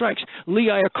primary strikes. Lee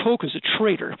Iacocca is a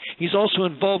traitor. He's also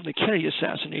involved in the Kennedy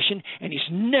assassination, and he's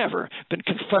never been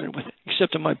confronted with it,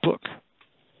 except in my book.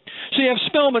 So you have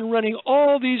Spellman running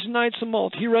all these Knights of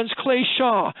Malta. He runs Clay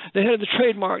Shaw, the head of the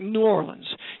trademark in New Orleans.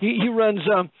 He runs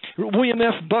William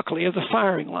F. Buckley of the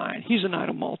firing line. He's a Knight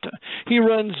of Malta. He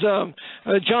runs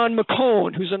John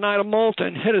McCone, who's a Knight of Malta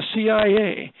and head of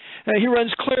CIA. He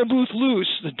runs Claire Booth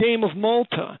Luce, the Dame of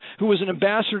Malta, who was an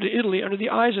ambassador to Italy under the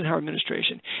Eisenhower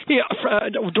administration.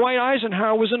 Dwight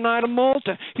Eisenhower was a Knight of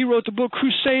Malta. He wrote the book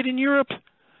Crusade in Europe,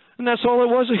 and that's all it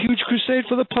was, a huge crusade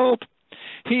for the Pope.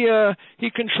 He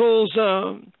controls.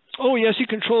 He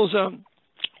controls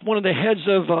one of the heads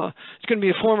of. It's going to be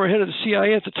a former head of the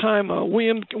CIA at the time,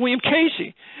 William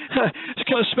Casey.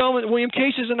 William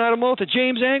Casey's a Knight of Malta.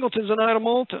 James Angleton's a Knight of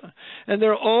Malta, and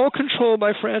they're all controlled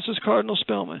by Francis Cardinal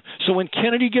Spellman. So when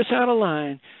Kennedy gets out of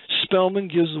line, Spellman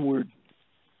gives the word,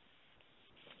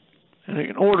 and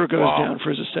an order goes down for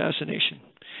his assassination.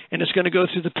 And it's going to go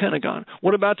through the Pentagon.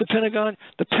 What about the Pentagon?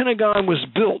 The Pentagon was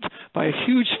built by a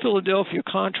huge Philadelphia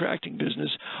contracting business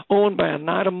owned by a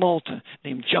Knight of Malta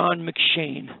named John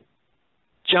McShane.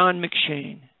 John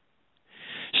McShane.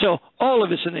 So all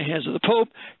of it's in the hands of the Pope.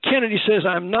 Kennedy says,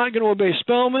 I'm not going to obey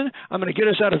Spellman. I'm going to get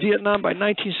us out of Vietnam by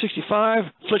 1965.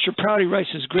 Fletcher Prouty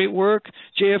writes his great work,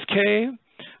 JFK,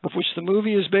 of which the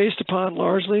movie is based upon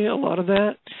largely, a lot of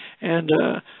that. And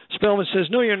Spellman says,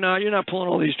 no, you're not. You're not pulling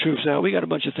all these troops out. We got a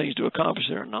bunch of things to accomplish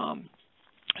there in Nam.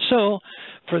 So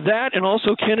for that, and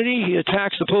also Kennedy, he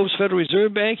attacks the Pope's Federal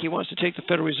Reserve Bank. He wants to take the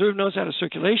Federal Reserve notes out of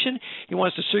circulation. He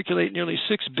wants to circulate nearly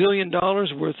 $6 billion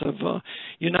worth of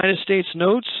United States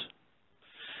notes.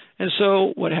 And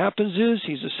so what happens is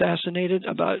he's assassinated.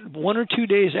 About 1 or 2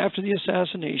 days after the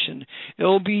assassination,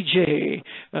 LBJ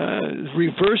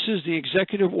reverses the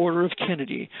executive order of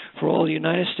Kennedy for all the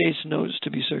United States notes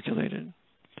to be circulated.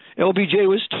 LBJ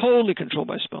was totally controlled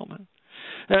by Spellman.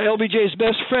 LBJ's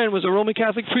best friend was a Roman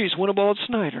Catholic priest, Winibald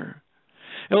Snyder.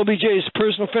 LBJ's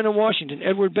personal friend in Washington,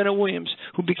 Edward Bennett Williams,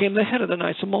 who became the head of the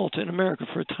Knights of Malta in America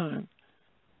for a time.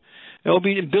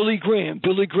 Billy Graham.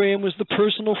 Billy Graham was the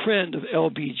personal friend of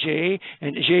LBJ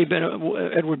and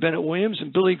Edward Bennett Williams,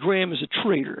 and Billy Graham is a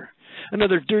traitor,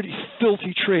 another dirty,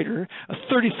 filthy traitor, a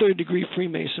 33rd degree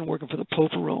Freemason working for the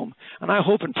Pope of Rome. And I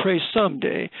hope and pray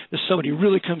someday that somebody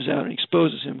really comes out and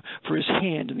exposes him for his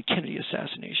hand in the Kennedy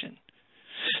assassination.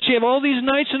 So you have all these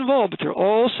knights involved, but they're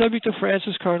all subject to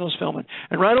Francis Cardinal Spellman.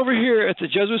 And right over here at the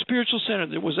Jesuit Spiritual Center,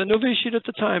 there was a novitiate at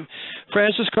the time.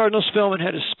 Francis Cardinal Spellman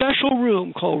had a special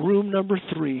room called Room Number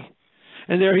 3.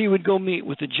 And there he would go meet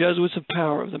with the Jesuits of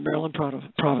Power of the Maryland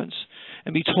province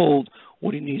and be told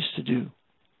what he needs to do.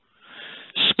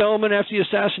 Spellman, after the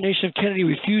assassination of Kennedy,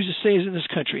 refused to stay in this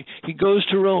country. He goes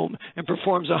to Rome and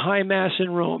performs a high mass in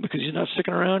Rome because he's not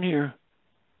sticking around here.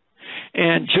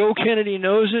 And Joe Kennedy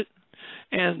knows it.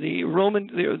 And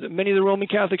many of the Roman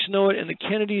Catholics know it, and the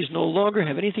Kennedys no longer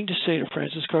have anything to say to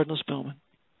Francis Cardinal Spellman.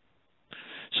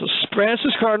 So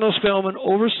Francis Cardinal Spellman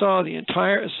oversaw the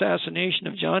entire assassination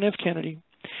of John F. Kennedy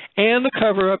and the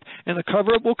cover-up, and the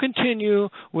cover-up will continue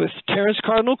with Terence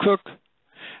Cardinal Cook,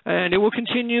 and it will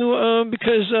continue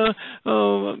because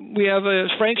we have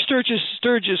Frank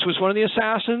Sturgis was one of the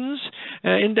assassins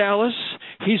in Dallas.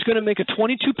 He's going to make a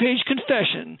 22-page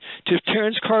confession to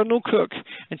Terence Cardinal Cook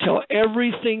and tell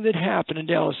everything that happened in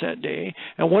Dallas that day.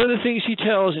 And one of the things he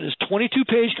tells in his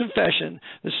 22-page confession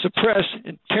that's suppressed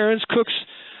in Terence Cook's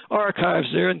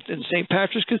archives there in St.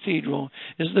 Patrick's Cathedral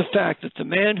is the fact that the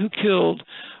man who killed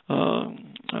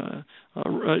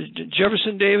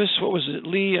Jefferson Davis,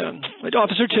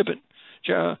 Officer Tippit,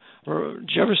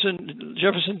 Jefferson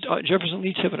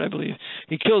Lee Tippit, I believe.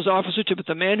 He kills Officer Tippit.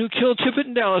 The man who killed Tippit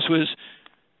in Dallas was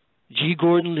G.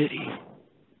 Gordon Liddy,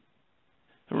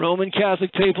 the Roman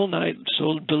Catholic papal knight,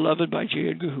 so beloved by J.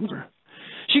 Edgar Hoover.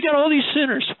 So you got all these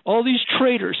sinners, all these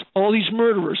traitors, all these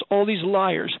murderers, all these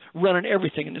liars running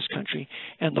everything in this country,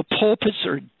 and the pulpits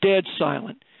are dead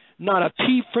silent. Not a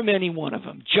peep from any one of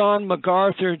them. John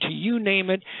MacArthur, to you name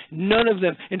it, none of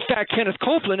them. In fact, Kenneth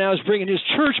Copeland now is bringing his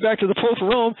church back to the Pope of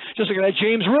Rome, just like that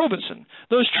James Robinson.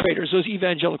 Those traitors, those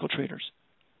evangelical traitors.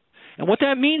 And what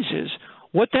that means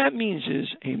is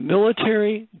a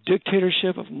military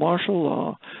dictatorship of martial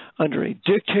law under a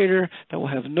dictator that will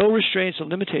have no restraints and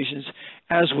limitations,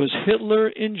 as was Hitler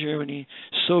in Germany,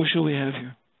 so shall we have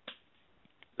here.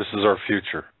 This is our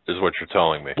future, is what you're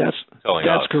telling me.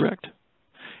 That's correct.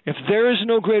 If there is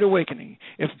no great awakening,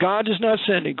 if God does not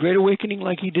send a great awakening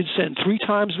like he did send 3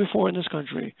 times before in this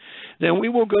country, then we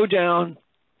will go down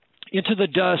into the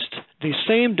dust, the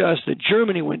same dust that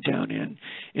Germany went down in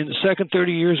the Second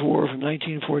 30 Years' War from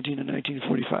 1914 to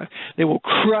 1945. They will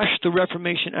crush the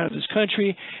Reformation out of this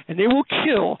country, and they will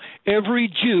kill every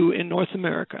Jew in North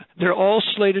America. They're all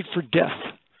slated for death.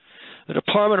 The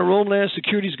Department of Homeland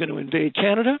Security is going to invade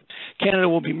Canada. Canada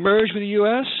will be merged with the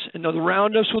U.S., and the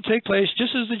roundups will take place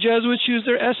just as the Jesuits used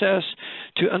their SS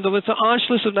under the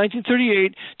Anschluss of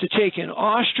 1938 to take in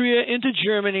Austria into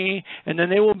Germany, and then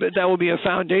that will be a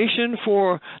foundation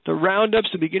for the roundups,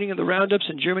 the beginning of the roundups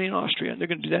in Germany and Austria. And they're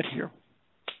going to do that here,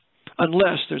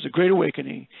 unless there's a great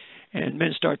awakening and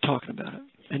men start talking about it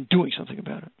and doing something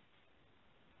about it.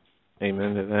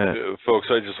 Amen to that. Folks,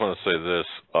 I just want to say this.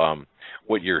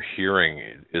 What you're hearing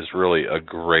is really a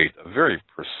very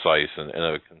precise and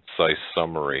a concise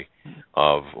summary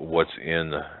of what's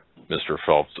in Mr.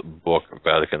 Phelps' book,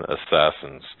 Vatican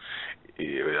Assassins.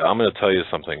 I'm going to tell you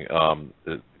something.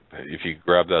 If you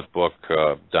grab that book,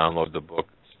 download the book,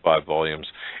 it's 5 volumes,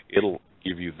 it'll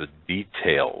give you the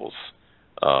details.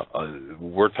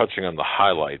 We're touching on the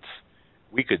highlights.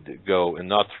 We could go, in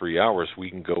not 3 hours,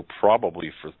 we can go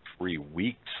probably for 3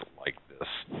 weeks like this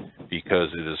because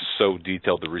it is so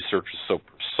detailed. The research is so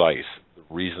precise. The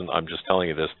reason I'm just telling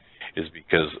you this is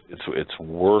because it's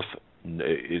worth,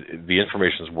 the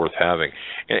information is worth having.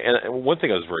 And one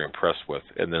thing I was very impressed with,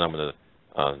 and then I'm going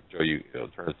to, Joe,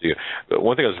 turn it to you. But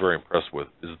one thing I was very impressed with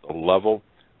is the level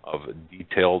of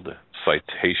detailed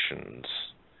citations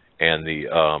and the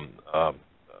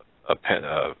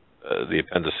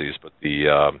appendices, but the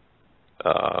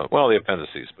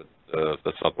appendices, but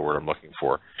that's not the word I'm looking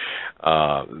for.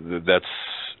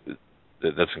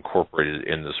 That's incorporated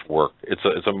in this work.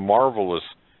 It's a marvelous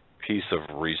piece of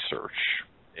research,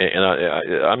 and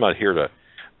I'm not here to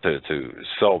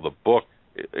sell the book,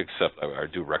 except I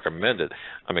do recommend it.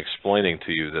 I'm explaining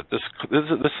to you that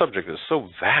this subject is so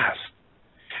vast,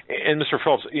 and Mr.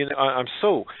 Phelps, I'm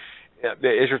so,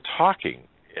 as you're talking,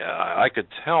 I could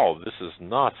tell this is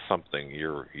not something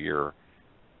you're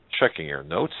checking your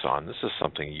notes on. This is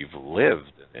something you've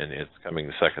lived, and it's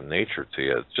coming second nature to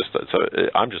you.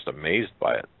 I'm just amazed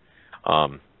by it.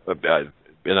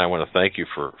 And I want to thank you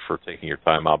for taking your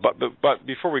time out. But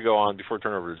before we go on, before I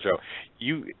turn over to Joe,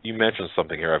 you mentioned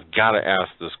something here. I've got to ask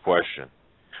this question: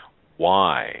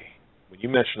 why, when you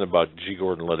mentioned about G.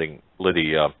 Gordon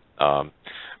Liddy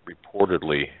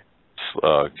reportedly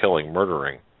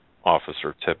murdering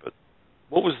Officer Tippett,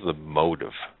 what was the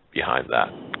motive behind that?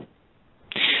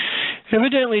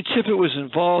 Evidently, Tippett was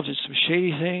involved in some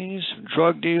shady things,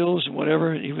 drug deals and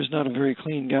whatever. He was not a very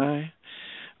clean guy.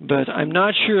 But I'm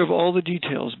not sure of all the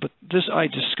details. But I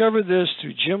discovered this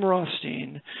through Jim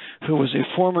Rothstein, who was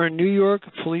a former New York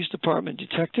Police Department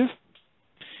detective.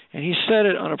 And he said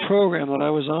it on a program that I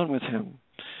was on with him,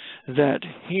 that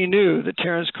he knew that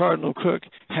Terence Cardinal Cook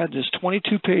had this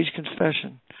 22-page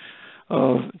confession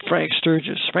of Frank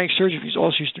Sturgis. Frank Sturgis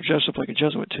also used to dress up like a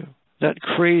Jesuit, too, that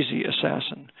crazy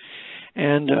assassin.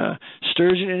 And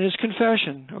Sturgeon, in his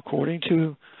confession, according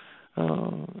to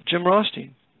Jim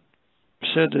Rothstein,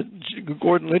 said that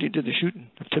Gordon Liddy did the shooting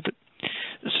of Tippett.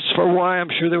 This is for why I'm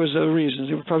sure there was other reasons.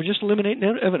 They were probably just eliminating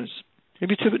evidence.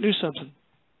 Maybe Tippett knew something.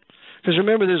 Because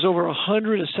remember, there's over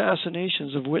 100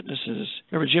 assassinations of witnesses.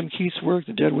 Remember Jim Keith's work,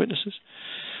 The Dead Witnesses?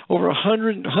 Over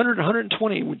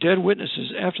 120 dead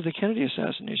witnesses after the Kennedy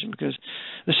assassination, because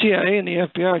the CIA and the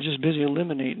FBI are just busy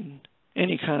eliminating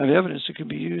any kind of evidence that could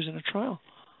be used in a trial.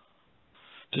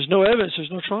 If there's no evidence, there's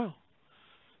no trial.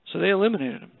 So they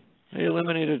eliminated them. They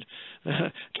eliminated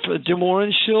De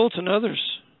Mohrenschildt and others.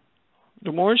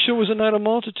 De Mohrenschildt was a Knight of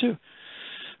Malta, too.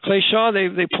 Clay Shaw,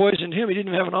 they poisoned him. He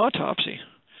didn't have an autopsy.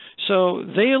 So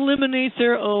they eliminate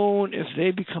their own if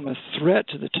they become a threat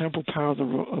to the temporal power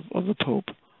of the Pope.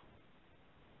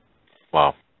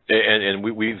 Wow. And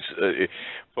we've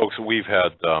folks, we've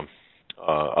had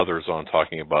others on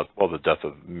talking about, the death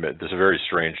of this very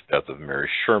strange death of Mary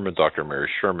Sherman, Dr. Mary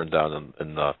Sherman, down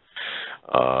in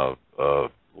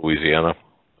Louisiana,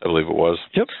 I believe it was.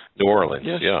 Yep. New Orleans,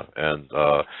 yes. Yeah. And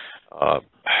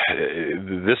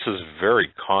this is very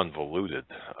convoluted,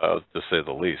 to say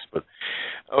the least. But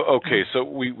okay, so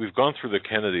we've gone through the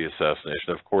Kennedy assassination.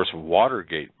 Of course,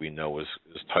 Watergate, we know, is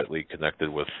tightly connected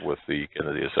with the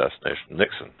Kennedy assassination.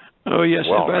 Nixon. Oh, yes.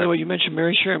 Well, and by the way, you mentioned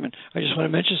Mary Sherman. I just want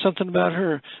to mention something about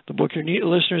her. The book your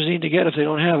listeners need to get if they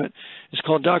don't have it. It's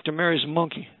called Dr. Mary's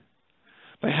Monkey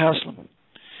by Haslam.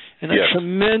 And that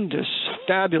tremendous,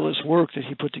 fabulous work that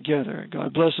he put together.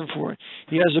 God bless him for it.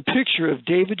 He has a picture of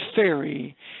David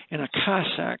Ferry in a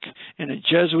cassock in a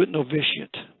Jesuit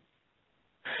novitiate.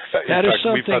 That is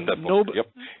something. Yep.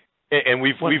 And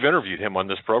we've interviewed him on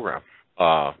this program.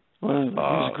 Well, he's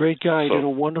a great guy. He did a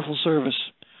wonderful service.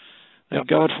 Thank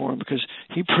God for him, because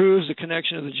he proves the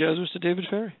connection of the Jesuits to David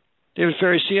Ferry. David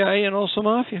Ferry, CIA, and also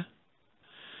Mafia.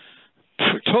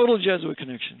 Total Jesuit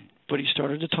connection. But he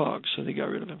started to talk, so they got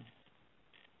rid of him.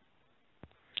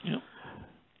 Yeah.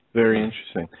 Very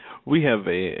interesting. We have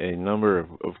a number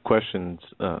of questions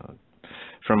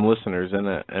from listeners,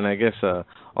 and I guess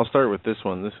I'll start with this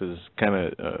one. This is kind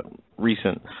of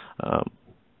recent.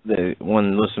 The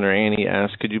one listener, Annie,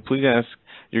 asked, "Could you please ask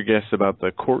your guests about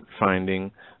the court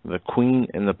finding the Queen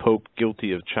and the Pope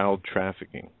guilty of child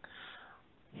trafficking?"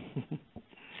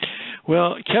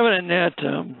 Well, Kevin and Nat,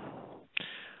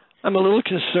 I'm a little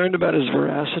concerned about his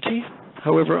veracity.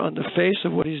 However, on the face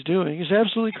of what he's doing, he's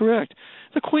absolutely correct.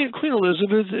 The Queen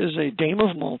Elizabeth is a Dame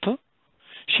of Malta.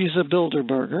 She's a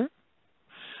Bilderberger.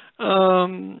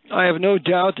 I have no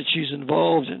doubt that she's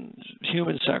involved in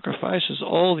human sacrifices.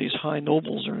 All these high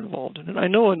nobles are involved in it. I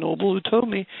know a noble who told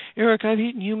me, "Eric, I've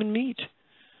eaten human meat.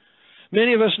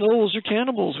 Many of us nobles are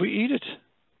cannibals. We eat it."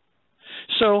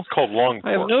 So it's called long pork,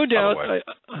 I have no doubt.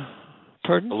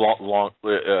 Pardon?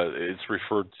 It's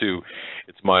referred to.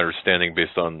 It's my understanding,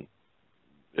 based on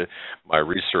my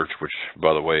research, which,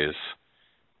 by the way, is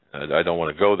I don't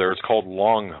want to go there. It's called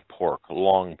long pork.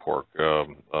 Long pork.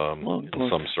 In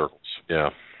some circles. Yeah.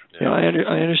 I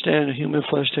understand human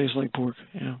flesh tastes like pork.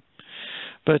 Yeah.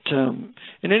 But in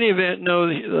any event, no.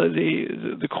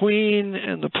 The Queen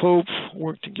and the Pope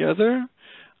work together.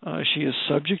 She is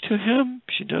subject to him.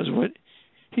 She does what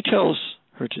he tells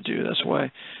her to do. That's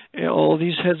why all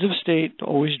these heads of state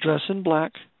always dress in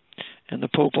black, and the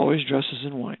Pope always dresses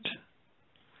in white.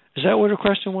 Is that what her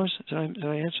question was? Did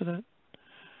I answer that?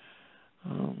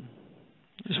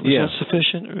 Was that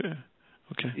sufficient?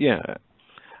 Okay. Yeah,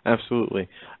 absolutely.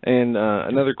 And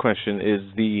another question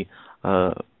is the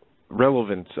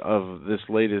relevance of this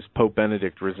latest Pope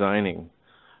Benedict resigning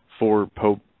for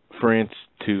Pope France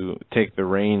to take the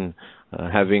reign,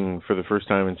 having for the first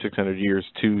time in 600 years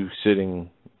 2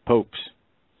 sitting popes.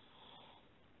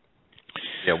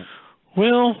 Yeah.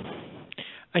 Well,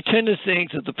 I tend to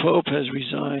think that the Pope has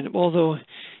resigned, although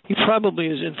he probably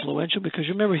is influential, because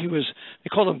remember they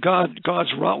called him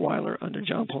God's Rottweiler under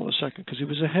John Paul II, because he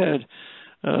was the head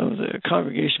of the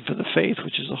Congregation for the Faith,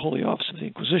 which is the Holy Office of the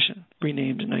Inquisition,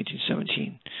 renamed in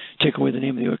 1917, take away the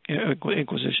name of the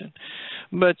Inquisition.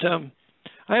 But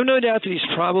I have no doubt that he's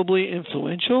probably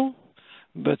influential,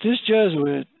 but this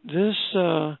Jesuit, this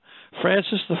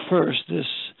Francis I,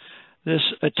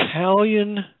 this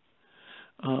Italian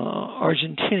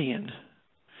Argentinian,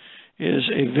 is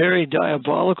a very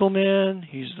diabolical man.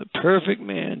 He's the perfect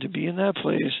man to be in that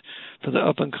place for the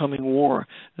up-and-coming war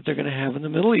that they're going to have in the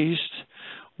Middle East,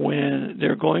 when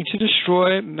they're going to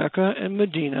destroy Mecca and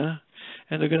Medina,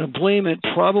 and they're going to blame it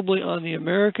probably on the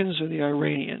Americans or the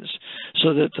Iranians,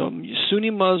 so that the Sunni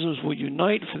Muslims will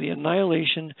unite for the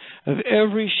annihilation of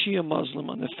every Shia Muslim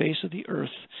on the face of the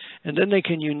earth, and then they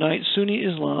can unite Sunni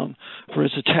Islam for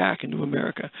its attack into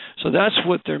America. So that's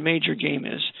what their major game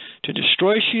is, to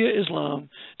destroy Shia Islam,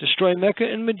 destroy Mecca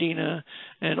and Medina,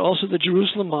 and also the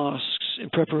Jerusalem mosques in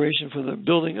preparation for the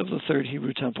building of the Third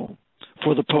Hebrew Temple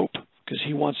for the Pope, because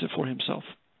he wants it for himself.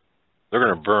 They're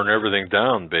going to burn everything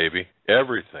down, baby.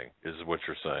 Everything is what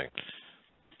you're saying.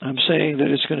 I'm saying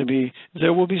that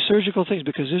there will be surgical things,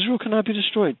 because Israel cannot be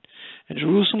destroyed, and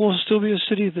Jerusalem will still be a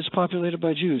city that's populated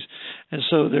by Jews. And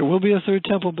so there will be a third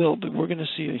temple built, but we're going to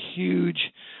see a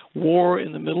huge war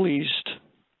in the Middle East,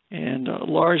 and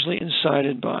largely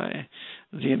incited by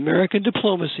the American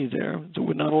diplomacy there that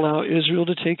would not allow Israel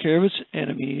to take care of its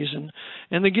enemies,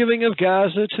 and the giving of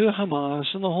Gaza to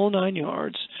Hamas and the whole 9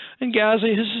 yards. And Gaza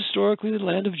is historically the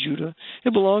land of Judah.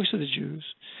 It belongs to the Jews.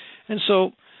 And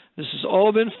so this has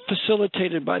all been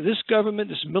facilitated by this government,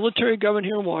 this military government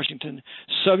here in Washington,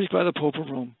 subject by the Pope of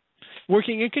Rome,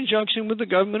 working in conjunction with the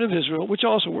government of Israel, which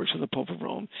also works for the Pope of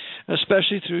Rome,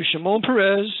 especially through Shimon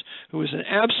Peres, who is an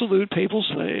absolute papal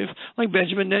slave, like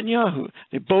Benjamin Netanyahu.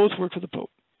 They both work for the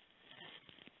Pope.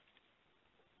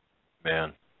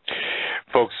 Man.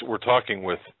 Folks, we're talking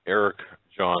with Eric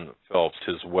Jon Phelps.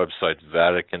 His website,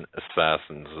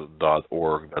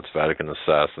 VaticanAssassins.org. That's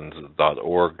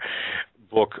VaticanAssassins.org.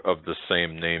 Book of the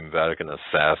same name, Vatican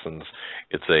Assassins.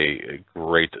 It's a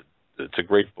great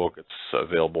book. It's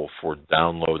available for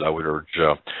download. I would urge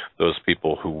those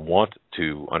people who want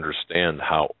to understand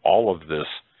how all of this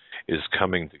is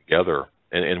coming together.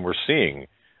 And we're seeing,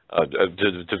 by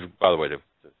the way,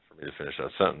 for me to finish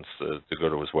that sentence, to go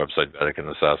to his website,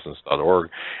 VaticanAssassins.org,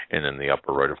 and in the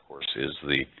upper right, of course, is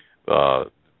the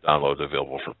download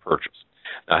available for purchase.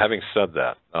 Now, having said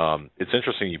that, it's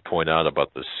interesting you point out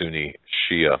about the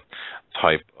Sunni-Shia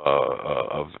type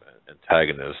of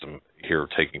antagonism here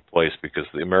taking place, because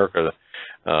the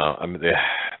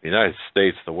United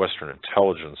States, the Western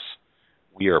intelligence,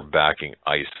 we are backing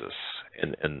ISIS,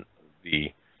 and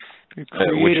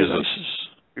which is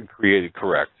created,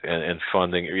 correct, and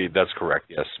funding. That's correct.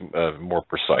 Yes, more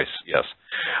precise. Yes,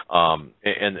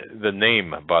 and the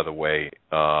name, by the way,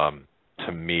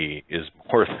 to me is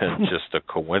more than just a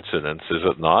coincidence, is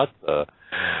it not?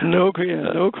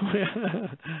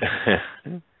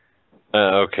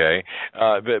 Okay,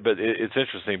 but it's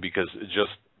interesting because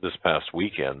just this past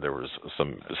weekend there was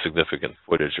some significant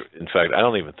footage. In fact, I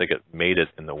don't even think it made it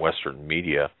in the Western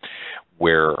media,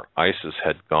 where ISIS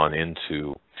had gone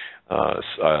into I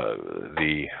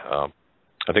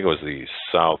think it was the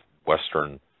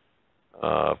southwestern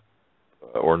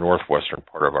or northwestern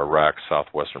part of Iraq,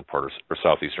 southwestern part or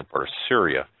southeastern part of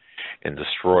Syria, and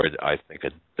destroyed, I think,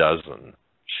 a dozen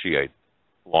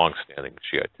long-standing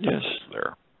Shiite temples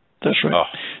there. That's right. Oh.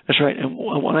 That's right. And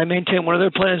what I maintain, one of their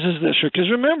plans is this,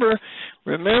 because remember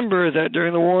that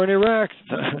during the war in Iraq,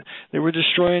 they were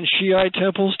destroying Shiite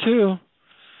temples too.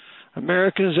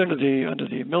 Americans under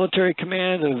the military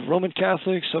command of Roman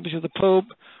Catholics, subject to the Pope,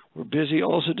 were busy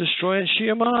also destroying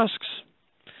Shia mosques.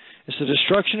 It's the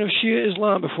destruction of Shia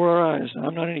Islam before our eyes. Now,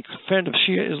 I'm not any friend of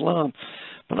Shia Islam,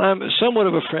 but I'm somewhat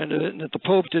of a friend of it, and that the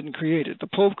Pope didn't create it. The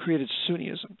Pope created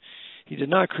Sunnism. He did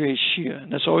not create Shia,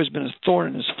 and that's always been a thorn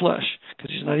in his flesh,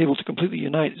 because he's not able to completely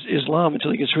unite Islam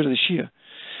until he gets rid of the Shia.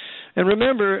 And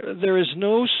remember, there is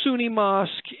no Sunni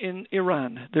mosque in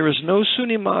Iran. There is no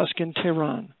Sunni mosque in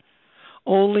Tehran.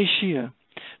 Only Shia.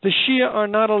 The Shia are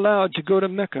not allowed to go to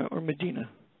Mecca or Medina.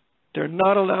 They're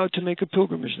not allowed to make a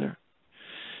pilgrimage there.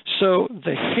 So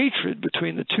the hatred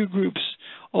between the two groups,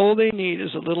 all they need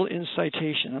is a little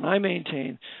incitation. And I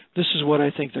maintain this is what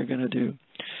I think they're going to do.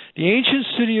 The ancient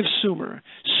city of Sumer.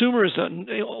 Sumer is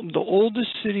the oldest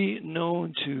city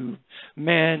known to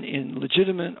man in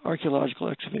legitimate archaeological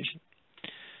excavation.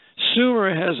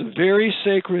 Sumer has a very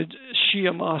sacred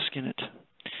Shia mosque in it.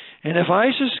 And if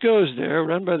ISIS goes there,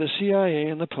 run by the CIA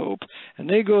and the Pope, and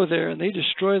they go there and they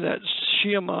destroy that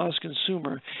Shia mosque in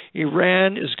Sumer,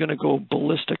 Iran is going to go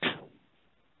ballistic.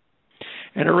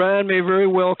 And Iran may very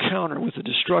well counter with the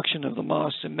destruction of the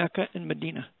mosques in Mecca and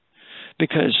Medina,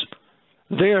 because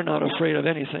they are not afraid of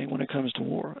anything when it comes to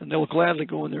war. And they'll gladly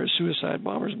go in there as suicide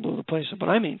bombers and blow the place up. But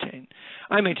I maintain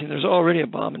there's already a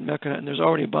bomb in Mecca and there's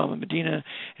already a bomb in Medina,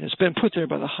 and it's been put there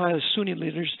by the highest Sunni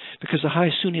leaders, because the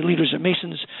highest Sunni leaders are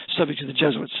Masons subject to the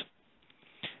Jesuits.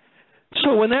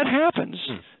 So when that happens,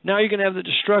 now you're going to have the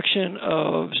destruction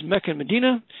of Mecca and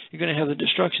Medina. You're going to have the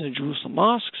destruction of Jerusalem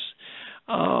mosques.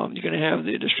 You're going to have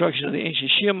the destruction of the ancient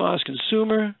Shia mosque in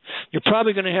Sumer. You're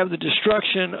probably going to have the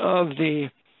destruction of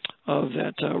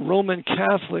that Roman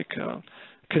Catholic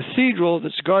cathedral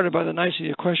that's guarded by the Knights of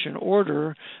the Equestrian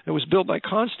Order. It was built by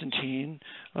Constantine.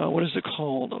 What is it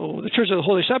called? The Church of the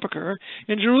Holy Sepulchre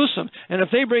in Jerusalem. And if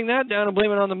they bring that down and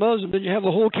blame it on the Muslims, then you have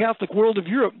the whole Catholic world of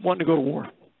Europe wanting to go to war.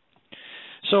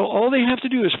 So all they have to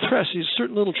do is press these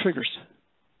certain little triggers.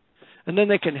 And then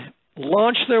they can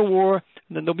launch their war,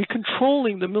 and then they'll be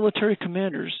controlling the military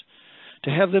commanders to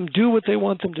have them do what they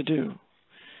want them to do.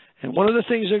 And one of the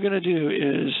things they're going to do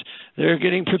is they're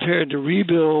getting prepared to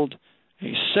rebuild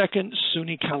a second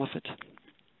Sunni caliphate.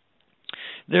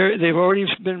 They've already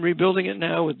been rebuilding it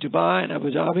now with Dubai and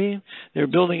Abu Dhabi. They're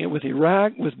building it with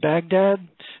Iraq, with Baghdad.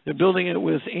 They're building it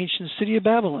with ancient city of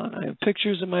Babylon. I have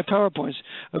pictures in my PowerPoints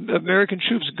of American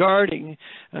troops guarding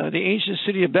the ancient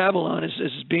city of Babylon as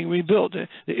it's being rebuilt.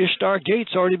 The Ishtar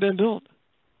Gate's already been built.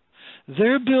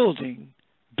 They're building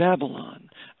Babylon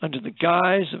under the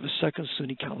guise of a second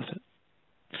Sunni caliphate.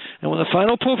 And when the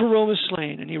final Pope of Rome is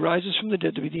slain and he rises from the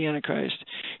dead to be the Antichrist,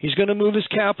 he's going to move his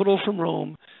capital from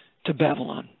Rome to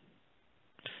Babylon.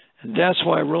 And that's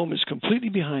why Rome is completely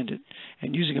behind it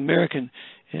and using American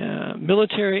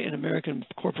military and American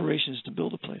corporations to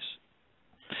build a place.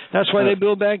 That's why they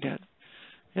build Baghdad.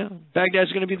 Yeah,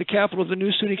 Baghdad's going to be the capital of the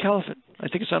new Sunni Caliphate. I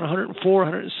think it's on 104,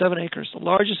 107 acres, the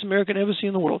largest American embassy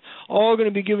in the world, all going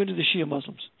to be given to the Shia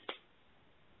Muslims.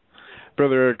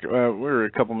 Brother Eric, we're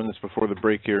a couple minutes before the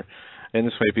break here, and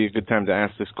this might be a good time to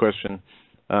ask this question.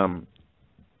 I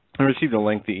received a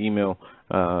lengthy email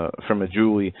from a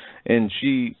Julie, and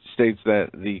she states that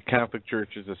the Catholic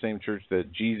Church is the same church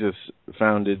that Jesus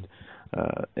founded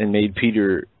and made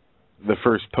Peter the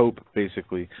first pope,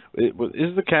 basically.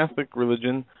 Is the Catholic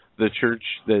religion the church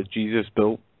that Jesus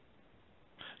built?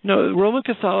 No, Roman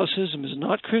Catholicism is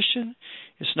not Christian.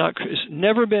 It's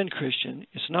never been Christian.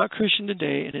 It's not Christian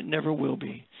today, and it never will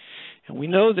be. And we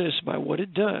know this by what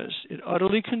it does. It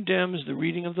utterly condemns the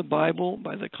reading of the Bible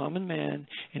by the common man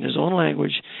in his own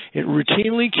language. It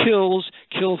routinely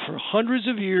killed for hundreds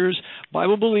of years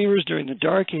Bible believers during the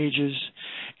Dark Ages,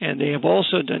 and they have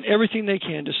also done everything they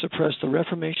can to suppress the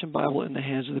Reformation Bible in the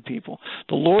hands of the people.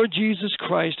 The Lord Jesus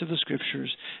Christ of the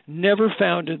Scriptures never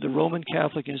founded the Roman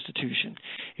Catholic institution.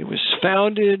 It was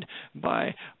founded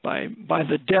by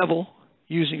the devil.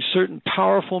 using certain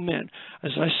powerful men.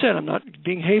 As I said, I'm not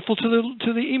being hateful to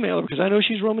the emailer because I know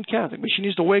she's Roman Catholic, but she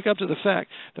needs to wake up to the fact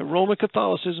that Roman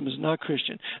Catholicism is not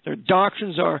Christian. Their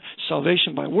doctrines are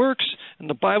salvation by works, and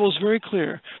the Bible is very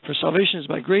clear. For salvation is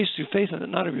by grace through faith,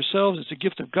 and not of yourselves. It's a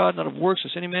gift of God, not of works,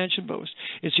 lest any man should boast.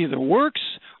 It's either works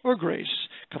or grace.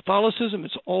 Catholicism,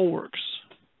 it's all works.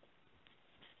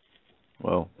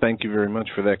 Well, thank you very much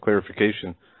for that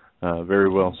clarification. Very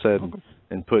well said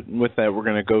and put. And with that, we're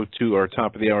going to go to our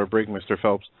top of the hour break, Mr.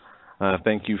 Phelps.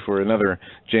 Thank you for another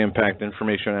jam-packed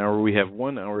information hour. We have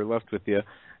 1 hour left with you,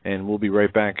 and we'll be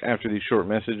right back after these short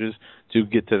messages to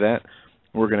get to that.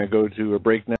 We're going to go to a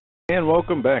break now. And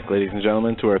welcome back, ladies and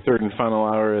gentlemen, to our third and final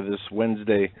hour of this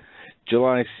Wednesday,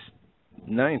 July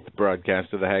 9th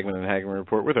broadcast of the Hagmann Hagmann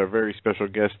Report with our very special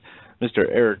guest, Mr.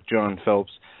 Eric Jon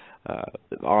Phelps,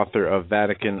 author of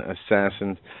Vatican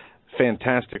Assassins.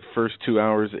 Fantastic first 2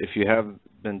 hours. If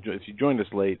you joined us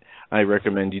late, I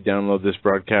recommend you download this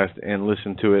broadcast and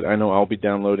listen to it. I know I'll be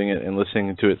downloading it and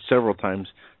listening to it several times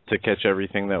to catch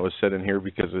everything that was said in here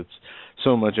because it's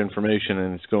so much information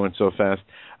and it's going so fast.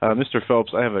 Mr.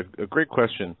 Phelps, I have a great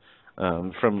question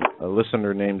from a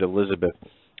listener named Elizabeth.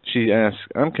 She asks,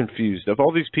 I'm confused. Of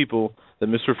all these people that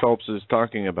Mr. Phelps is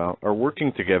talking about are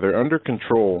working together under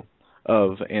control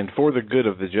of and for the good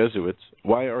of the Jesuits,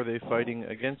 why are they fighting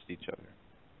against each other?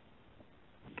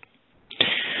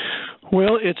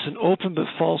 Well, it's an open but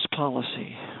false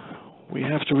policy. We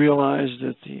have to realize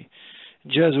that the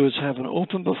Jesuits have an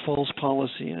open but false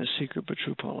policy and a secret but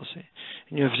true policy.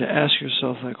 And you have to ask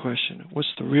yourself that question. What's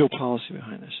the real policy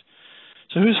behind this?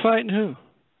 So who's fighting who?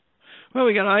 Well,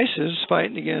 we got ISIS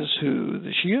fighting against who?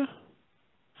 The Shia?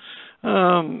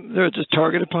 They're the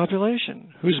targeted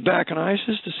population. Who's backing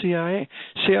ISIS? The CIA.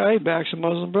 CIA backs the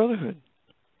Muslim Brotherhood.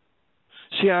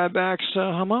 CIA backs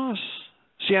Hamas.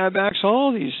 CIA backs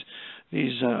all these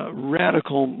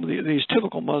radical, these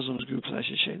typical Muslim groups, I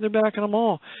should say. They're backing them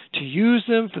all to use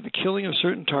them for the killing of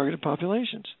certain targeted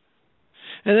populations.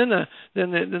 And then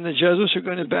the Jesuits are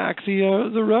going to back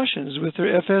the Russians with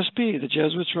their FSB. The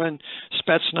Jesuits run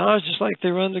Spetsnaz just like they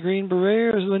run the Green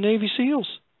Berets or the Navy SEALs.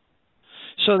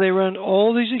 So they run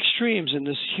all these extremes in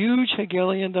this huge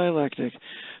Hegelian dialectic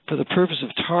for the purpose of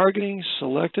targeting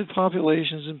selected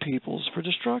populations and peoples for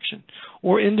destruction,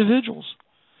 or individuals.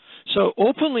 So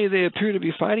openly they appear to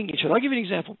be fighting each other. I'll give you an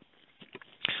example.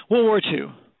 World War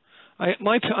II.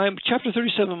 Chapter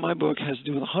 37 of my book has to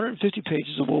do with 150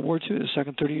 pages of World War II, the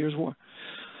Second 30 Years' War.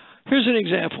 Here's an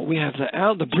example. We have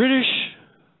the British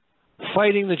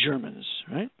fighting the Germans,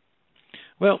 right?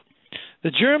 Well,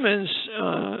 the Germans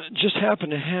just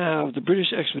happen to have the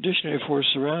British Expeditionary Force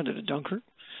surrounded at Dunkirk,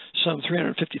 some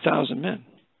 350,000 men.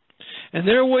 And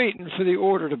they're waiting for the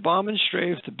order to bomb and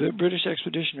strafe the British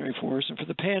Expeditionary Force and for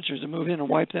the Panzers to move in and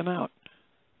wipe them out.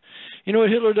 You know what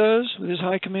Hitler does with his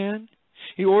high command?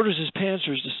 He orders his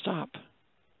Panzers to stop.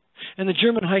 And the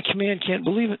German high command can't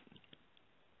believe it.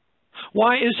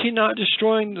 Why is he not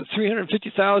destroying the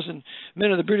 350,000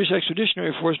 men of the British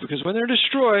Expeditionary Force? Because when they're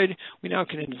destroyed, we now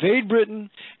can invade Britain,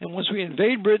 and once we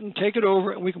invade Britain, take it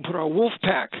over, and we can put our wolf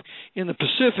pack in the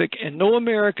Pacific, and no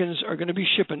Americans are going to be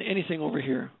shipping anything over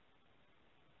here.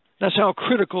 That's how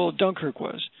critical Dunkirk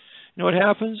was. You know what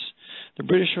happens? The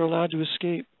British are allowed to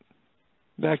escape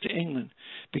back to England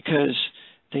because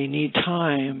they need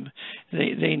time.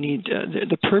 They need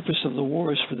the purpose of the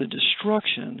war is for the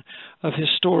destruction of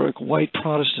historic white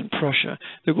Protestant Prussia.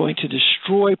 They're going to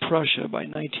destroy Prussia by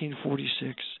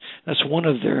 1946. That's one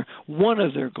of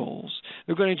their goals.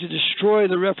 They're going to destroy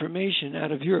the Reformation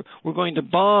out of Europe. We're going to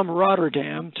bomb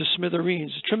Rotterdam to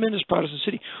smithereens, a tremendous Protestant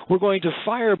city. We're going to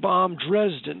firebomb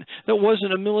Dresden. That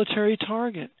wasn't a military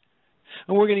target.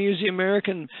 And we're going to use the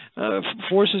American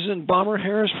forces and bomber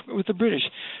Harris with the British.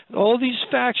 All these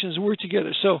factions work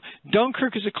together. So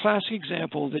Dunkirk is a classic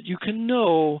example that you can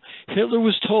know Hitler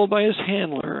was told by his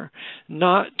handler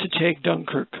not to take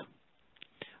Dunkirk.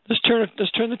 Let's turn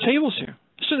the tables here.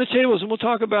 Let's turn the tables, and we'll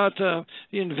talk about the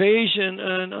invasion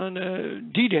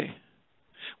on D-Day.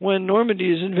 When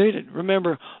Normandy is invaded.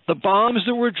 Remember, the bombs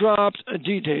that were dropped at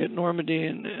D-Day at Normandy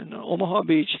and Omaha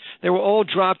Beach, they were all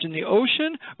dropped in the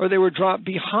ocean, or they were dropped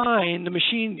behind the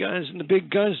machine guns and the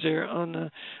big guns there on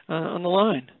the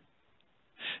line.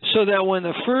 So that when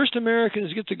the first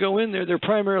Americans get to go in there, they're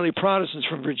primarily Protestants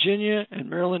from Virginia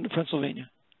and Maryland and Pennsylvania.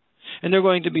 And they're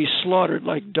going to be slaughtered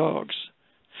like dogs.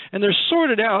 And they're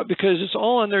sorted out because it's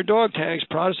all on their dog tags,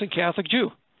 Protestant, Catholic,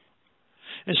 Jew.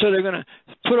 And so they're going to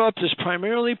put up this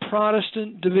primarily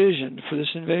Protestant division for this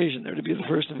invasion. They're to be the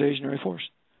first invasionary force.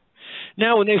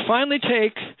 Now, when they finally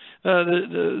take the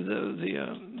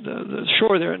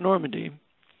shore there at Normandy,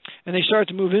 and they start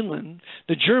to move inland,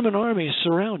 the German army is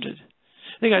surrounded.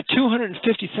 They got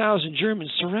 250,000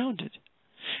 Germans surrounded.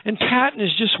 And Patton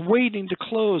is just waiting to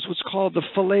close what's called the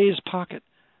Falaise Pocket.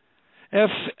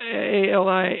 F-A-L-I-S-E,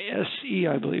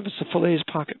 I believe. It's the Falaise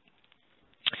Pocket.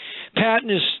 Patton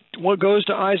goes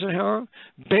to Eisenhower,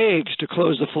 begs to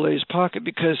close the Falaise Pocket,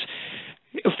 because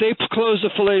if they close the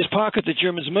Falaise Pocket, the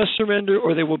Germans must surrender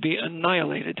or they will be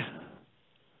annihilated.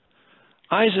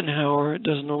 Eisenhower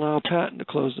doesn't allow Patton to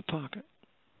close the pocket.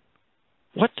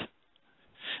 What?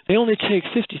 They only take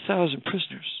 50,000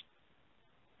 prisoners.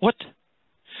 What?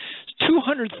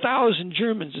 200,000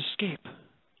 Germans escape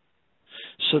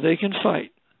so they can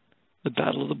fight the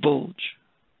Battle of the Bulge,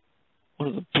 one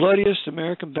of the bloodiest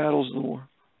American battles of the war.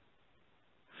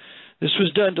 This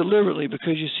was done deliberately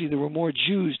because, you see, there were more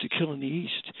Jews to kill in the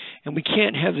East, and we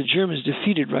can't have the Germans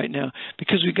defeated right now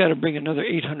because we've got to bring another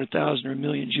 800,000 or a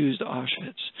million Jews to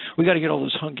Auschwitz. We've got to get all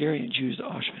those Hungarian Jews to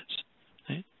Auschwitz.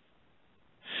 Right?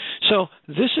 So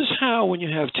this is how, when you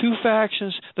have two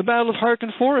factions, the Battle of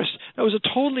Harkin Forest, that was a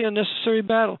totally unnecessary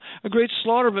battle, a great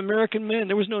slaughter of American men.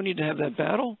 There was no need to have that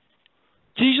battle.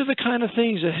 These are the kind of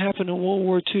things that happen in World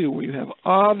War II, where you have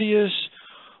obvious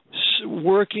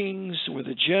workings where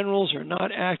the generals are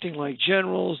not acting like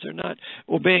generals. They're not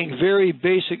obeying very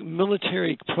basic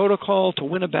military protocol to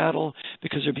win a battle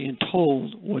because they're being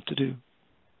told what to do.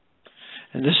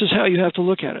 And this is how you have to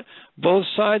look at it. Both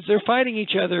sides, they're fighting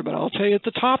each other, but I'll tell you, at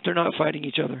the top, they're not fighting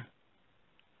each other.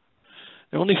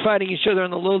 They're only fighting each other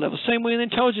on the low level. Same way in the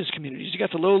intelligence communities. You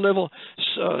got the low level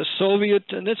Soviet,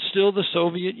 and it's still the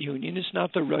Soviet Union. It's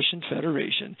not the Russian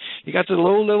Federation. You got the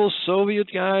low level Soviet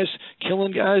guys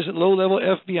killing guys at low level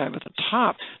FBI. But at the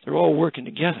top, they're all working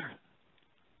together.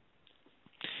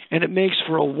 And it makes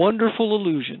for a wonderful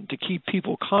illusion to keep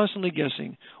people constantly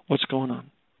guessing what's going on.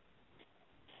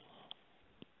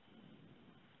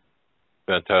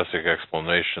 Fantastic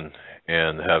explanation.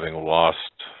 And having lost,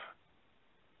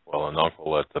 well, an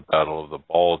uncle at the Battle of the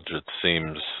Bulge, it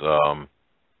seems,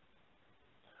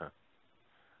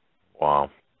 wow.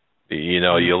 You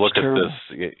know, you look at this,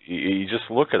 you just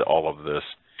look at all of this,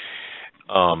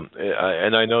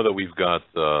 and I know that we've got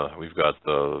the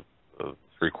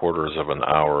 3/4 of an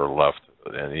hour left,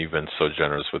 and you've been so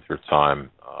generous with your time.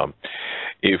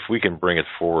 If we can bring it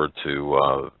forward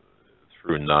to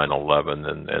through 9/11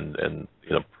 and you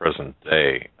know, present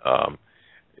day.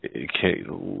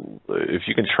 If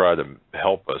you can try to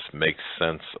help us make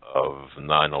sense of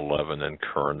 9/11 and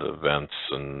current events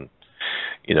and,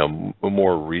 you know,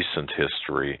 more recent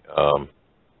history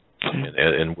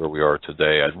and where we are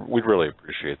today, we'd really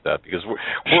appreciate that, because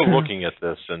we're looking at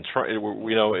this and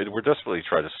we're desperately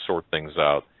trying to sort things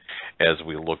out as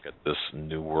we look at this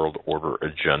New World Order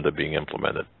agenda being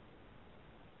implemented.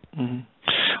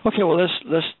 Mm-hmm. Okay, well,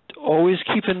 let's always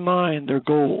keep in mind their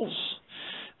goals.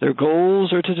 Their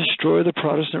goals are to destroy the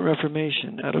Protestant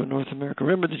Reformation out of North America.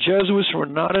 Remember, the Jesuits were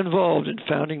not involved in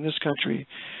founding this country.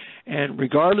 And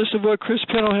regardless of what Chris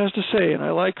Pennell has to say, and I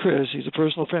like Chris, he's a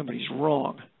personal friend, but he's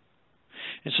wrong.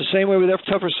 It's the same way with F.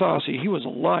 Tupper Saucy. He was a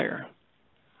liar.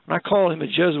 And I call him a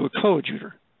Jesuit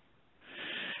coadjutor.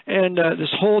 And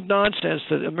this whole nonsense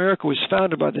that America was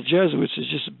founded by the Jesuits is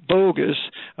just bogus.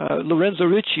 Lorenzo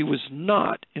Ricci was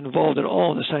not involved at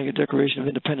all in the signing of the Declaration of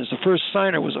Independence. The first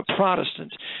signer was a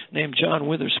Protestant named John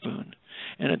Witherspoon.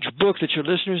 And a book that your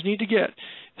listeners need to get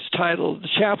is titled The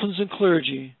Chaplains and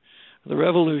Clergy of the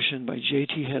Revolution by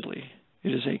J.T. Headley.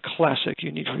 It is a classic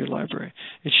you need for your library.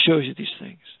 It shows you these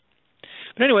things.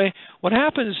 But anyway, what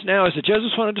happens now is the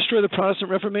Jesuits want to destroy the Protestant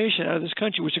Reformation out of this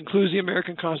country, which includes the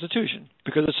American Constitution,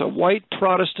 because it's a white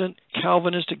Protestant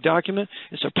Calvinistic document.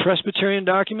 It's a Presbyterian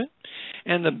document,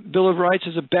 and the Bill of Rights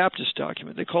is a Baptist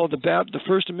document. They call it the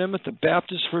First Amendment the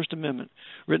Baptist First Amendment,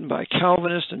 written by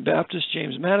Calvinist and Baptist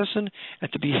James Madison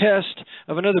at the behest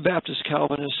of another Baptist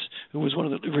Calvinist who was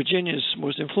one of Virginia's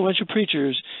most influential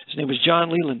preachers. His name was John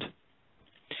Leland.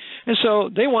 And so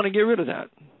they want to get rid of that,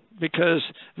 because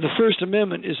the First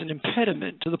Amendment is an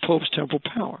impediment to the Pope's temporal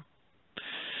power.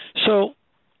 So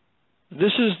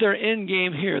this is their end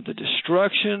game here, the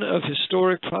destruction of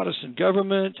historic Protestant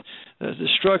government, the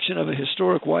destruction of a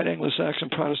historic white Anglo-Saxon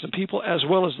Protestant people, as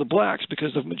well as the blacks,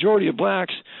 because the majority of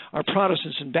blacks are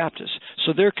Protestants and Baptists,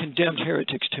 so they're condemned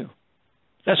heretics too.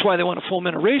 That's why they want to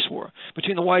foment a race war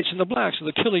between the whites and the blacks, so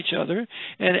they'll kill each other.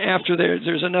 And after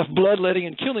there's enough bloodletting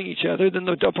and killing each other, then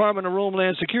the Department of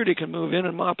Homeland Security can move in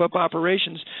and mop up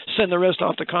operations, send the rest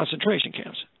off to concentration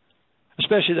camps,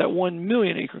 especially that 1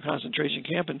 million acre concentration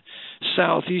camp in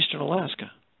southeastern Alaska.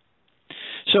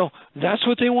 So that's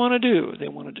what they want to do. They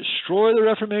want to destroy the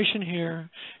Reformation here.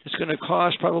 It's going to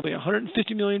cost probably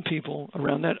 150 million people,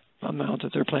 around that amount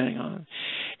that they're planning on,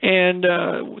 and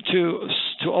to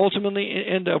ultimately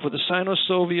end up with a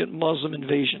Sino-Soviet Muslim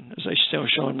invasion, as I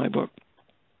show in my book.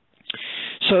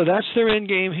 So that's their end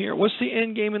game here. What's the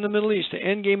end game in the Middle East? The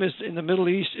end game in the Middle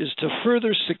East is to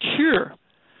further secure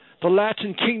the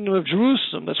Latin kingdom of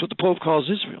Jerusalem. That's what the Pope calls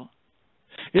Israel.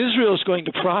 Israel is going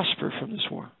to prosper from this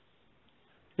war.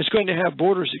 It's going to have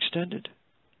borders extended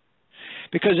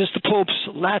because it's the Pope's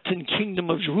Latin kingdom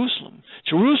of Jerusalem.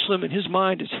 Jerusalem, in his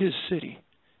mind, is his city.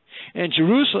 And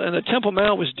Jerusalem, and the Temple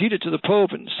Mount was deeded to the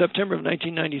Pope in September of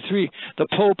 1993. The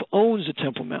Pope owns the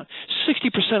Temple Mount.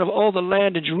 60% of all the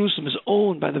land in Jerusalem is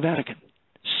owned by the Vatican.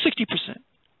 60%.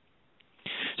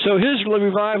 So his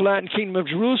revived Latin kingdom of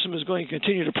Jerusalem is going to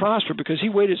continue to prosper because he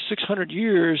waited 600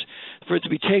 years for it to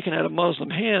be taken out of Muslim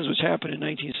hands, which happened in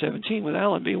 1917 with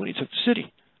Allenby when he took the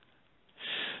city.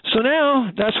 So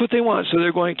now that's what they want. So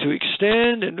they're going to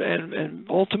extend and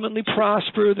ultimately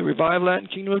prosper the revived Latin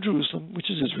kingdom of Jerusalem,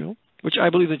 which is Israel, which I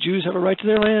believe the Jews have a right to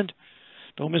their land.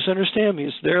 Don't misunderstand me.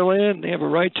 It's their land. They have a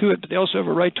right to it, but they also have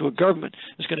a right to a government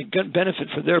that's going to benefit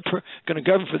for going to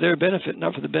govern for their benefit,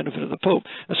 not for the benefit of the Pope.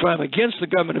 That's why I'm against the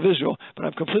government of Israel, but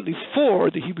I'm completely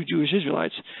for the Hebrew Jewish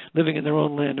Israelites living in their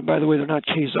own land. And by the way, they're not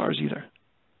Khazars either.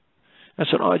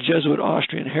 That's an Jesuit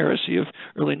Austrian heresy of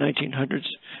early 1900s,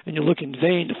 and you look in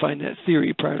vain to find that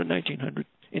theory prior to 1900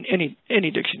 in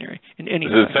any dictionary, in any.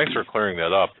 Thanks for clearing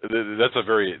that up. That's a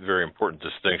very, very important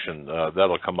distinction.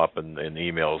 That'll come up in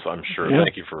emails, I'm sure. Yeah.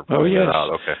 Thank you for pointing that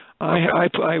out. Okay.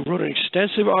 I wrote an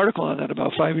extensive article on that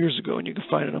about 5 years ago, and you can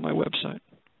find it on my website,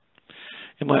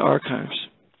 in my archives.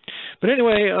 But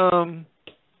anyway,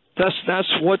 that's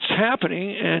what's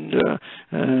happening,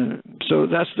 and so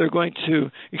they're going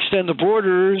to extend the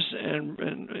borders and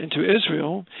into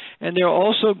Israel, and they're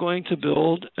also going to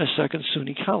build a second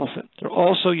Sunni caliphate. They're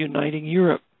also uniting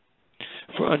Europe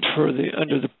under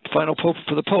the final pope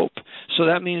for the Pope. So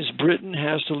that means Britain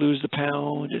has to lose the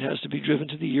pound. It has to be driven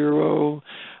to the euro.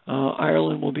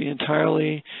 Ireland will be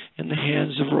entirely in the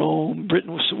hands of Rome.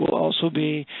 Britain will also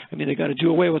be. I mean, they got to do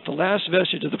away with the last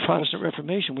vestige of the Protestant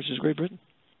Reformation, which is Great Britain.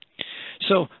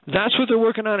 So that's what they're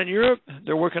working on in Europe.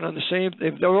 They're working on the same.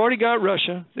 They've already got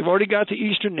Russia. They've already got the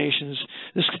Eastern nations.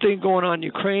 This thing going on in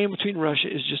Ukraine between Russia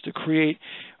is just to create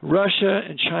Russia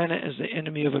and China as the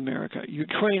enemy of America.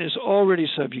 Ukraine is already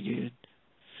subjugated,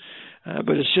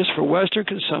 but it's just for Western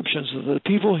consumption, so the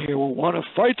people here will want to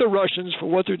fight the Russians for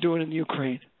what they're doing in the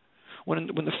Ukraine. When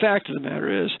the fact of the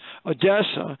matter is,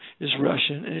 Odessa is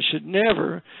Russian, and it should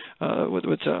never,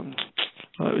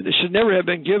 it should never have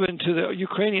been given to the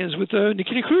Ukrainians with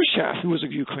Nikita Khrushchev, who was a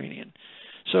Ukrainian.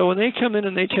 So when they come in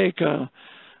and they take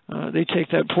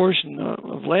that portion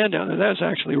of land down there, that's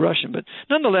actually Russian. But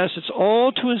nonetheless, it's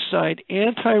all to incite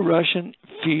anti-Russian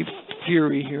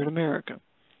fury here in America,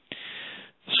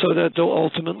 so that they'll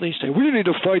ultimately say, we need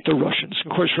to fight the Russians.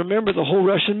 Of course, remember, the whole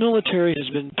Russian military has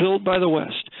been built by the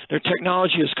West. Their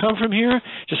technology has come from here,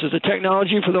 just as the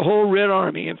technology for the whole Red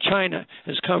Army of China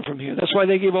has come from here. That's why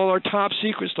they gave all our top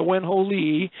secrets to Wen Ho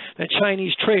Lee, that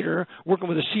Chinese traitor working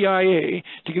with the CIA,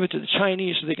 to give it to the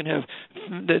Chinese so they can have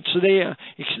that. So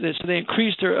they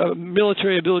increased their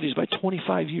military abilities by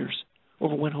 25 years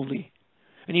over Wen Ho Lee,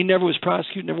 and he never was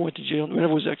prosecuted, never went to jail,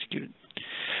 never was executed.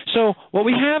 So what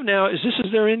we have now is this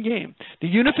is their end game. The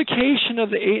unification of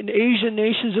the Asian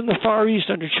nations in the Far East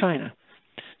under China.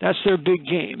 That's their big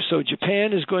game. So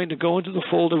Japan is going to go into the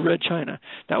fold of Red China.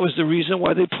 That was the reason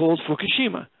why they pulled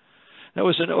Fukushima. That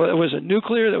was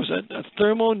a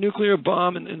thermonuclear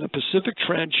bomb in the Pacific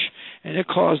Trench, and it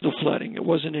caused the flooding. It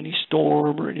wasn't any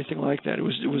storm or anything like that. It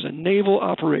was a naval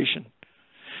operation.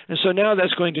 And so now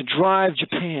that's going to drive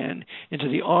Japan into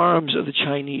the arms of the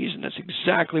Chinese, and that's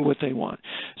exactly what they want.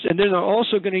 And then they're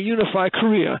also going to unify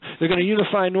Korea. They're going to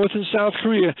unify North and South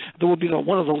Korea. There will be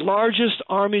one of the largest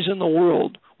armies in the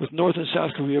world with North and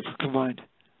South Korea combined.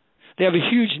 They have a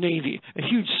huge navy, a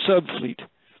huge subfleet.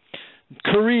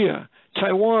 Korea,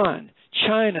 Taiwan,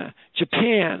 China,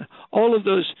 Japan, all of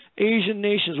those Asian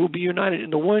nations will be united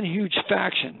into one huge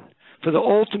faction for the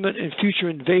ultimate and future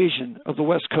invasion of the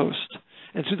West Coast,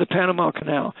 and through the Panama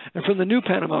Canal, and from the new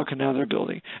Panama Canal they're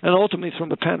building, and ultimately from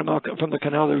the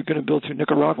canal they're going to build through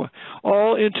Nicaragua,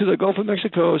 all into the Gulf of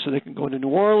Mexico, so they can go into New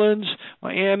Orleans,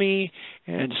 Miami,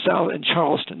 and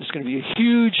Charleston. It's going to be a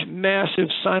huge, massive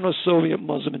Sino-Soviet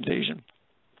Muslim invasion.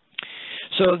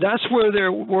 So that's where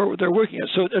they're working at.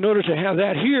 So in order to have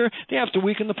that here, they have to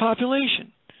weaken the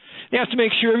population. They have to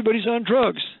make sure everybody's on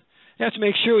drugs. They have to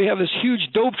make sure we have this huge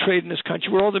dope trade in this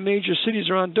country where all the major cities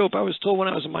are on dope. I was told when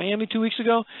I was in Miami 2 weeks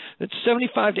ago that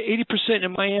 75 to 80%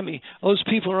 in Miami, those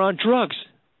people are on drugs.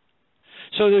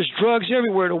 So there's drugs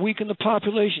everywhere to weaken the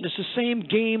population. It's the same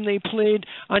game they played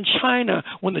on China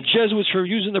when the Jesuits were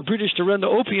using the British to run the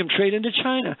opium trade into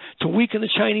China to weaken the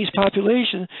Chinese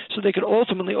population so they could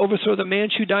ultimately overthrow the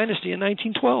Manchu dynasty in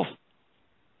 1912.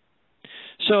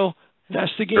 So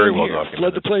that's the game here.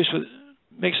 Flood the place with...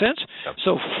 Make sense? Yep.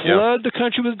 So flood the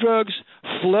country with drugs,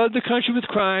 flood the country with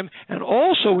crime, and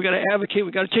also we got to advocate,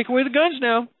 we got to take away the guns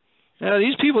now. Now,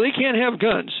 these people, they can't have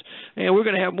guns. And we're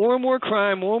going to have more and more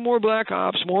crime, more and more black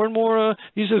ops, more and more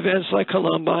these events like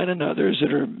Columbine and others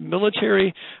that are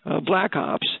military black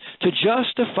ops to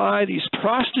justify these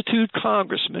prostitute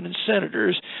congressmen and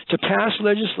senators to pass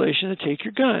legislation to take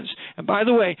your guns. And by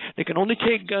the way, they can only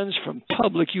take guns from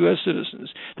public U.S. citizens.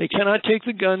 They cannot take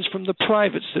the guns from the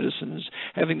private citizens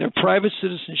having their private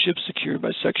citizenship secured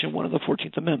by Section 1 of the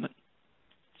 14th Amendment.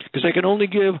 Because they can only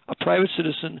give a private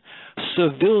citizen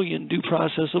civilian due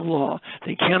process of law.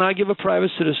 They cannot give a private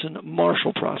citizen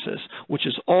martial process, which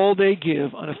is all they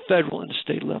give on a federal and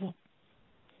state level.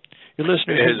 Your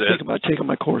listeners think about taking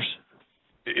my course.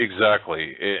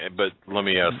 Exactly. But let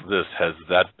me ask this. Has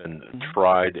that been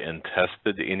tried and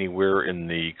tested anywhere in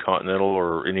the Continental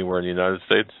or anywhere in the United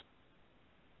States?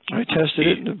 I tested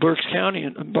it in Bucks County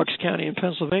in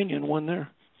Pennsylvania and won there.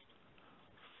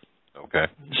 Okay.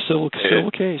 Civil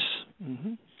case.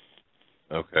 Mm-hmm.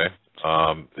 Okay.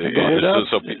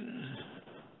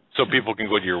 So people can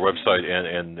go to your website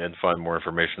and find more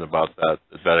information about that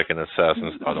at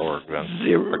VaticanAssassins.org.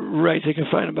 Right. They can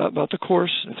find about the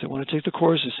course. If they want to take the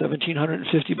course, it's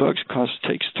 $1,750.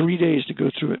 Takes 3 days to go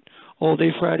through it. All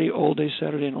day Friday, all day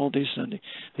Saturday, and all day Sunday.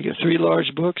 They get 3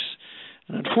 large books,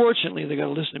 and unfortunately, they got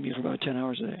to listen to me for about 10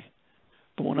 hours a day.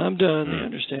 But when I'm done, they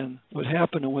understand what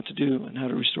happened and what to do and how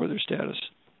to restore their status.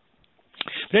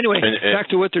 But anyway, back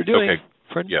to what they're doing. Okay.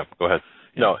 Fred? Yeah, go ahead.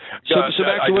 No. So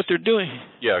back to what they're doing.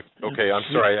 Yeah, okay. I'm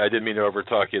sorry. I didn't mean to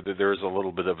overtalk you. There is a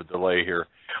little bit of a delay here.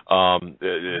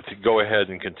 Go ahead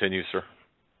and continue, sir.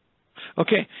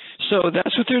 Okay. So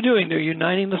that's what they're doing. They're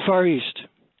uniting the Far East.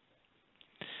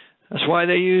 That's why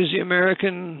they use the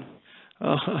American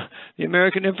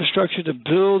infrastructure to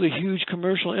build a huge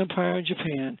commercial empire in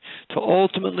Japan to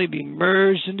ultimately be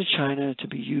merged into China to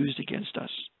be used against us.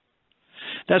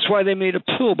 That's why they made a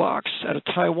pillbox out of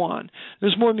Taiwan.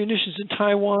 There's more munitions in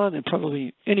Taiwan than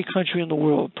probably any country in the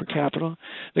world per capita.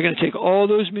 They're going to take all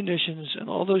those munitions and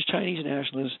all those Chinese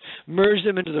nationalists, merge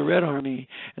them into the Red Army,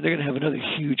 and they're going to have another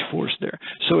huge force there.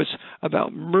 So it's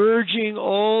about merging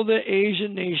all the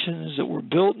Asian nations that were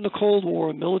built in the Cold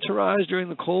War, militarized during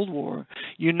the Cold War,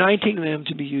 uniting them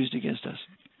to be used against us.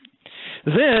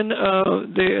 Then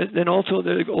they're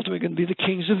ultimately going to be the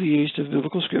kings of the East of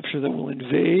biblical scripture that will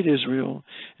invade Israel,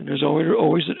 and there's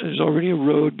already a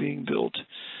road being built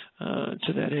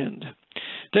to that end.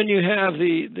 Then you have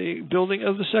the building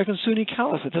of the second Sunni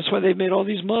Caliphate. That's why they made all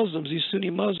these Muslims, these Sunni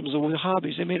Muslims, the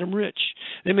Wahhabis. They made them rich.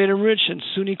 They made them rich in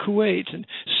Sunni Kuwait and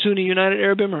Sunni United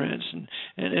Arab Emirates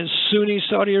and Sunni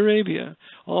Saudi Arabia,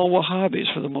 all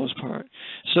Wahhabis for the most part.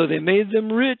 So they made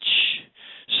them rich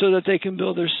so that they can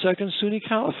build their second Sunni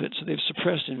Caliphate. So they've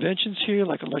suppressed inventions here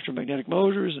like electromagnetic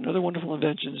motors and other wonderful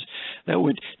inventions that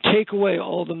would take away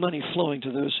all the money flowing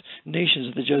to those nations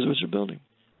that the Jesuits are building.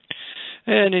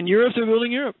 And in Europe, they're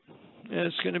building Europe. And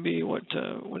it's going to be what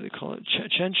do they call it?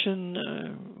 Chechen?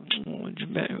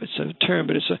 It's a term,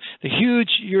 but it's the huge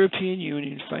European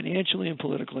Union, financially and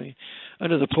politically,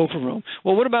 under the Pope of Rome.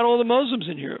 Well, what about all the Muslims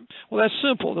in Europe? Well, that's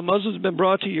simple. The Muslims have been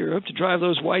brought to Europe to drive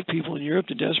those white people in Europe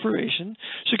to desperation.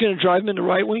 So you're going to drive them into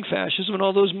right-wing fascism, and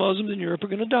all those Muslims in Europe are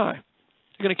going to die.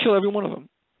 They're going to kill every one of them.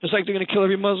 Just like they're going to kill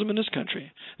every Muslim in this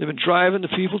country. They've been driving the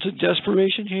people to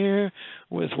desperation here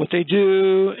with what they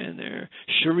do and their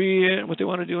Sharia and what they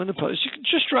want to do in the public.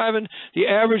 Just driving the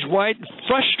average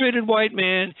frustrated white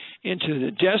man into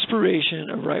the desperation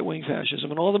of right-wing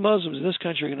fascism. And all the Muslims in this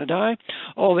country are going to die.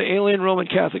 All the alien Roman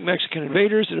Catholic Mexican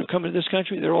invaders that have come into this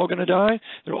country, they're all going to die.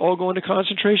 They're all going to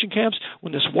concentration camps.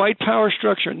 When this white power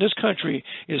structure in this country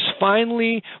is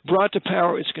finally brought to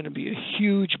power, it's going to be a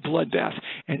huge bloodbath.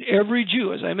 And every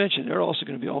Jew, as I mentioned, they're also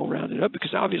going to be all rounded up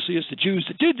because obviously it's the Jews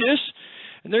that did this,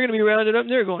 and they're going to be rounded up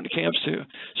and they're going to camps too.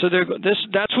 So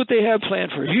that's what they have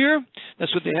planned for here.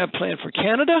 That's what they have planned for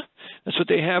Canada. That's what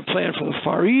they have planned for the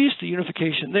Far East, the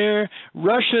unification there.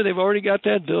 Russia, they've already got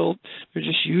that built. They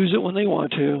just use it when they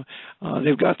want to.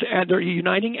 They're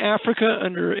uniting Africa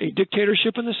under a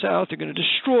dictatorship in the South. They're going to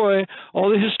destroy all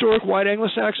the historic white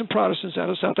Anglo-Saxon Protestants out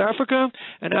of South Africa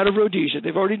and out of Rhodesia.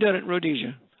 They've already done it in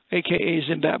Rhodesia. a.k.a.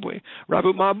 Zimbabwe.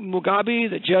 Robert Mugabe,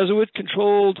 the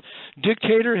Jesuit-controlled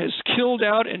dictator, has killed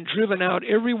out and driven out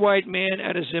every white man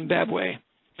out of Zimbabwe.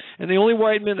 And the only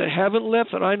white men that haven't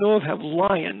left that I know of have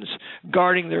lions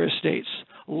guarding their estates.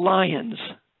 Lions.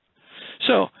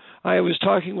 So I was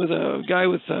talking with a guy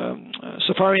with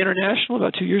Safari International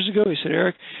about 2 years ago. He said,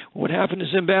 Eric, what happened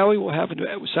to Zimbabwe will happen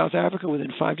to South Africa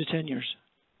within 5 to 10 years.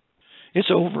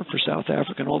 It's over for South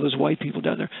Africa and all those white people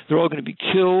down there. They're all going to be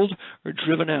killed or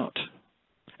driven out.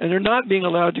 And they're not being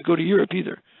allowed to go to Europe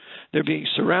either. They're being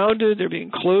surrounded. They're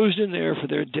being closed in there for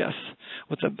their death.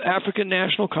 With the African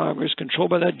National Congress controlled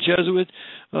by that Jesuit,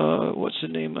 what's the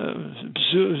name,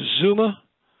 Zuma,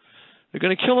 they're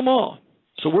going to kill them all.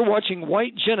 So we're watching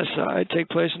white genocide take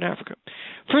place in Africa.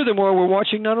 Furthermore, we're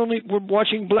watching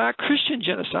black Christian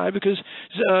genocide because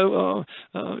Idi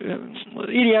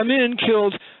Amin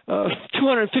killed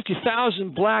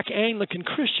 250,000 black Anglican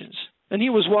Christians, and he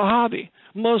was Wahhabi,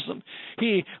 Muslim.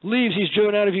 He leaves, he's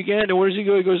driven out of Uganda. Where does he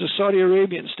go? He goes to Saudi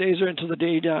Arabia and stays there until the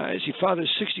day he dies. He fathers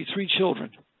 63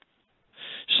 children.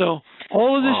 So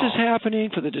all of this is happening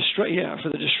for the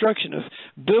destruction of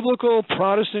biblical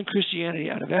Protestant Christianity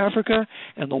out of Africa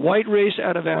and the white race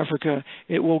out of Africa.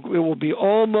 It will be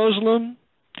all Muslim,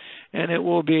 and it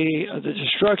will be the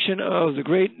destruction of the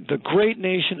great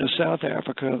nation of South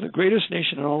Africa, the greatest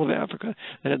nation in all of Africa,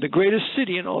 and the greatest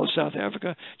city in all of South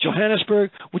Africa,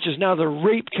 Johannesburg, which is now the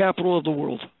rape capital of the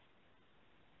world.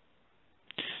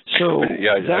 So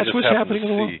that's what's happening in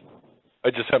the world. I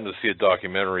just happened to see a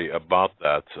documentary about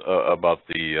that, about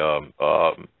the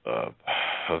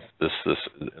this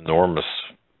enormous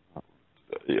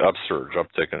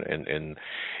uptick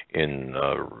in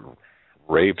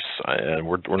rapes, and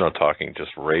we're not talking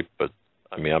just rape, but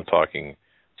I mean I'm talking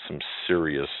some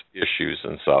serious issues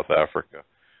in South Africa,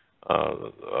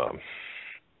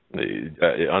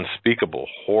 unspeakable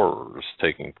horrors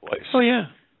taking place.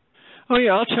 Oh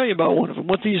yeah, I'll tell you about one of them.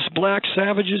 What these black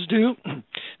savages do,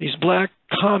 these black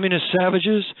communist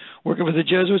savages working with the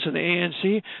Jesuits and the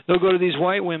ANC, they'll go to these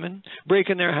white women, break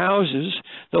in their houses,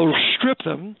 they'll strip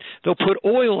them, they'll put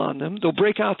oil on them, they'll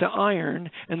break out the iron,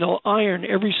 and they'll iron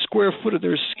every square foot of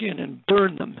their skin and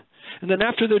burn them. And then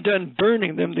after they're done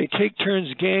burning them, they take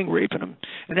turns gang raping them.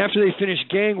 And after they finish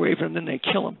gang raping them, then they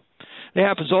kill them. It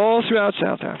happens all throughout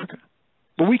South Africa.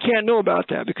 But we can't know about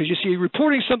that because, you see,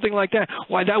 reporting something like that,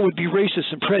 why, that would be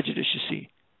racist and prejudice, you see.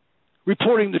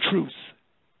 Reporting the truth.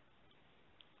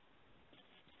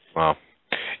 Wow.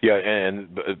 Yeah,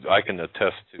 and I can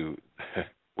attest to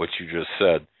what you just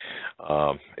said.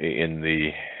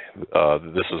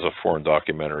 This is a foreign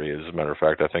documentary. As a matter of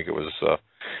fact, I think it was,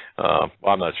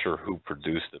 I'm not sure who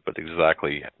produced it, but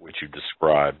exactly what you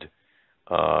described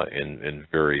in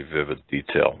very vivid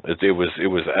detail. It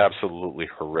was absolutely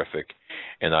horrific,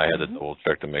 and I had to double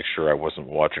check to make sure I wasn't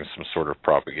watching some sort of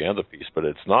propaganda piece, but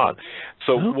it's not.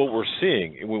 So what we're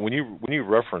seeing when you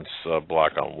reference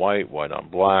black on white, white on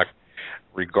black,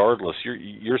 regardless,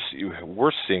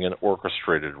 we're seeing an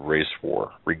orchestrated race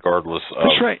war, regardless of.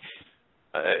 That's right.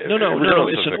 No.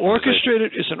 It's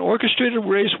an orchestrated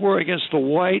race war against the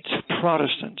white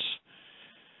Protestants.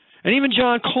 And even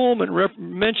John Coleman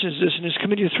mentions this in his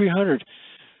Committee of 300,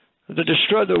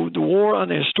 the war on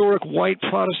the historic white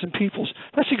Protestant peoples.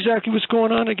 That's exactly what's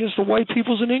going on against the white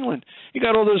peoples in England. You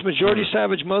got all those majority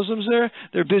savage Muslims there.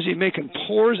 They're busy making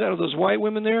pores out of those white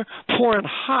women there, pouring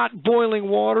hot boiling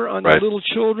water on their little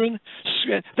children.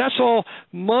 That's all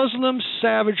Muslim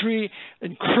savagery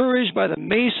encouraged by the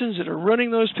Masons that are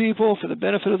running those people for the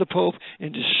benefit of the Pope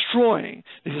and destroying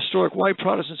the historic white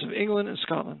Protestants of England and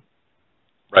Scotland.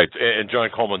 Right, and Dr.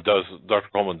 Coleman does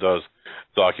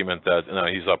document that. Now,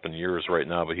 he's up in years right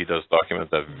now, but he does document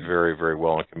that very, very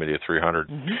well in Committee of 300.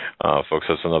 Folks,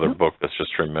 that's another book that's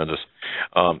just tremendous.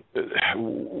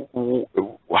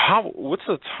 What's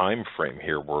the time frame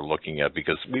here we're looking at?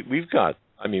 Because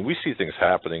we see things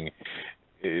happening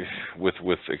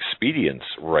with expedience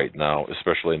right now,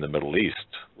 especially in the Middle East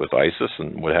with ISIS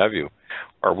and what have you.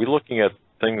 Are we looking at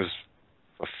things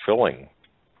fulfilling?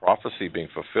 Prophecy being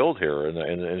fulfilled here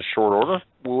in short order?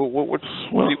 What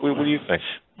do you think?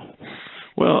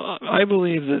 Well, I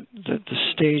believe that the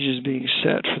stage is being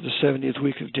set for the 70th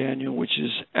week of Daniel, which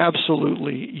is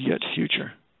absolutely yet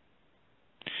future.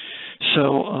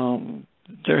 So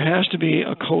there has to be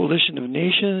a coalition of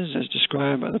nations as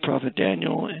described by the prophet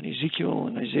Daniel and Ezekiel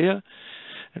and Isaiah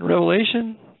and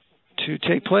Revelation to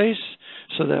take place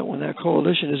so that when that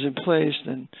coalition is in place,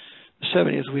 then the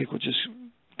 70th week will just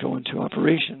go into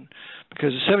operation,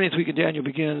 because the 70th week of Daniel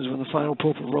begins when the final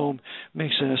Pope of Rome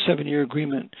makes a 7-year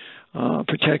agreement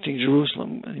protecting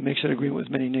Jerusalem, and he makes that agreement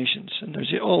with many nations. And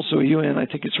there's also a UN, I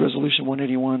think it's Resolution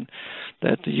 181,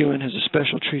 that the UN has a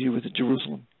special treaty with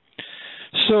Jerusalem.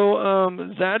 So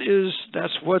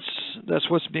that's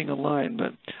what's being aligned.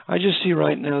 But I just see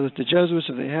right now that the Jesuits,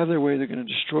 if they have their way, they're going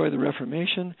to destroy the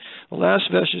Reformation. The last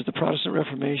vestige of the Protestant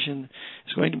Reformation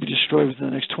is going to be destroyed within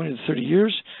the next 20 to 30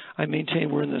 years. I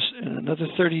maintain we're in another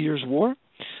 30 years war.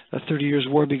 That 30 years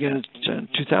war began in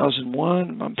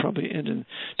 2001. I'm probably ending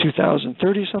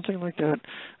 2030, something like that.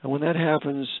 And when that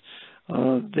happens,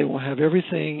 they will have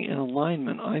everything in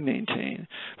alignment, I maintain,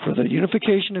 for the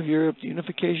unification of Europe, the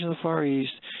unification of the Far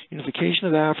East, unification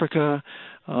of Africa,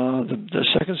 the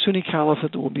second Sunni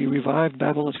Caliphate that will be revived,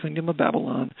 Babylon's kingdom of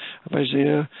Babylon, of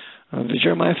Isaiah,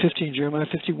 Jeremiah 15, Jeremiah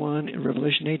 51, and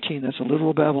Revelation 18, that's a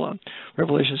literal Babylon.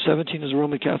 Revelation 17 is the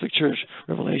Roman Catholic Church.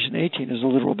 Revelation 18 is a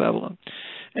literal Babylon.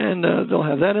 And they'll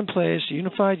have that in place,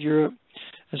 unified Europe.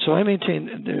 And so I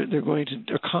maintain they're going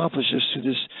to accomplish this through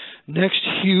this next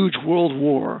huge world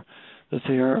war that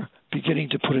they are beginning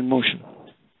to put in motion.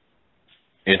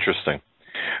 Interesting.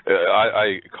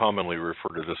 I commonly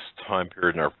refer to this time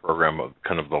period in our program of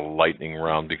kind of the lightning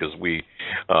round because we,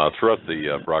 throughout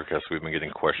the broadcast, we've been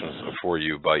getting questions for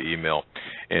you by email.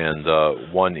 And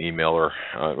one emailer,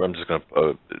 I'm just going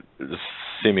to,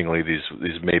 seemingly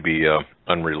these may be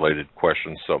unrelated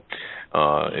questions, so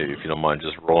if you don't mind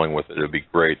just rolling with it, it would be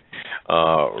great.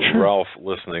 Sure. Ralph,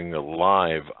 listening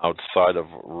live outside of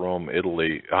Rome,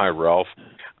 Italy. Hi, Ralph.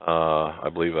 I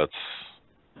believe that's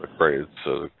great. It's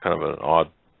kind of an odd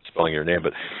spelling of your name,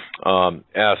 but I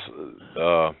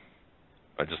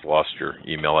just lost your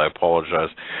email. I apologize.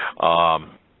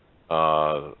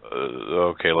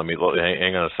 Okay,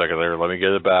 hang on a second there. Let me get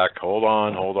it back. Hold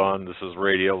on. This is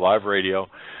radio, live radio.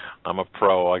 I'm a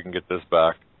pro. I can get this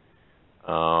back.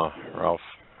 Ralph.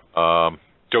 Joe,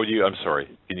 I'm sorry.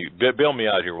 Can you bail me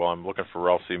out here while I'm looking for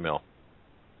Ralph's email?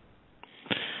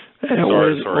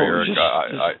 Sorry, Eric.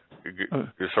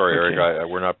 Sorry, okay. Eric.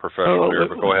 We're not professional here,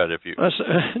 but go ahead if you.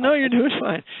 No, you're doing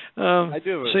fine. I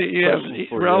do. So you have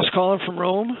Ralph's calling from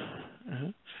Rome.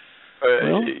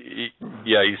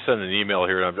 Yeah, he sent an email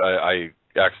here, and I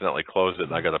accidentally closed it,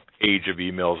 and I got a page of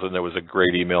emails, and there was a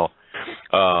great email.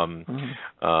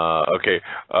 Okay.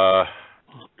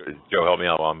 Joe, help me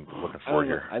out while I'm looking for it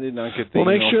here. I did not get the email.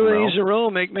 Well, make sure that Ralph. he's in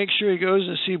Rome. Make sure he goes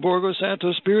to see Borgo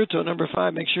Santo Spirito, number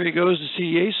 5. Make sure he goes to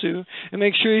see Yesu, and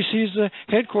make sure he sees the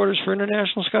headquarters for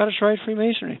International Scottish Rite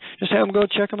Freemasonry. Just have him go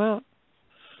check them out.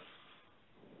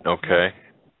 Okay.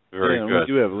 Very good. We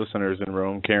do have listeners in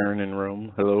Rome. Karen in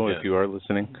Rome. Hello, if you are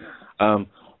listening.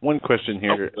 One question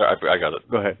here. Oh, I got it.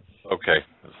 Go ahead. Okay.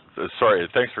 Sorry.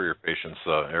 Thanks for your patience,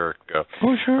 Eric.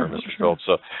 Sure. Or Mr. Phelps.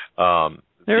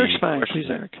 Eric's fine. Please,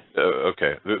 Eric.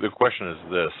 Okay. The question is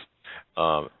this.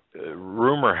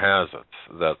 Rumor has it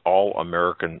that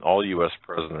all U.S.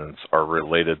 presidents are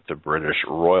related to British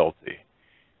royalty.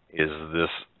 Is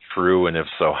this true? And if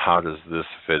so, how does this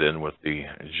fit in with the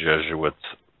Jesuit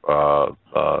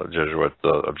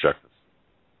objectives?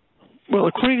 Well,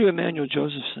 according to Emmanuel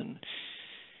Josephson,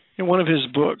 in one of his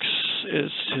books,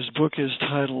 his book is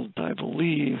titled, I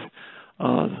believe,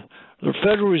 The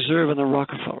Federal Reserve and the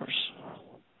Rockefellers.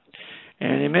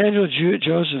 And Emmanuel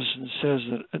Josephson says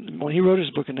that when he wrote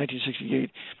his book in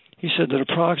 1968, he said that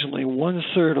approximately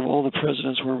 1/3 of all the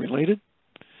presidents were related,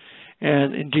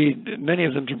 and indeed many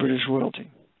of them to British royalty.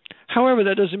 However,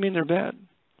 that doesn't mean they're bad.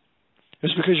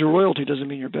 Just because you're royalty doesn't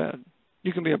mean you're bad.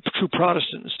 You can be a true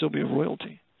Protestant and still be a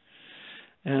royalty.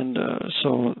 And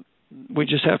so we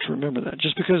just have to remember that.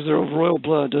 Just because they're of royal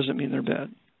blood doesn't mean they're bad.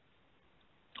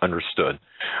 Understood.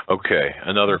 Okay.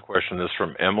 Another question is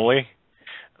from Emily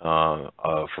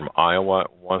from Iowa.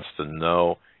 Wants to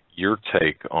know your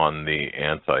take on the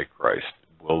Antichrist.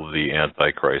 Will the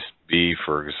Antichrist be,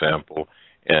 for example,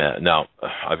 now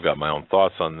I've got my own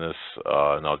thoughts on this,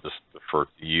 and I'll just defer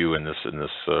to you in this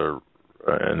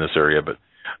area, but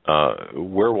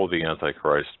where will the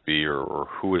Antichrist be, or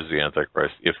who is the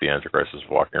Antichrist, if the Antichrist is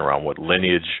walking around, what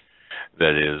lineage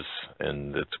that is,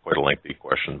 and it's quite a lengthy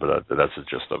question, but that's the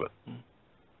gist of it.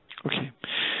 Okay.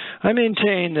 I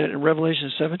maintain that in Revelation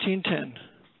 17:10,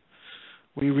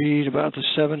 we read about the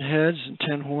 7 heads and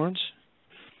 10 horns.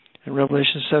 In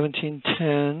Revelation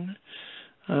 17:10,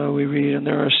 we read, and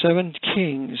there are 7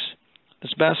 kings.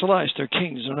 That's basileis. They're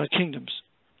kings. They're not kingdoms.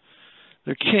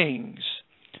 They're kings.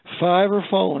 5 are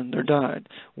fallen. They're died.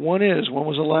 One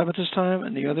was alive at this time,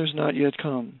 and the other is not yet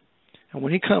come. And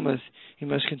when he cometh, he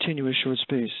must continue a short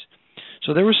space.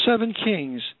 So there were 7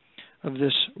 kings of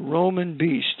this Roman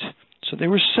beast. So there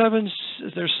were seven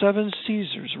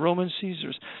Caesars, Roman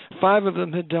Caesars. 5 of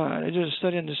them had died. I did a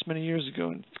study on this many years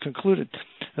ago and concluded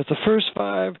that the first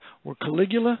 5 were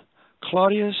Caligula,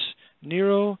 Claudius,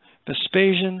 Nero,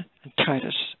 Vespasian, and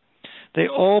Titus. They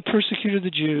all persecuted the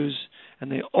Jews, and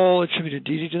they all attributed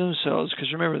deity to themselves,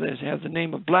 because remember, they have the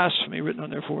name of blasphemy written on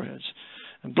their foreheads.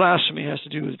 And blasphemy has to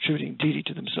do with attributing deity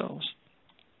to themselves.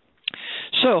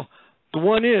 So, the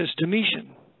one is Domitian.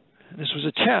 This was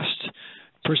a test.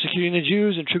 Persecuting the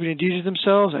Jews and attributing deity to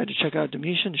themselves. I had to check out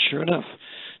Domitian. Sure enough,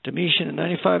 Domitian in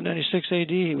 95-96 AD,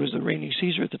 he was the reigning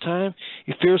Caesar at the time.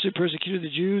 He fiercely persecuted the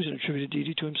Jews and attributed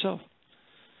deity to himself.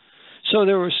 So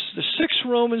there were the 6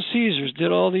 Roman Caesars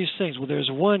did all these things. Well, there's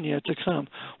one yet to come.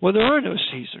 Well, there are no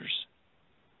Caesars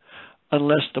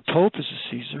unless the Pope is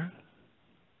a Caesar.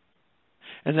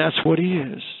 And that's what he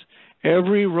is.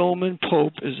 Every Roman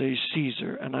Pope is a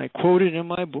Caesar. And I quoted in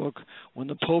my book, when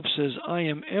the Pope says, I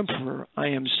am Emperor, I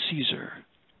am Caesar.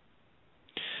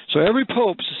 So every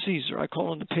Pope is a Caesar. I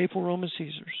call them the Papal Roman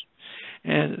Caesars.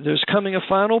 And there's coming a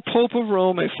final Pope of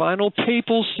Rome, a final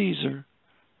Papal Caesar,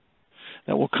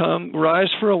 that will come,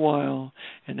 rise for a while,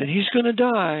 and then he's going to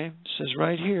die. It says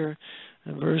right here,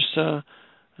 in verse,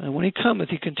 when he cometh,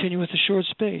 he continueth a short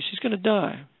space. He's going to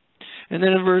die. And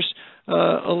then in verse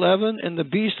 11, and the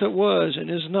beast that was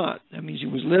and is not. That means he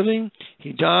was living,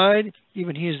 he died,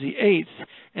 even he is the 8th,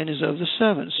 and is of the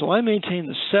 7th. So I maintain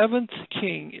the 7th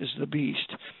king is the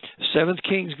beast. The 7th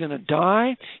king is going to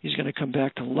die, he's going to come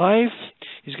back to life,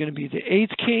 he's going to be the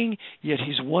 8th king, yet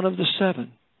he's one of the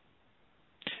 7.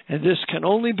 And this can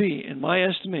only be, in my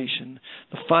estimation,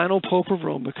 the final Pope of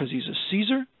Rome, because he's a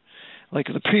Caesar, like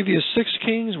the previous 6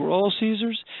 kings were all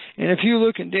Caesars. And if you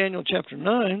look in Daniel chapter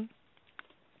 9,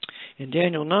 in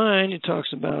Daniel 9, it talks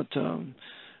about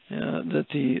that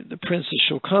the princes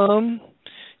shall come.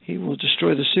 He will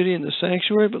destroy the city and the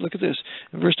sanctuary. But look at this,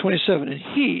 in verse 27, and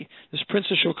he, this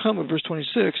princes shall come, in verse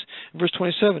 26, in verse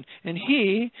 27, and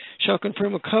he shall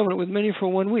confirm a covenant with many for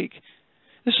 1 week.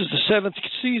 This is the 7th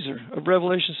Caesar of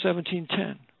Revelation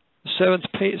 17:10, the 7th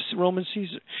Roman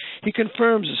Caesar. He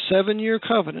confirms a 7-year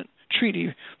covenant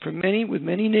treaty for with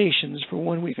many nations for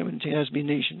 1 week. I mean, it has to be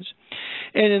nations.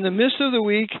 And in the midst of the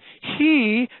week,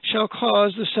 he shall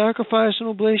cause the sacrifice and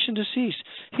oblation to cease.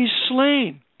 He's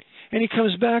slain, and he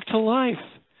comes back to life.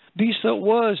 Beast that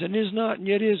was and is not and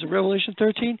yet is. In Revelation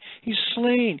 13, he's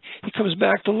slain. He comes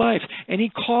back to life, and he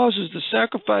causes the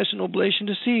sacrifice and oblation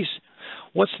to cease.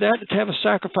 What's that? To have a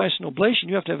sacrifice and oblation,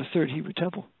 you have to have a 3rd Hebrew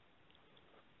temple.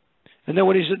 And then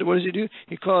what does he do?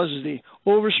 He causes the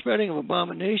overspreading of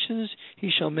abominations. He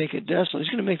shall make it desolate. He's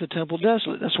going to make the temple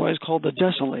desolate. That's why he's called the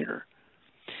desolator.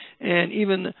 And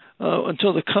even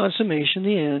until the consummation,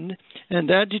 the end, and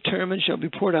that determined shall be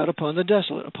poured out upon the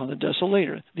desolate, upon the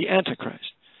desolator, the Antichrist.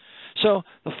 So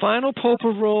the final Pope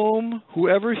of Rome,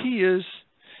 whoever he is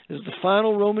the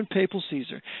final Roman Papal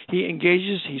Caesar.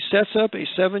 He sets up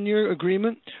a 7-year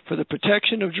agreement for the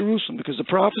protection of Jerusalem, because the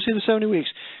prophecy of the 70 weeks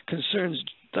concerns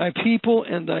thy people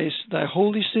and thy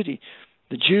holy city,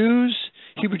 the Jews,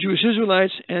 Hebrew Jewish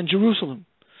Israelites, and Jerusalem.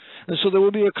 And so there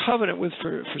will be a covenant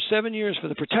for 7 years for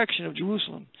the protection of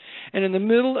Jerusalem. And in the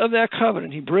middle of that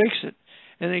covenant, he breaks it,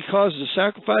 and he causes a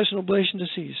sacrifice and oblation to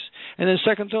cease. And then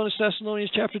 2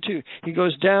 Thessalonians chapter 2, he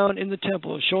goes down in the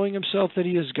temple, showing himself that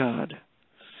he is God.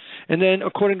 And then,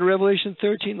 according to Revelation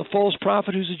 13, the false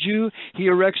prophet who's a Jew, he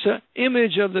erects an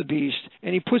image of the beast,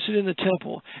 and he puts it in the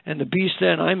temple. And the beast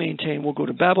then, I maintain, will go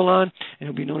to Babylon, and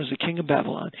he'll be known as the king of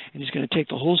Babylon. And he's going to take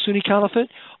the whole Sunni Caliphate.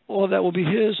 All of that will be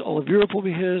his. All of Europe will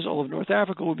be his. All of North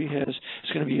Africa will be his.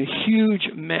 It's going to be a huge,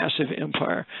 massive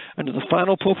empire under the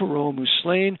final Pope of Rome, who's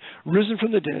slain, risen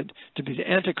from the dead, to be the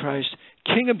Antichrist,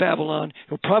 king of Babylon.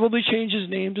 He'll probably change his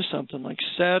name to something like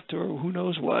Set or who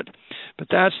knows what. But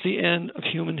that's the end of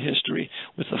human history,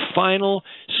 with the final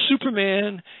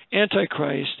Superman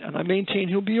Antichrist. And I maintain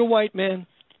he'll be a white man,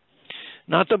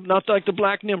 not like the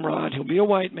black Nimrod. He'll be a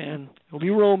white man. He'll be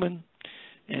Roman.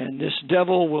 And this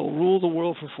devil will rule the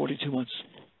world for 42 months.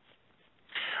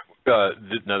 Now,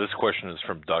 this question is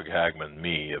from Doug Hagmann,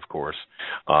 me, of course.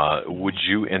 Would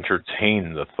you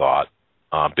entertain the thought,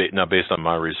 now based on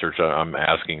my research, I'm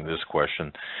asking this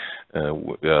question,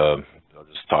 I'll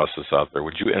just toss this out there.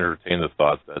 Would you entertain the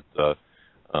thought that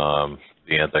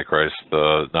the Antichrist,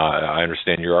 now I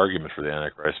understand your argument for the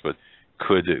Antichrist, but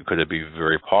could it be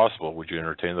very possible? Would you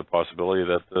entertain the possibility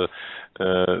that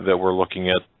that we're looking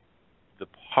at the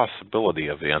possibility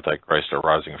of the Antichrist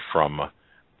arising from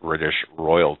British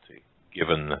royalty,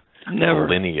 given the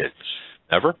lineage?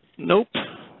 Never? Nope.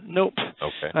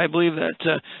 Okay. I believe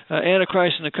that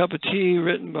Antichrist and a Cup of Tea,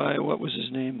 written by, what was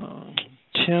his name?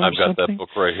 Tim. I've got something. that book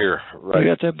right here. Right. You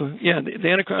got that book? Yeah, the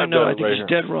Antichrist. No, I think he's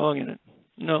dead wrong in it.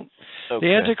 No, Okay.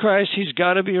 the Antichrist. He's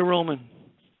got to be a Roman.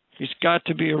 He's got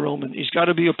to be a Roman. He's got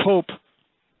to be a pope.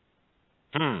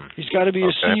 He's got to be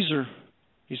a Caesar.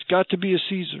 He's got to be a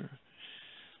Caesar.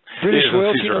 British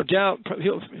royalty, no doubt.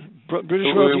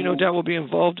 British royalty, no doubt, will be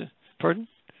involved. Pardon?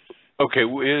 Okay,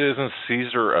 isn't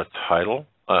Caesar a title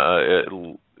as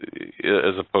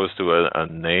opposed to a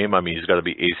name? I mean, he's got to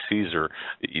be a Caesar.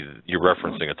 You're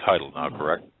referencing a title now,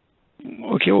 correct?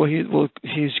 Okay, well,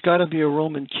 he's got to be a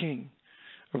Roman king.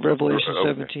 Of Revelation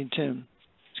 17:10.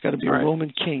 He's got to be a Roman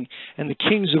king, and the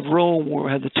kings of Rome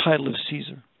had the title of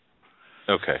Caesar.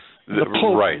 Okay,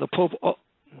 The Pope,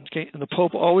 and the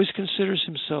Pope always considers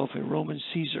himself a Roman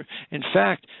Caesar. In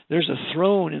fact, there's a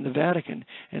throne in the Vatican,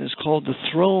 and it's called the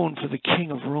throne for the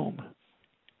King of Rome.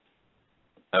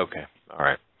 Okay, all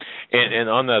right. And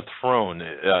on that throne,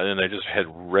 and I just had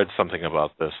read something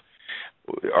about this,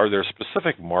 are there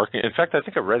specific markings? In fact, I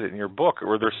think I read it in your book.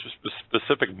 Were there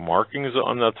specific markings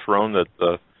on that throne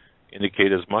that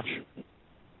indicate as much?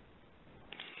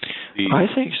 I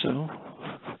think so.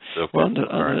 Okay. Well,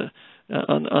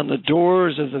 on the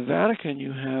doors of the Vatican,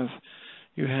 you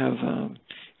have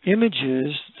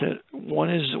images that one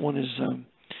is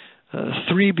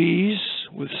 3 bees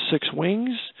with 6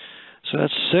 wings, so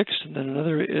that's 6, and then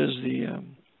another is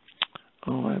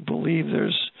I believe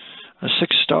there's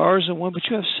 6 stars in one, but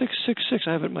you have 666.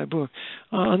 I have it in my book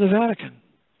on the Vatican.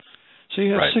 So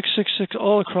you have 666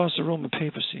 all across the Roman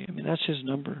papacy. I mean, that's his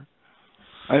number.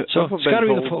 So it's got to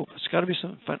be the Pope. It's got to be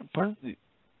some. Pardon?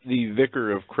 The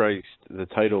Vicar of Christ, the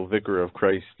title Vicar of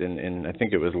Christ, in I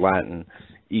think it was Latin,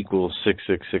 equals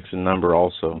 666 in number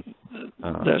also.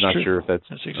 That's not true. sure if that's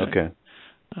exactly. Okay.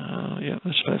 Yeah,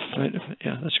 that's right.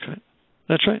 Yeah, that's correct.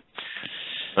 That's right.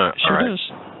 Sure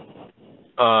does.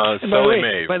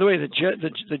 May. By the way,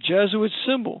 the Jesuit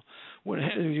symbol, when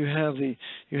you have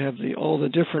all the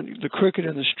different, the crooked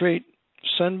and the straight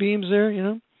sunbeams there,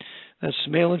 that's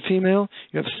male and female.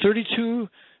 You have 32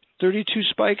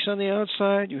 spikes on the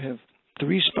outside. You have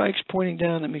 3 spikes pointing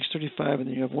down. That makes 35, and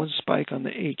then you have 1 spike on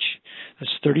the H.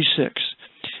 That's 36.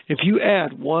 If you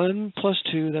add 1 plus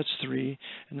 2, that's 3,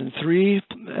 and then 3,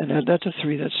 and add that to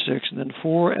 3, that's 6, and then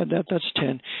 4, add that, that's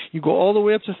 10. You go all the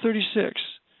way up to 36.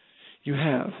 You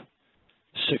have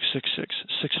 666,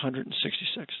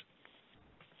 666.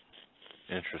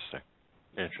 Interesting.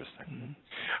 Mm-hmm.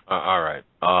 All right.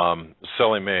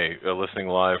 Sally May, listening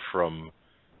live from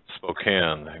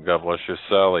Spokane. God bless you.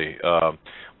 Sally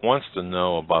wants to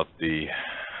know about the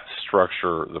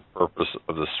structure, the purpose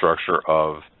of the structure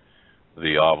of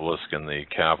the obelisk and the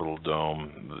Capitol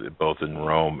Dome, both in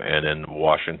Rome and in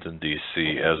Washington,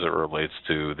 D.C., as it relates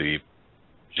to the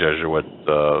Jesuit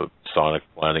sonic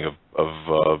planning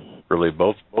of really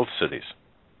both cities.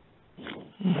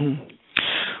 Mm-hmm.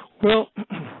 Well,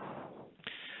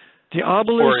 the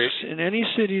obelisks in any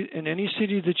city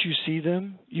that you see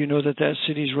them, you know that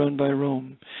city is run by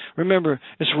Rome. Remember,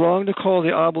 it's wrong to call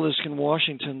the obelisk in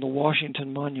Washington the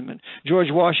Washington Monument. George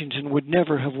Washington would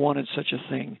never have wanted such a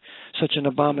thing, such an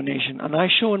abomination. And I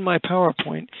show in my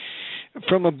PowerPoint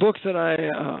from a book that I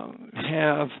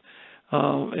have.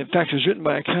 In fact, it was written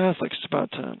by a Catholic. It's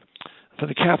about for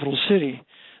the capital city.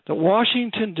 That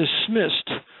Washington dismissed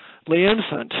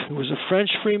L'Enfant, who was a French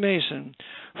Freemason,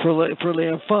 for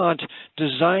L'Enfant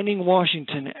designing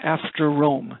Washington after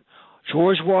Rome.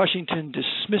 George Washington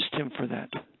dismissed him for that.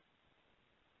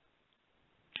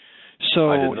 So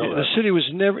the city was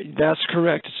never. That's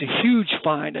correct. It's a huge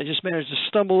find. I just managed to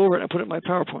stumble over it. I put it in my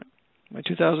PowerPoint, my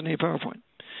 2008 PowerPoint.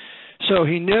 So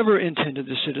he never intended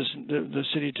the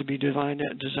city to be designed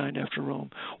after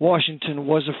Rome. Washington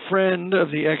was a friend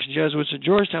of the ex-Jesuits at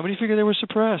Georgetown, but he figured they were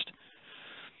suppressed.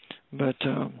 But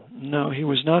no, he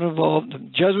was not involved. The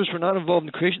Jesuits were not involved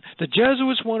in creation. The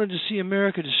Jesuits wanted to see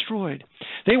America destroyed.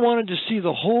 They wanted to see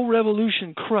the whole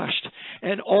revolution crushed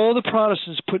and all the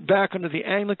Protestants put back under the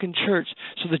Anglican Church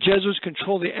so the Jesuits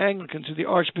controlled the Anglican through the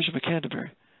Archbishop of Canterbury.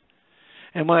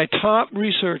 And my top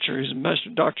researcher is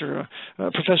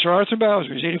Professor Arthur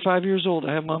Bowser. He's 85 years old.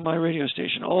 I have him on my radio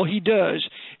station. All he does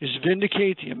is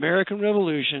vindicate the American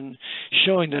Revolution,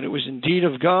 showing that it was indeed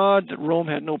of God, that Rome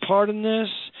had no part in this,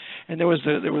 and there was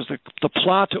the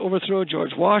plot to overthrow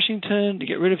George Washington, to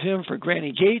get rid of him for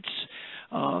Granny Gates.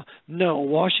 No,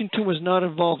 Washington was not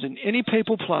involved in any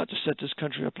papal plot to set this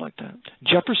country up like that.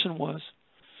 Jefferson was,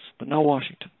 but not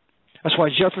Washington. That's why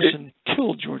Jefferson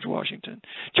killed George Washington.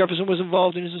 Jefferson was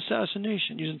involved in his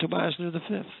assassination using Tobias Luther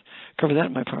V. Cover that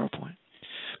in my PowerPoint.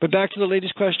 But back to the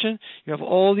lady's question, you have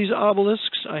all these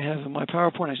obelisks. I have in my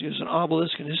PowerPoint, I see there's an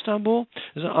obelisk in Istanbul,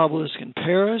 there's an obelisk in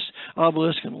Paris,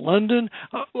 obelisk in London,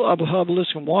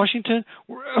 obelisk in Washington.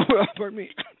 Pardon me.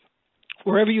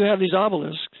 Wherever you have these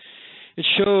obelisks, it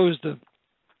shows the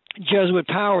Jesuit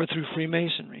power through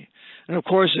Freemasonry. And, of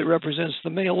course, it represents the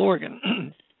male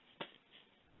organ.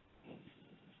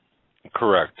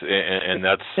 Correct. And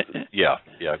that's, yeah,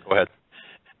 go ahead.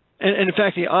 And in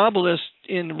fact, the obelisk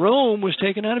in Rome was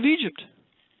taken out of Egypt.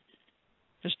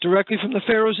 It's directly from the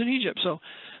pharaohs in Egypt. So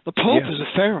the Pope is a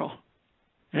pharaoh.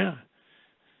 Yeah.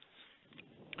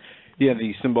 Yeah,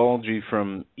 the symbology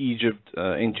from Egypt,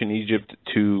 ancient Egypt,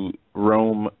 to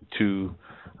Rome, to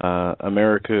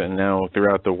America, and now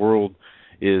throughout the world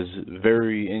is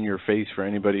very in your face for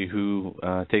anybody who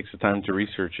takes the time to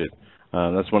research it.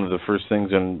 That's one of the first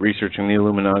things in researching the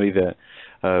Illuminati that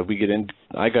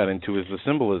I got into is the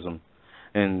symbolism,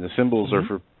 and the symbols are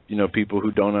for people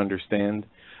who don't understand,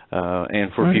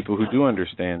 and for people who do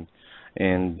understand.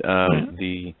 And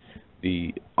the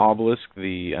obelisk,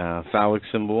 the phallic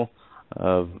symbol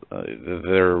of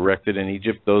they're erected in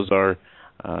Egypt. Those are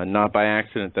not by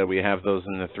accident that we have those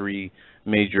in the three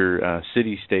major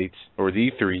city-states, or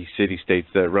the three city-states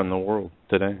that run the world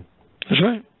today. That's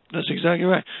right. That's exactly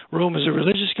right. Rome is a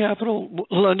religious capital.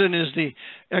 London is the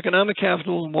economic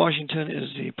capital. And Washington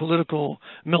is the political,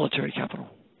 military capital.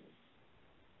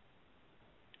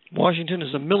 Washington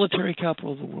is the military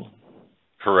capital of the world.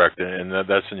 Correct, and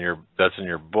that's in your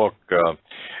book.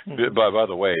 By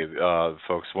the way,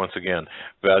 folks, once again,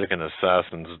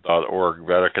 VaticanAssassins.org.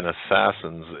 Vatican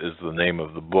Assassins is the name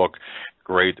of the book.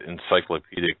 Great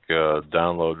encyclopedic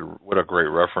download. What a great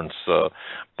reference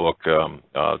book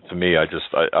to me.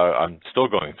 I'm still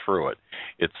going through it.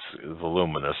 It's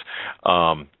voluminous.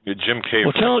 Jim K.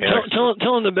 Well, tell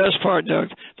them the best part, Doug.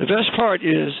 The best part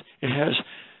is it has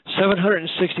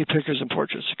 760 pictures and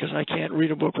portraits, because I can't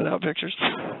read a book without pictures.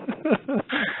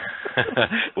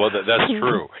 Well, that's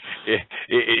true.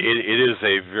 It is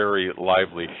a very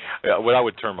lively, what I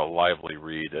would term a lively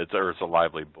read. It's a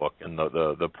lively book, and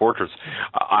the portraits.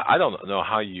 I don't know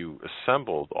how you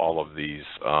assembled all of these.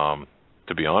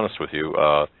 To be honest with you,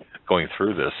 going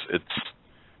through this, it's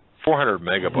 400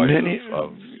 megabytes.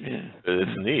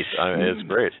 It's neat. I mean, it's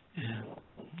great.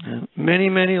 Yeah.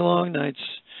 Many long nights.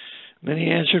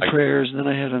 Many answered prayers, and then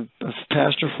I had a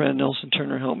pastor friend, Nelson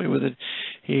Turner, help me with it.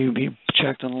 He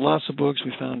checked on lots of books.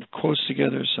 We found quotes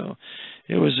together, so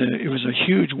it was a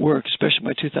huge work, especially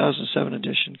my 2007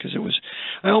 edition, because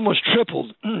I almost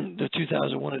tripled the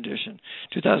 2001 edition.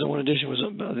 2001 edition was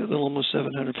a little almost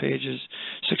 700 pages,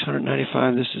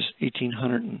 695. This is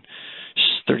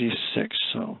 1,836.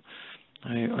 So.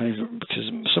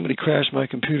 Because somebody crashed my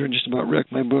computer and just about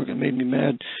wrecked my book and made me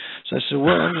mad. So I said,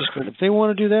 well, I'm just going to, if they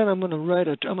want to do that, I'm going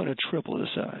to triple the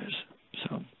size.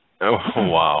 So. Oh,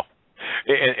 wow.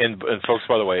 And folks,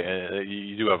 by the way,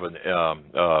 you do have a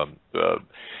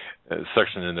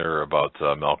section in there about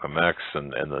Malcolm X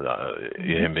and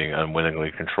him being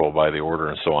unwittingly controlled by the order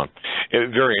and so on.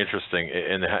 Very interesting,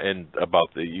 and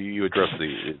about you address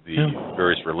the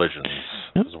various religions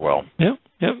as well. Yep.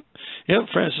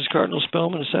 Francis Cardinal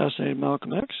Spellman assassinated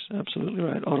Malcolm X. Absolutely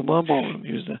right. Audubon Ballroom.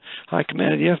 He was the high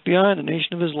command of the FBI and the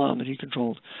Nation of Islam that he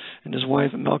controlled. And his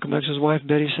wife, Malcolm X's wife,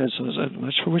 Betty, said so.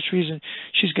 For which reason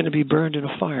she's going to be burned in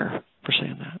a fire for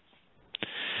saying that.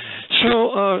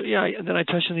 So, and then I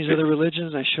touch on these other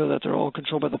religions. I show that they're all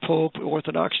controlled by the Pope.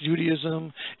 Orthodox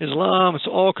Judaism, Islam, it's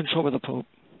all controlled by the Pope.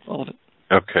 All of it.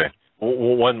 Okay.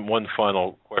 One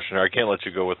final question. I can't let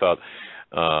you go without...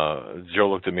 Joe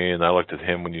looked at me and I looked at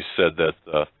him when you said that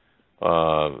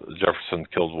Jefferson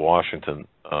killed Washington.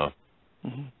 Come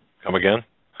again?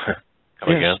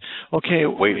 Again? Okay.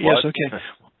 Wait, yes, what? Okay.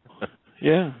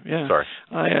 Yeah. Sorry.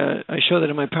 I show that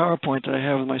in my PowerPoint that I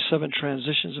have with my 7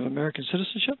 transitions of American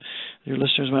citizenship. Your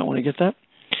listeners might want to get that.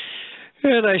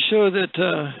 And I show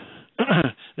that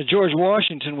that George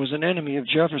Washington was an enemy of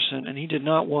Jefferson, and he did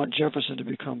not want Jefferson to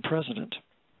become president.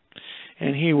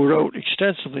 And he wrote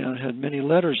extensively on it, had many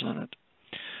letters on it.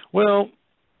 Well,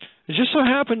 it just so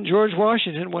happened George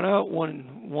Washington went out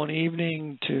one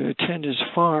evening to attend his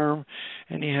farm,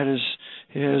 and he had his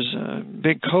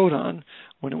big coat on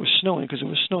when it was snowing, because it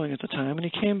was snowing at the time, and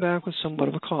he came back with somewhat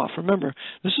of a cough. Remember,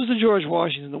 this is the George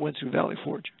Washington that went through Valley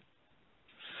Forge.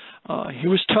 He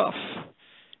was tough.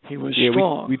 He was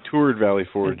strong. We toured Valley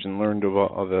Forge and learned of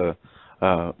all the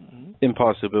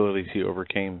impossibilities he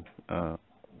overcame.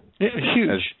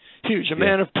 Huge. A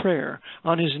man of prayer,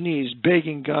 on his knees,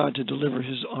 begging God to deliver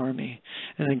his army.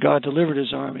 And then God delivered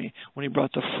his army when he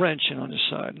brought the French in on his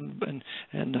side,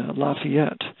 and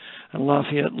Lafayette. And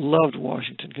Lafayette loved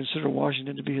Washington, considered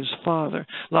Washington to be his father.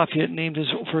 Lafayette named his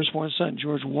firstborn son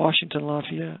George Washington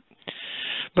Lafayette.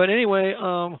 But anyway,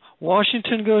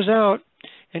 Washington goes out,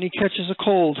 and he catches a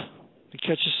cold. He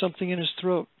catches something in his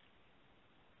throat.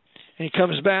 And he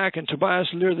comes back, and Tobias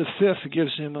Lear V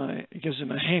gives him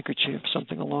a handkerchief,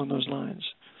 something along those lines.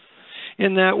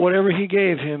 In that, whatever he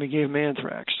gave him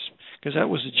anthrax, because that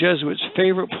was the Jesuits'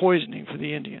 favorite poisoning for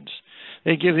the Indians.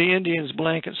 They give the Indians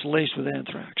blankets laced with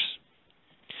anthrax.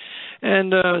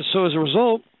 And so as a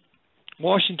result,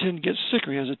 Washington gets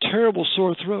sicker. He has a terrible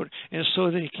sore throat, and so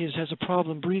that he has a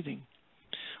problem breathing.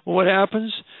 Well, what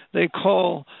happens? They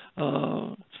call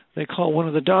one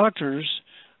of the doctors,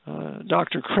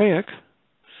 Dr. Craik,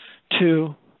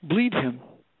 to bleed him.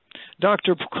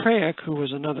 Dr. Craik, who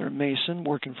was another Mason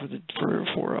working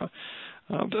for a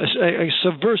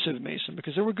subversive Mason,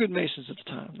 because there were good Masons at the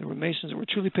time. There were Masons that were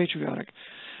truly patriotic,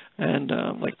 and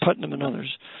like Putnam and others.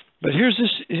 But here's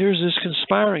this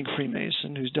conspiring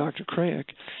Freemason who's Dr. Craik,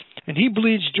 and he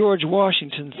bleeds George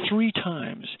Washington 3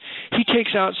 times. He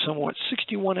takes out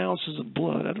 61 ounces of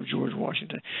blood out of George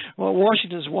Washington. Well,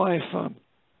 Washington's wife,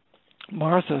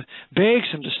 Martha, begs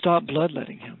him to stop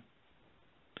bloodletting him.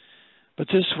 But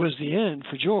this was the end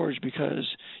for George, because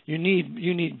you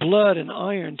need blood and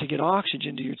iron to get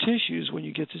oxygen to your tissues when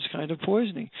you get this kind of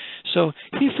poisoning. So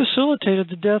he facilitated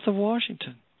the death of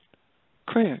Washington,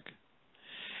 Craik.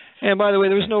 And by the way,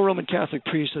 there was no Roman Catholic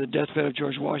priest at the deathbed of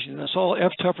George Washington. That's all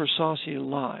F. Tupper Saucy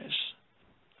lies.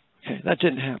 Okay, that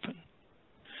didn't happen.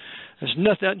 There's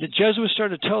nothing. The Jesuits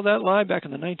started to tell that lie back in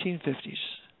the 1950s.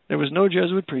 There was no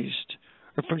Jesuit priest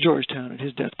from Georgetown at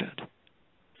his deathbed.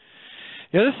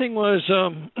 The other thing was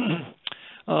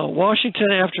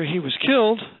Washington, after he was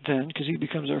killed, then, because he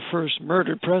becomes our first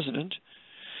murdered president,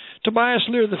 Tobias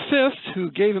Lear V,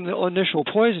 who gave him the initial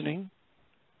poisoning,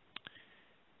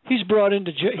 he's brought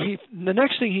into jail. The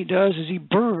next thing he does is he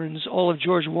burns all of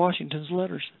George Washington's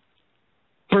letters.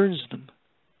 Burns them.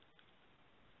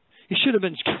 He should have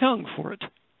been hung for it.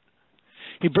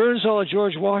 He burns all of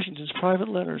George Washington's private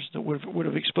letters that would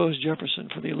have exposed Jefferson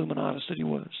for the Illuminatus that he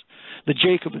was, the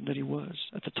Jacobin that he was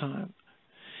at the time.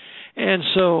 And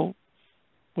so,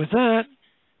 with that,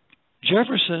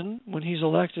 Jefferson, when he's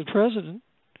elected president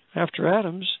after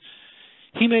Adams,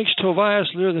 he makes Tobias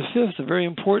Lear V a very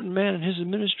important man in his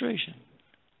administration.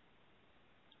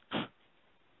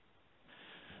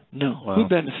 No. Wow. Who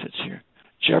benefits here?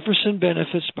 Jefferson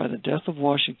benefits by the death of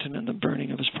Washington and the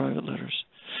burning of his private letters.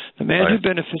 The man who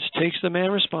benefits takes the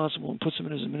man responsible and puts him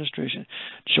in his administration.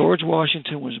 George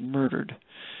Washington was murdered.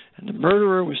 And the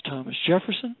murderer was Thomas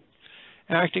Jefferson,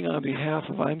 acting on behalf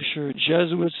of, I'm sure,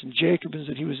 Jesuits and Jacobins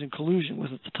that he was in collusion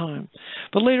with at the time.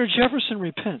 But later, Jefferson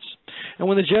repents. And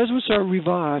when the Jesuits are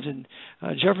revived, and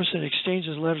Jefferson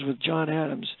exchanges letters with John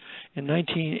Adams in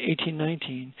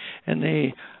 1819, and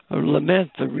they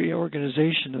lament the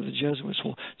reorganization of the Jesuits,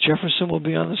 well, Jefferson will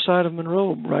be on the side of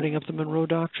Monroe, writing up the Monroe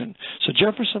Doctrine. So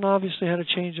Jefferson obviously had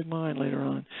a change of mind later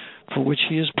on, for which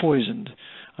he is poisoned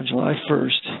on July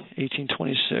 1st,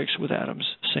 1826, with Adams,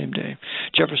 same day.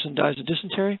 Jefferson dies of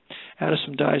dysentery.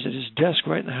 Addison dies at his desk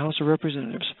right in the House of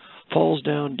Representatives, falls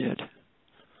down dead.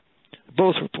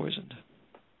 Both were poisoned.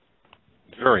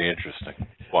 Very interesting.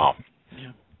 Wow.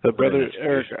 Yeah. So, Brother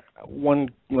Eric, one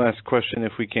last question,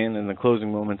 if we can, in the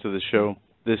closing moments of the show.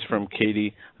 This from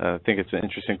Katie. I think it's an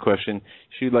interesting question.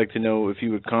 She'd like to know if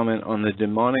you would comment on the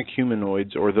demonic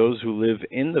humanoids, or those who live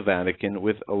in the Vatican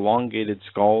with elongated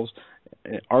skulls.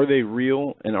 Are they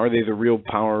real, and are they the real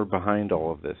power behind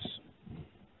all of this?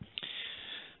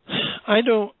 I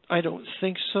don't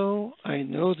think so. I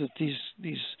know that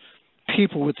these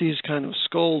people with these kind of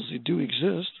skulls, they do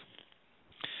exist.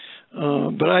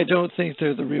 But I don't think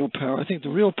they're the real power. I think the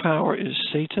real power is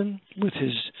Satan with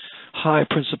his high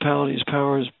principalities,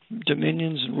 powers,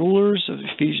 dominions, and rulers of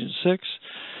Ephesians 6.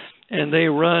 And they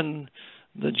run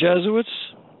the Jesuits.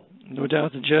 No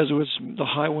doubt the Jesuits, the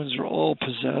high ones, are all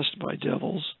possessed by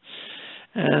devils.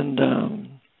 And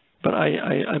but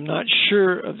I'm not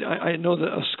sure. I know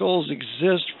that skulls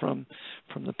exist from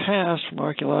the past, from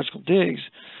archaeological digs.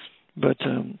 But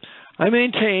I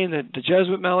maintain that the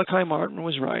Jesuit Malachi Martin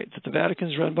was right, that the Vatican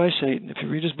is run by Satan. If you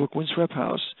read his book, Windswept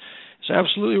House, it's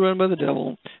absolutely run by the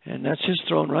devil, and that's his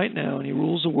throne right now, and he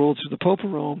rules the world through the Pope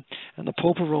of Rome, and the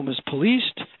Pope of Rome is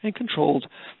policed and controlled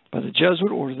by the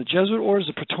Jesuit order. The Jesuit order is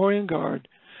the Praetorian Guard,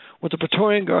 what the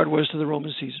Praetorian Guard was to the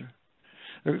Roman Caesar.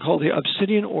 They're called the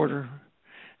Obsidian Order,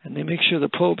 and they make sure the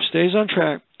Pope stays on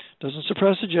track doesn't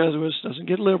suppress the Jesuits, doesn't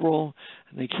get liberal,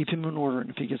 and they keep him in order. And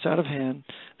if he gets out of hand,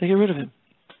 they get rid of him.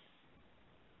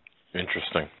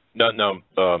 Interesting. Now,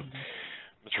 Mr.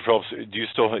 Phelps, do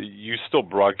you still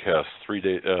broadcast 3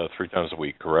 times a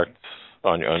week, correct?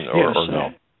 Or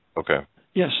no? Okay.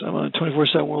 Yes, I'm on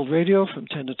 24/7 World Radio from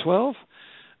 10 to 12,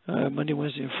 Monday,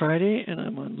 Wednesday, and Friday, and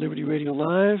I'm on Liberty Radio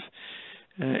Live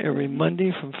every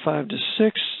Monday from 5 to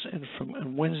 6, and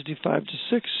on Wednesday 5 to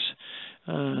 6.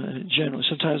 Generally,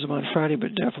 sometimes I'm on Friday,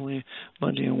 but definitely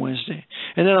Monday and Wednesday.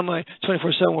 And then on my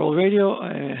 24/7 World Radio,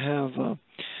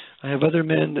 I have other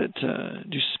men that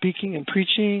do speaking and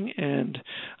preaching, and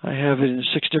I have it in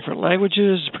 6 different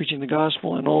languages, preaching the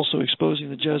gospel and also exposing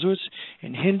the Jesuits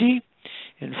in Hindi,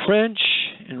 in French,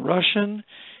 in Russian,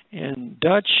 in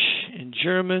Dutch, in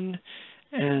German,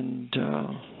 and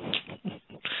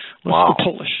wow.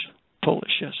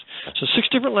 Polish, yes. So 6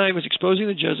 different languages, exposing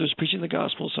the Jesuits, preaching the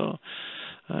gospel. So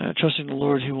trusting the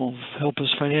Lord, He will help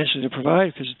us financially to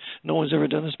provide, because no one's ever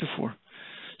done this before,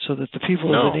 so that the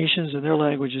people of the nations and their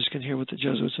languages can hear what the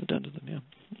Jesuits have done to them. Yeah.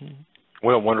 Mm-hmm.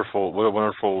 What a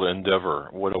wonderful endeavor.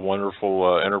 What a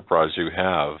wonderful enterprise you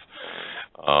have.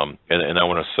 And I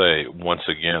want to say once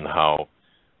again how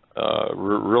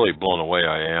really blown away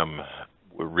I am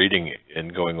reading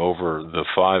and going over the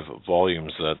 5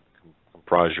 volumes that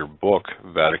comprise your book,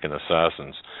 Vatican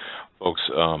Assassins. Folks,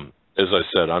 as I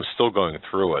said, I'm still going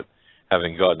through it,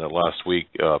 having gotten it last week.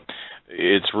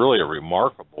 It's really a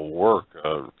remarkable work,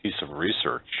 piece of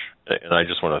research. And I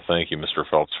just want to thank you, Mr.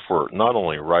 Phelps, for not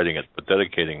only writing it, but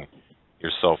dedicating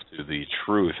yourself to the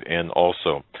truth, and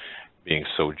also being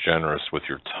so generous with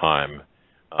your time,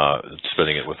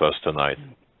 spending it with us tonight.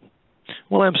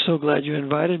 Well, I'm so glad you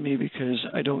invited me, because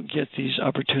I don't get these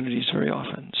opportunities very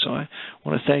often. So I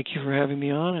want to thank you for having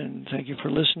me on, and thank you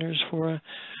for listeners for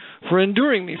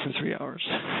enduring me for 3 hours.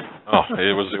 Oh,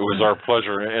 it was our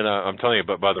pleasure, and I'm telling you,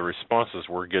 but by the responses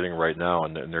we're getting right now,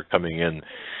 and they're coming in,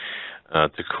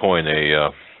 to coin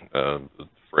a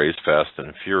phrase, fast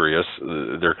and furious,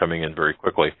 they're coming in very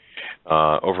quickly,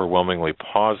 overwhelmingly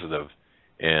positive,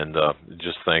 and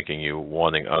just thanking you,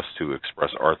 wanting us to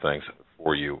express our thanks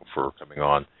for you for coming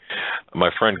on. My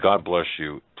friend, God bless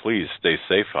you. Please stay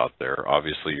safe out there.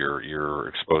 Obviously, you're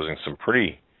exposing some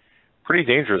pretty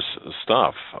dangerous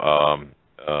stuff.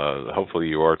 Hopefully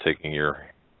you are taking your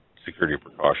security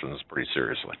precautions pretty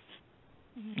seriously.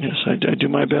 Yes, I do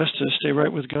my best to stay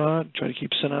right with God, try to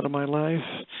keep sin out of my life,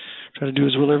 try to do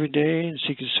His will every day and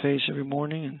seek His face every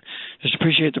morning, and just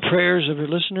appreciate the prayers of your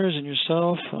listeners and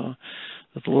yourself,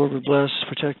 that the Lord would bless,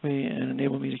 protect me, and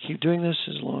enable me to keep doing this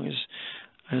as long as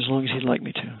He'd like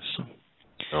me to. So,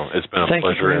 it's been a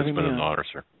pleasure. It's been an honor,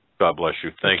 sir. God bless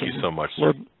you. Thank you so much,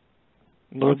 sir.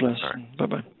 Lord bless. Right.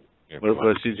 Bye-bye. Yeah, Lord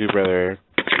bless you too, brother.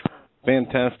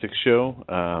 Fantastic show.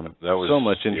 That was so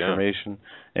much information.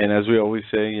 Yeah. And as we always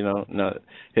say,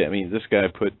 this guy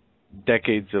put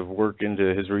decades of work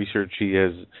into his research. He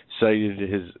has cited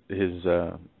his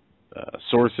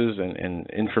sources and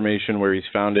information where he's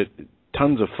found it.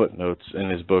 Tons of footnotes in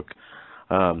his book.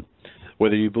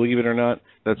 Whether you believe it or not,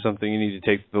 that's something you need to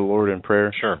take to the Lord in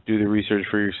prayer. Sure. Do the research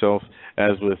for yourself,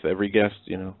 as with every guest.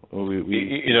 Joe,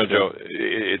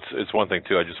 it's one thing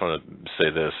too. I just want to say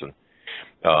this, and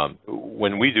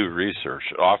when we do research,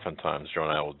 oftentimes Joe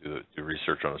and I will do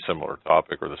research on a similar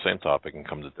topic or the same topic and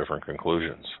come to different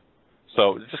conclusions.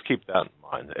 So just keep that in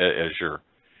mind as you're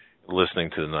listening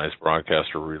to the nice broadcast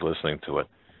or re-listening to it.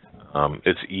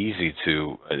 It's easy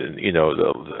to,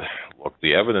 look,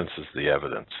 the evidence is the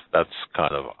evidence. That's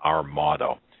kind of our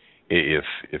motto. If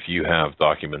you have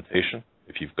documentation,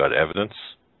 if you've got evidence,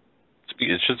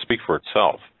 it should speak for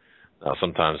itself. Now,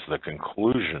 sometimes the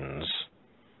conclusions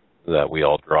that we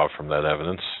all draw from that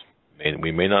evidence,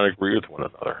 we may not agree with one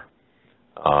another.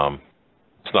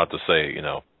 It's not to say,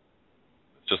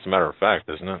 it's just a matter of fact,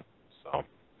 isn't it? So,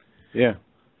 yeah.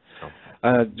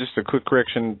 Just a quick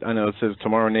correction. I know it says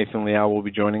tomorrow Nathan Leal will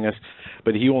be joining us,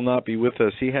 but he will not be with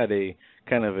us. He had a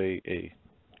kind of a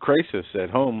crisis at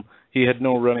home. He had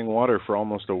no running water for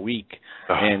almost a week,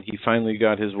 and he finally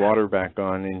got his water back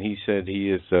on. And he said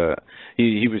he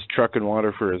was trucking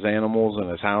water for his animals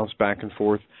and his house back and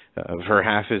forth for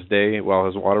half his day while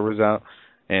his water was out.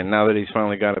 And now that he's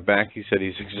finally got it back, he said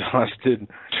he's exhausted,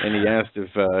 and he asked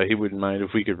if he wouldn't mind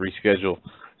if we could reschedule.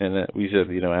 And we said,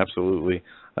 absolutely.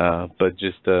 But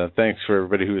just thanks for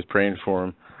everybody who was praying for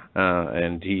him,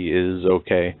 and he is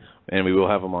okay. And we will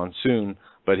have him on soon,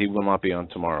 but he will not be on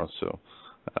tomorrow. So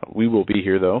we will be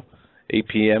here, though, 8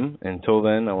 p.m. Until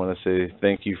then, I want to say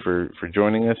thank you for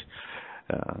joining us,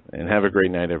 and have a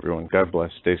great night, everyone. God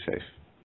bless. Stay safe.